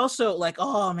he's also like,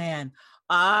 oh man,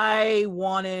 I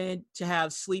wanted to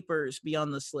have Sleepers be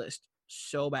on this list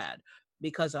so bad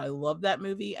because I love that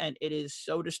movie and it is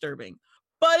so disturbing.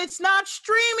 But it's not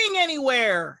streaming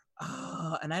anywhere.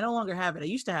 And I no longer have it. I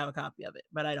used to have a copy of it,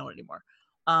 but I don't anymore.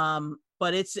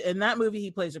 But it's in that movie,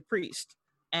 he plays a priest,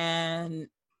 and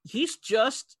he's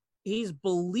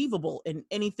believable in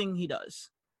anything he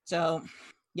does. So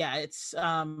yeah, it's,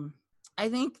 I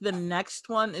think the next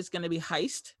one is going to be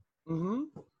Heist,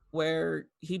 where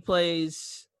he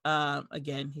plays,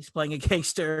 again, he's playing a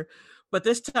gangster, but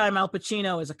this time Al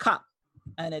Pacino is a cop,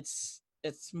 and it's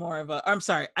more of a, I'm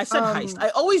sorry, I said Heist. I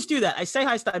always do that. I say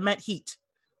Heist, I meant Heat.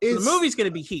 So the movie's going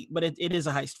to be Heat, but it is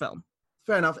a heist film.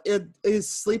 Fair enough. It is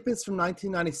Sleepers from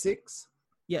 1996.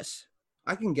 Yes.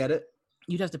 I can get it.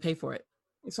 You'd have to pay for it.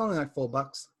 It's only like $4.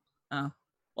 Oh. Well,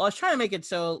 I was trying to make it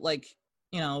so, like,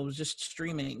 it was just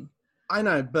streaming. I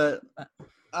know, but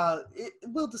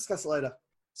we'll discuss it later.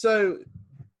 So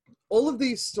all of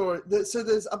these stories, so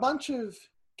there's a bunch of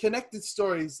connected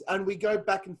stories, and we go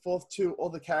back and forth to all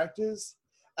the characters,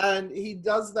 and he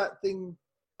does that thing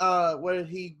where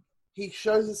he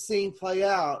shows a scene play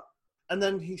out, and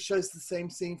then he shows the same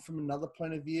scene from another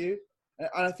point of view. And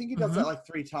I think he does that like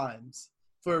 3 times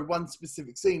for one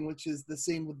specific scene, which is the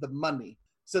scene with the money,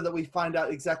 so that we find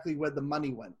out exactly where the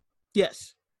money went.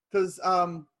 Yes. Because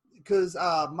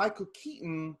Michael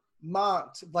Keaton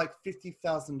marked like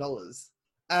 $50,000,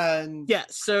 and Yeah,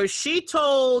 so she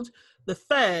told the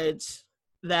feds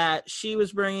that she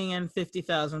was bringing in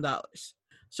 $50,000.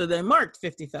 So they marked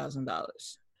 $50,000.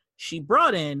 She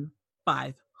brought in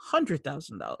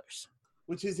 $500,000.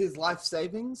 which is his life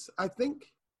savings, I think.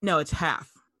 No, it's half.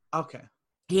 Okay.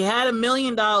 He had $1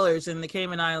 million in the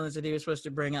Cayman Islands that he was supposed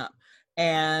to bring up,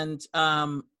 and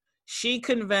she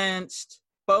convinced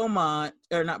Beaumont,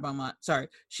 or not Beaumont, sorry,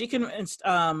 she convinced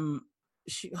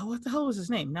what the hell was his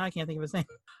name? Now I can't think of his name.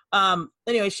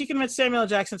 Anyway, she convinced Samuel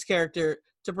Jackson's character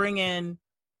to bring in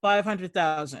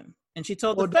 500,000, and she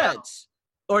told the feds.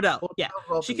 Ordell, yeah,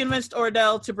 she convinced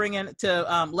Ordell to bring in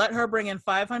let her bring in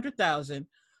 500,000,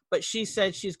 but she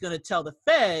said she's going to tell the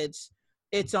feds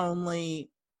it's only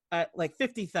like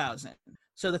 50,000.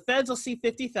 So the feds will see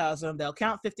 50,000, they'll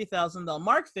count 50,000, they'll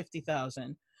mark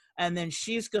 50,000, and then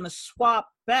she's going to swap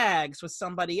bags with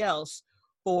somebody else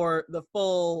for the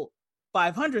full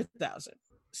 500,000.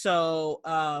 So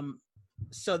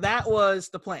that was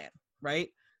the plan, right?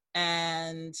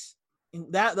 And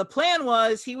that the plan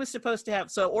was he was supposed to have,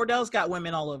 so Ordell's got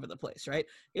women all over the place, right?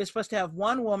 He was supposed to have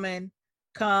one woman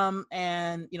come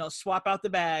and, swap out the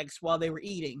bags while they were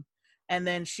eating. And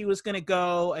then she was going to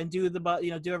go and do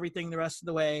do everything the rest of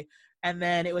the way. And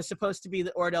then it was supposed to be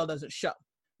that Ordell doesn't show.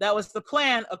 That was the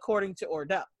plan according to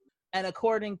Ordell. And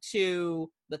according to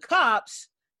the cops,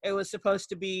 it was supposed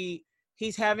to be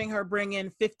he's having her bring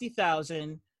in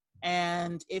 50,000,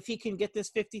 and if he can get this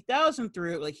 50,000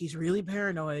 through, like, he's really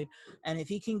paranoid, and if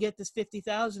he can get this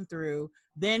 50,000 through,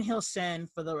 then he'll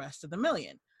send for the rest of the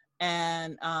million.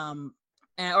 And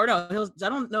or no, I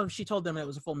don't know if she told them it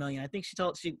was a full million. I think she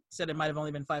said it might have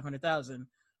only been 500,000,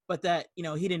 but that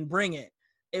he didn't bring it.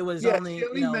 It was only she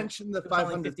only mentioned the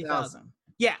 500,000.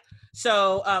 Yeah.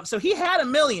 So he had $1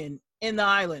 million in the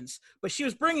islands, but she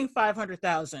was bringing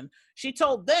 500,000. She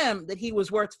told them that he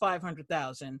was worth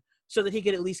 500,000 so that he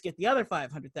could at least get the other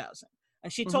 500,000.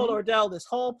 And she told Ordell this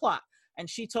whole plot. And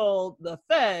she told the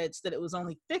feds that it was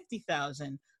only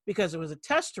 50,000 because it was a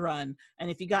test run. And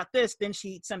if he got this, then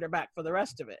she'd send her back for the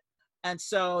rest of it. And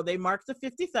so they marked the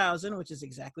 50,000, which is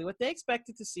exactly what they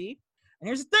expected to see. And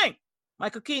here's the thing.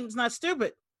 Michael Keaton's not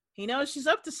stupid. He knows she's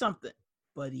up to something,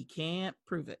 but he can't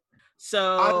prove it.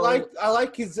 So I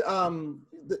like his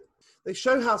they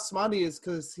show how smart he is,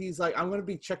 because he's like, I'm going to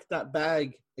be checked that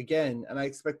bag again, and I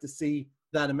expect to see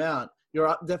that amount.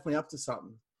 You're definitely up to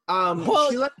something.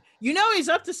 He's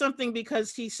up to something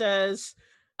because he says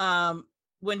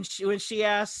when she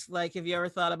asks, like, have you ever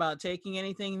thought about taking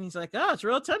anything, and he's like, oh, it's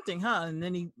real tempting, huh? And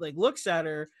then he like looks at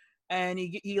her and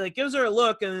he like gives her a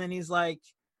look, and then he's like,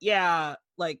 yeah,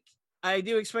 like, I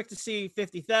do expect to see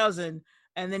 50,000.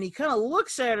 And then he kind of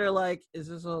looks at her like, is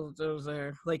this all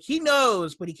there? Like, he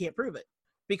knows, but he can't prove it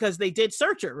because they did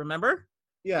search her. Remember?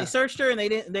 Yeah. They searched her, and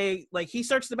he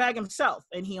searched the bag himself,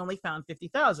 and he only found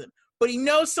 50,000. But he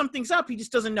knows something's up. He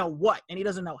just doesn't know what, and he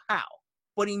doesn't know how.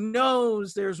 But he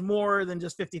knows there's more than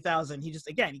just 50,000. He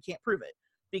can't prove it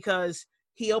because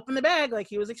he opened the bag like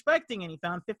he was expecting, and he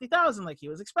found 50,000 like he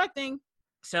was expecting.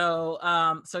 So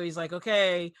he's like,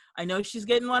 okay, I know she's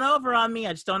getting one over on me.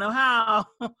 I just don't know how.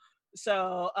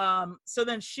 So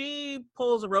then she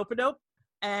pulls a rope-a-dope,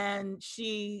 and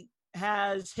she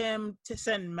has him to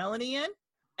send Melanie in,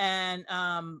 and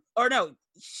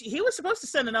he was supposed to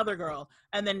send another girl,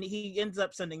 and then he ends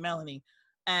up sending Melanie,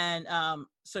 and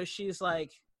so she's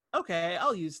like, okay,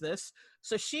 I'll use this.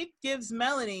 So she gives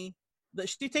Melanie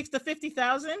she takes the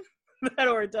 50,000 that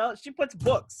Ordell, she puts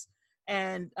books,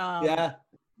 and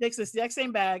takes this exact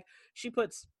same bag. She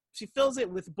fills it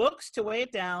with books to weigh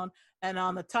it down, and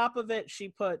on the top of it she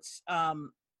puts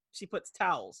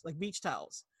towels, like beach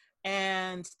towels,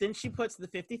 and then she puts the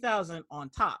 50,000 on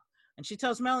top, and she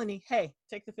tells Melanie, hey,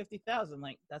 take the 50,000,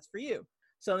 like, that's for you.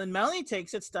 So then Melanie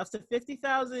takes it, stuffs the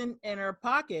 50,000 in her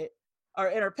pocket or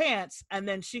in her pants, and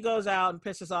then she goes out and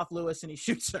pisses off Lewis, and he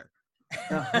shoots her.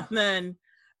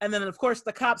 And then of course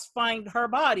the cops find her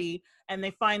body, and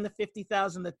they find the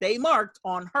 50,000 that they marked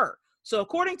on her. So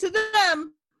according to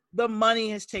them, the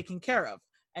money is taken care of,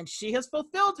 and she has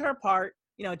fulfilled her part.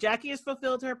 Jackie has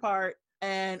fulfilled her part,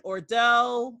 and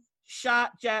Ordell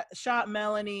shot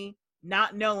Melanie,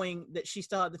 not knowing that she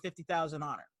still had the 50,000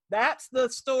 on her. That's the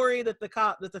story that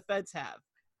the feds have,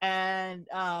 and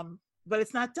but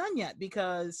it's not done yet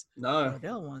because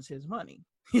Ordell wants his money.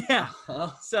 Yeah.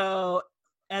 So,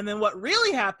 and then what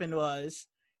really happened was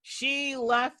she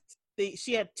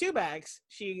had 2 bags.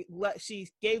 She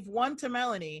gave one to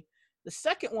Melanie. The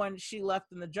second one she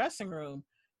left in the dressing room.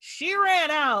 She ran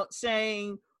out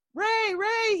saying, Ray,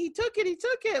 he took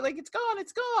it. Like, it's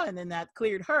gone. And that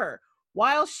cleared her.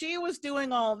 While she was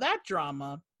doing all that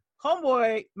drama,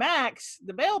 homeboy Max,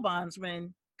 the bail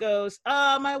bondsman, goes,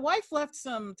 my wife left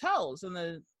some towels in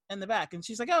the back. And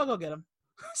she's like, oh, go get them.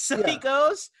 So he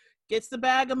goes, gets the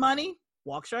bag of money,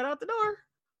 walks right out the door.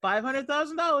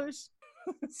 $500,000.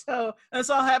 So this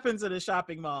all happens at a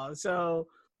shopping mall. So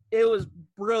it was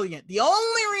brilliant. The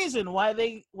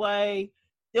only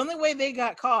way they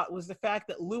got caught was the fact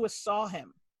that Lewis saw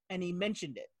him and he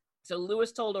mentioned it. So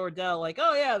Lewis told Ordell, like,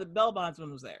 oh yeah, the bail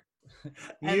bondsman was there.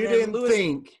 You didn't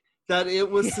think that it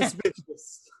was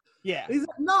suspicious. Yeah. He's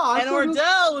like, no. And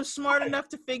Ordell was smart enough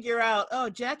to figure out, oh,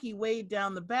 Jackie weighed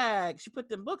down the bag. She put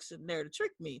them books in there to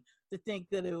trick me to think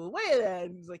that it would weigh that.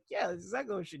 And he's like, yeah, that's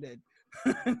exactly what she did.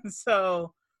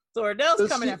 So Ordell's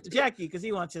coming after Jackie because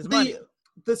he wants his money.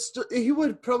 He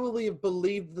would probably have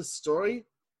believed the story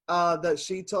that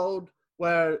she told,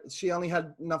 where she only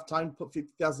had enough time to put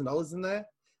 $50,000 in there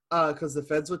because the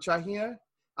feds were tracking her.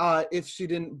 If she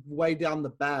didn't weigh down the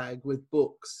bag with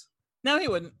books. No, he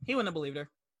wouldn't. He wouldn't have believed her.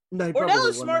 No, Ordell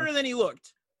is smarter than he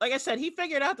looked. Like I said, he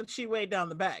figured out that she weighed down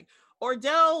the bag.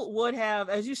 Ordell would have,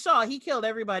 as you saw, he killed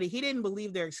everybody. He didn't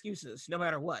believe their excuses, no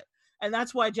matter what. And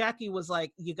that's why Jackie was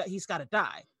like, he's got to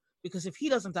die. Because if he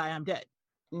doesn't die, I'm dead.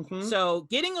 Mm-hmm. So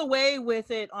getting away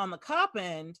with it on the cop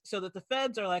end so that the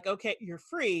feds are like, okay, you're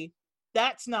free,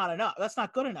 that's not enough. That's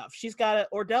not good enough.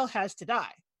 Ordell has to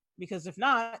die. Because if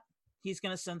not, he's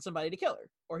going to send somebody to kill her.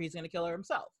 Or he's going to kill her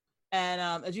himself.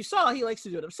 And as you saw, he likes to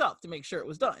do it himself to make sure it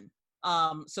was done.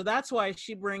 So that's why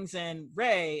she brings in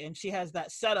Ray, and she has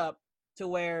that setup to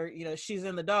where, she's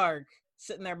in the dark,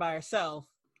 sitting there by herself,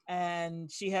 and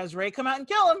she has Ray come out and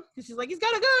kill him because she's like, he's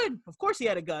got a gun. Of course he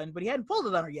had a gun, but he hadn't pulled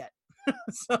it on her yet.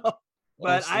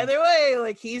 But either way,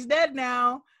 like, he's dead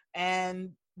now, and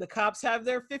the cops have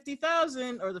their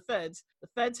 50,000, or the feds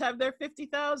have their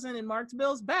 50,000 in Mark's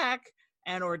Bill's back,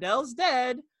 and Ordell's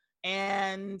dead,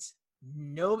 and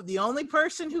the only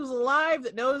person who's alive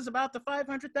that knows about the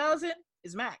 500,000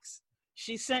 is Max.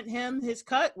 She sent him his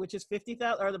cut, which is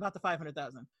 50,000, or about the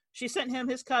 500,000. She sent him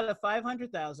his cut of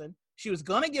 500,000. She was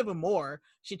gonna give him more.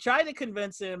 She tried to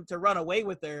convince him to run away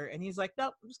with her, and he's like,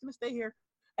 "Nope, I'm just gonna stay here."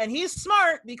 And he's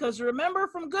smart because remember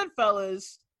from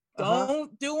Goodfellas,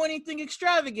 don't do anything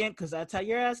extravagant because that's how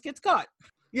your ass gets caught.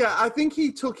 Yeah, I think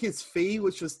he took his fee,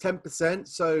 which was 10%,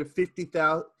 so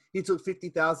 50,000. He took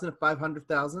 50,000 of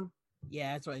 500,000.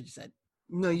 Yeah, that's what I just said.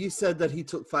 No, you said that he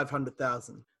took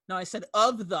 500,000. No, I said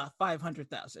of the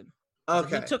 500,000.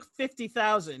 Okay. He took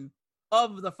 50,000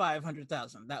 of the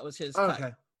 500,000. That was his cut.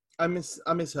 Okay. I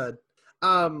misheard.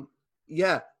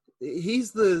 Yeah,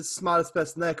 he's the smartest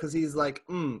person there because he's like,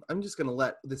 I'm just gonna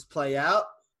let this play out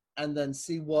and then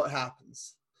see what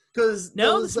happens. Because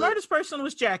the smartest person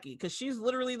was Jackie because she's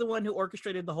literally the one who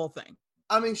orchestrated the whole thing.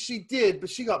 I mean, she did,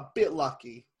 but she got a bit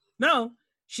lucky. No,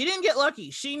 she didn't get lucky.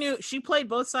 She played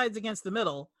both sides against the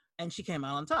middle, and she came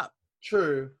out on top.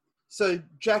 True. So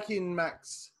Jackie and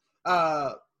Max,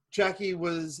 Jackie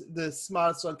was the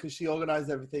smartest one because she organized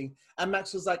everything, and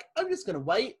Max was like, "I'm just gonna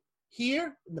wait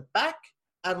here in the back,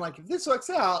 and like if this works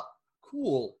out,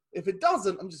 cool. If it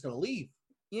doesn't, I'm just gonna leave."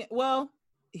 Yeah. Well,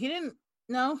 he didn't.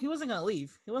 No, he wasn't gonna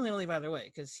leave. He wasn't gonna leave either way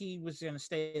because he was gonna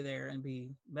stay there and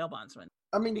be bail bondsman.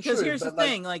 I mean, because true, here's the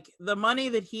thing: like the money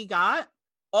that he got.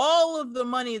 All of the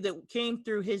money that came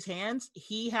through his hands,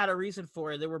 he had a reason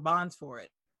for it. There were bonds for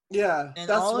it. Yeah, and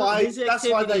that's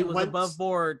why they was went above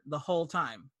board the whole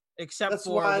time, except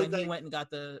for when he went and got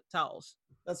the towels.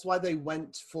 That's why they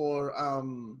went for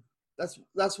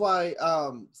That's why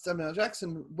Samuel L.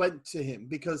 Jackson went to him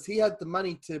because he had the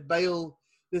money to bail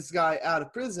this guy out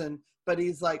of prison, but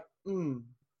he's like,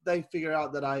 they figure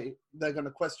out that they're going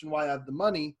to question why I have the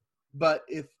money, but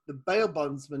if the bail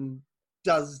bondsman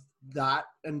does that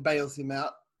and bails him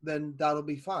out, then that'll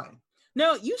be fine.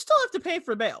 No, you still have to pay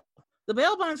for bail. The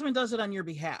bail bondsman does it on your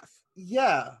behalf.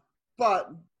 Yeah,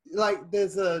 but like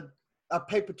there's a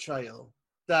paper trail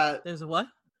that there's a what?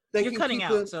 You're cutting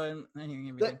out, so I'm not hearing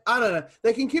everything. I don't know.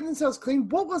 They can keep themselves clean.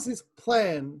 What was his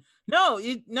plan? No,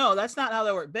 that's not how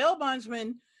that works. Bail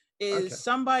bondsman is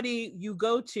somebody you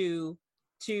go to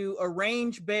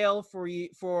arrange bail for you.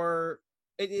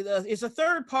 It's a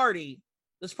third party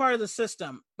that's part of the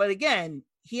system. But again,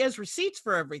 he has receipts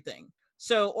for everything.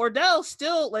 So Ordell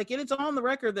still, like, it's on the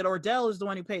record that Ordell is the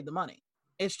one who paid the money.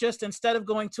 It's just instead of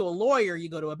going to a lawyer, you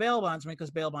go to a bail bondsman because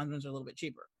bail bondsmen are a little bit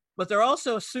cheaper. But they're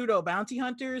also pseudo bounty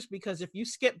hunters because if you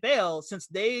skip bail, since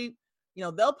they'll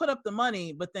put up the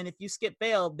money, but then if you skip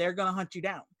bail, they're going to hunt you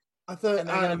down. And they're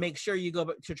going to make sure you go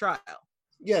to trial.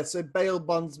 Yeah, so bail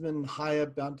bondsmen hire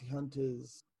bounty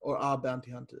hunters or are bounty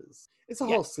hunters. It's a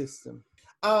whole system.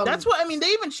 That's what I mean. They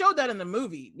even showed that in the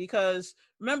movie because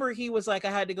remember he was like,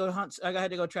 I had to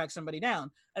go track somebody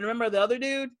down. And remember the other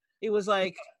dude? He was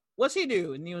like, what's he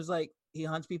do? And he was like, he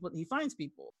hunts people, he finds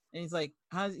people. And he's like,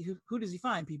 who does he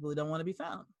find? People who don't want to be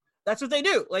found. That's what they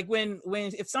do. Like when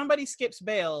if somebody skips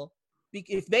bail,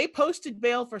 if they posted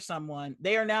bail for someone,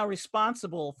 they are now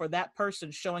responsible for that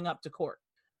person showing up to court.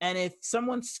 And if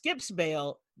someone skips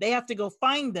bail, they have to go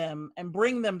find them and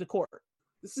bring them to court.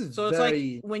 This is so it's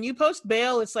like when you post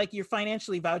bail, it's like you're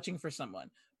financially vouching for someone.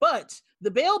 But the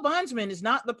bail bondsman is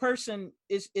not the person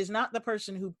is not the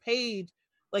person who paid.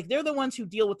 Like they're the ones who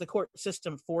deal with the court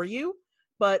system for you.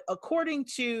 But according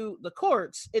to the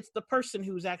courts, it's the person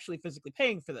who's actually physically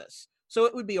paying for this. So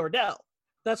it would be Ordell.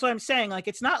 That's what I'm saying. Like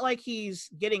it's not like he's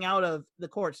getting out of the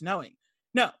courts knowing.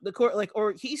 No, the court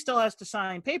or he still has to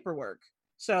sign paperwork.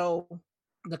 So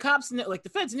the cops the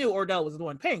feds knew Ordell was the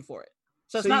one paying for it.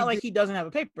 So it's not like he doesn't have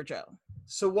a paper trail.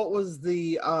 So what was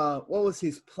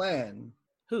his plan?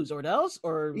 Whose, Ordell's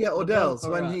or Ordell's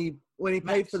when he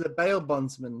paid for the bail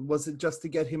bondsman? Was it just to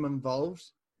get him involved?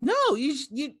 No,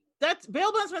 that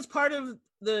bail bondsman's part of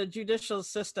the judicial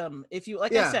system. If you I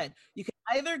said, you can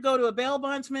either go to a bail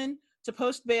bondsman to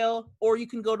post bail, or you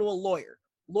can go to a lawyer.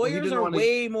 Lawyers are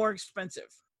way more expensive.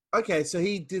 Okay, so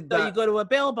he did that. So you go to a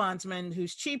bail bondsman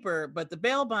who's cheaper, but the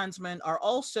bail bondsmen are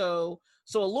also.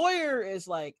 So a lawyer is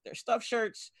like their stuffed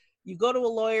shirts. You go to a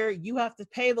lawyer, you have to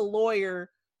pay the lawyer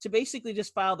to basically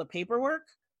just file the paperwork.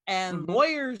 And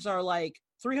lawyers are like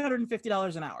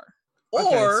 $350 an hour.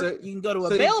 Or you can go to a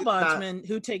bail bondsman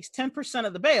who takes 10%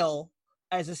 of the bail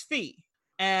as his fee.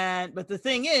 But the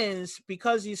thing is,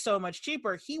 because he's so much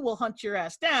cheaper, he will hunt your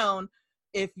ass down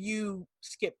if you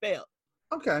skip bail.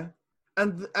 Okay.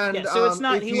 So it's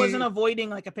not, he wasn't avoiding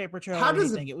like a paper trail. How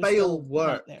does bail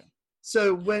work?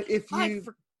 So I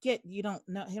forget, you don't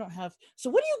have. So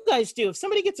what do you guys do if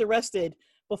somebody gets arrested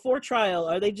before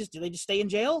trial? Do they just stay in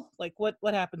jail? Like what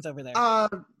happens over there?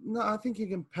 No, I think you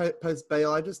can post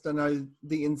bail. I just don't know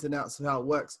the ins and outs of how it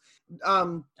works.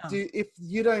 Do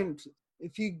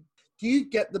you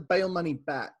get the bail money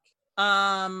back?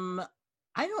 I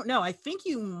don't know. I think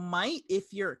you might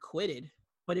if you're acquitted,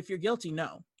 but if you're guilty,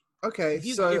 no. Okay, if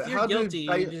you're guilty,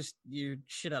 you're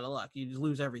shit out of luck. You just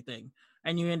lose everything,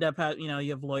 and you end up you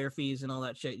have lawyer fees and all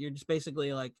that shit. You're just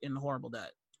basically like in horrible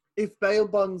debt. If bail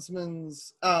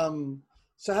bondsmen's,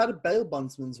 so how do bail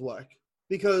bondsmen's work?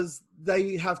 Because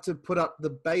they have to put up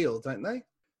the bail, don't they?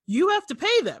 You have to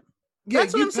pay them. Yeah,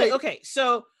 that's what I'm saying. Okay,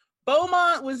 so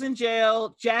Beaumont was in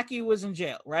jail. Jackie was in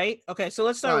jail, right? Okay, so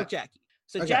let's start with Jackie.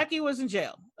 So Jackie was in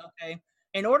jail. Okay,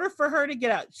 in order for her to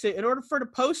get out, so in order for her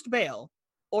to post bail,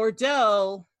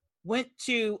 Ordell went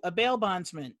to a bail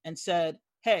bondsman and said,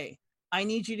 hey, I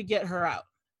need you to get her out.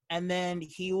 And then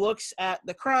he looks at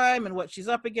the crime and what she's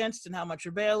up against and how much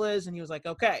her bail is. And he was like,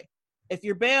 okay, if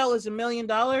your bail is $1 million,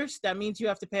 that means you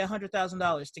have to pay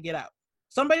 $100,000 to get out.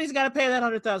 Somebody's got to pay that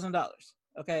 $100,000.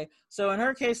 Okay. So in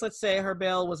her case, let's say her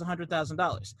bail was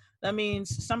 $100,000. That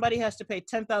means somebody has to pay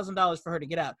 $10,000 for her to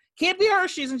get out. Can't be her.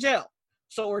 She's in jail.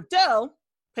 So Ordell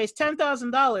pays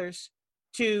 $10,000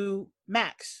 to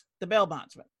Max, the bail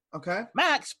bondsman. Okay.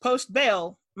 Max posts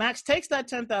bail. Max takes that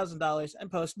 $10,000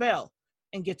 and posts bail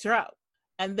and gets her out.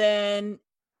 And then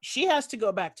she has to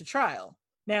go back to trial.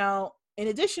 Now, in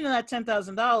addition to that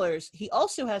 $10,000, he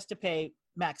also has to pay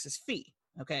Max's fee.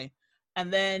 Okay.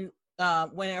 And then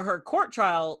when her court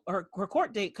trial, her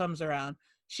court date comes around,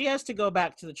 she has to go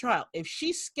back to the trial. If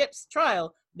she skips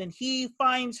trial, then he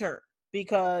fines her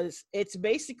because it's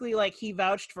basically like he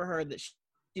vouched for her that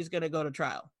she's going to go to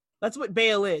trial. That's what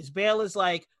bail is. Bail is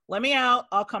like, let me out,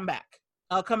 I'll come back.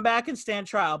 I'll come back and stand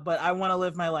trial, but I want to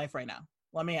live my life right now.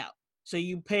 Let me out. So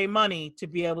you pay money to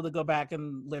be able to go back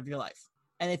and live your life.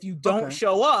 And if you don't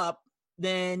show up,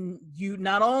 then you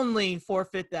not only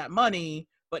forfeit that money,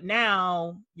 but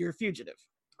now you're a fugitive.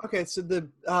 Okay, so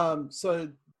so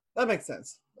that makes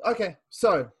sense. Okay,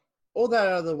 so all that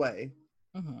out of the way,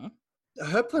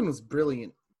 her plan was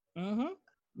brilliant.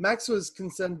 Max was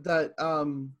concerned that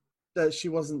that she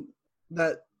wasn't,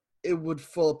 that it would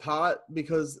fall apart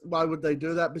because why would they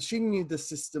do that? But she knew the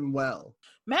system well.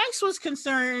 Max was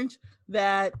concerned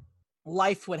that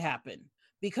life would happen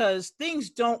because things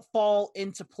don't fall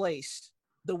into place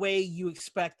the way you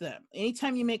expect them.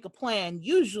 Anytime you make a plan,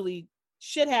 usually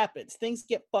shit happens. Things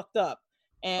get fucked up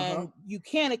and you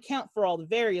can't account for all the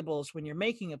variables when you're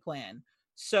making a plan.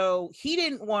 So he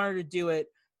didn't want her to do it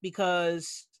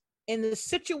because in the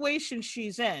situation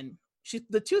she's in,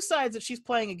 the two sides that she's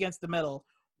playing against the middle,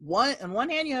 on one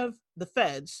hand you have the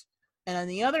feds, and on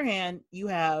the other hand you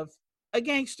have a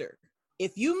gangster.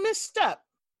 If you misstep,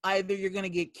 either you're going to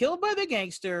get killed by the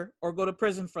gangster or go to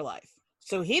prison for life.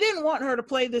 So he didn't want her to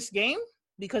play this game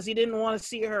because he didn't want to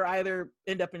see her either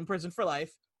end up in prison for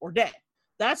life or dead.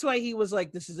 That's why he was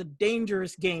like, this is a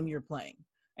dangerous game you're playing.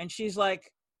 And she's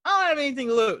like, I don't have anything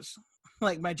to lose.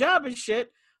 Like, my job is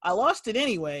shit. I lost it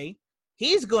anyway.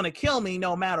 He's going to kill me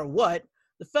no matter what.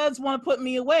 The feds want to put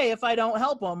me away if I don't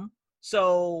help him.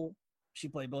 So she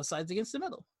played both sides against the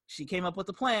middle. She came up with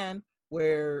a plan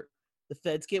where the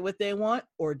feds get what they want,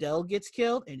 Ordell gets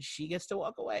killed, and she gets to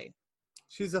walk away.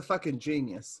 She's a fucking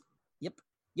genius. Yep.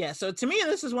 Yeah, so to me,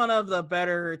 this is one of the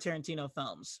better Tarantino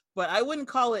films. But I wouldn't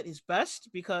call it his best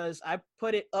because I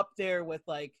put it up there with,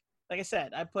 like I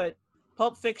said, I put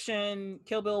Pulp Fiction,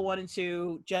 Kill Bill 1 and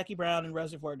 2, Jackie Brown, and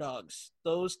Reservoir Dogs.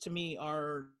 Those, to me,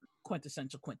 are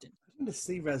quintessential Quentin. I'm going to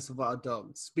see Reservoir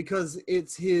Dogs because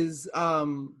it's his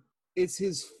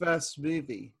first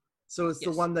movie. So it's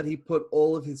the one that he put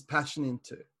all of his passion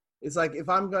into. It's like, if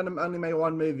I'm going to only make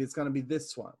one movie, it's going to be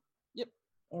this one. Yep.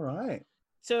 All right.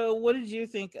 So what did you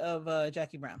think of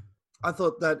Jackie Brown? I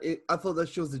thought that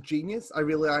she was a genius. I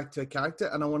really liked her character,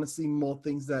 and I want to see more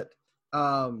things that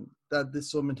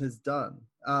this woman has done.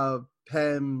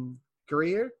 Pam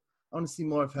Grier, I want to see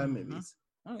more of her movies.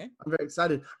 Okay. I'm very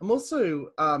excited. I'm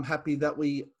also happy that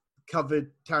we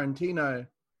covered Tarantino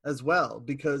as well,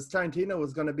 because Tarantino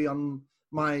was going to be on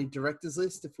my director's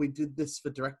list if we did this for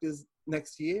directors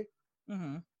next year.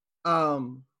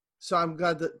 So I'm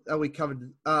glad that we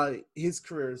covered his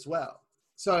career as well.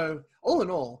 So all in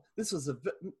all, this was a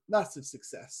massive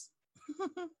success.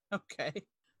 Okay.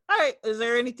 All right. Is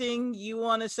there anything you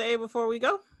want to say before we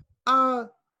go?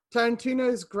 Tarantino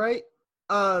is great.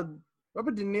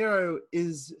 Robert De Niro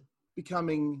is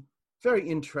becoming very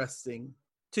interesting.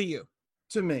 To you?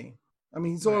 To me. I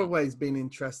mean, he's always been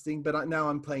interesting, but now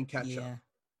I'm playing catch up.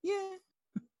 Yeah.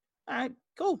 All right.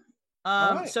 Cool.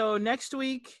 All right. So next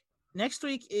week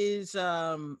is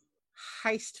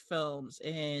heist films,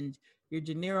 and your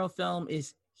De Niro film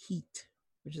is Heat,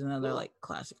 which is another like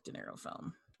classic De Niro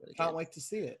film. Really Can't wait to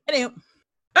see it. Anyway.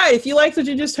 All right, if you liked what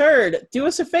you just heard, do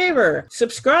us a favor,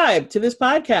 subscribe to this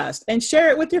podcast and share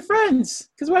it with your friends.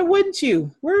 Because why wouldn't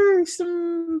you? We're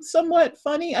somewhat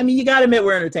funny. I mean, you got to admit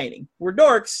we're entertaining. We're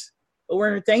dorks, but we're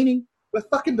entertaining. We're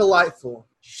fucking delightful.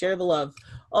 Share the love.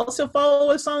 Also,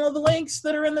 follow us on all the links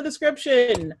that are in the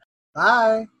description.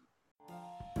 Bye.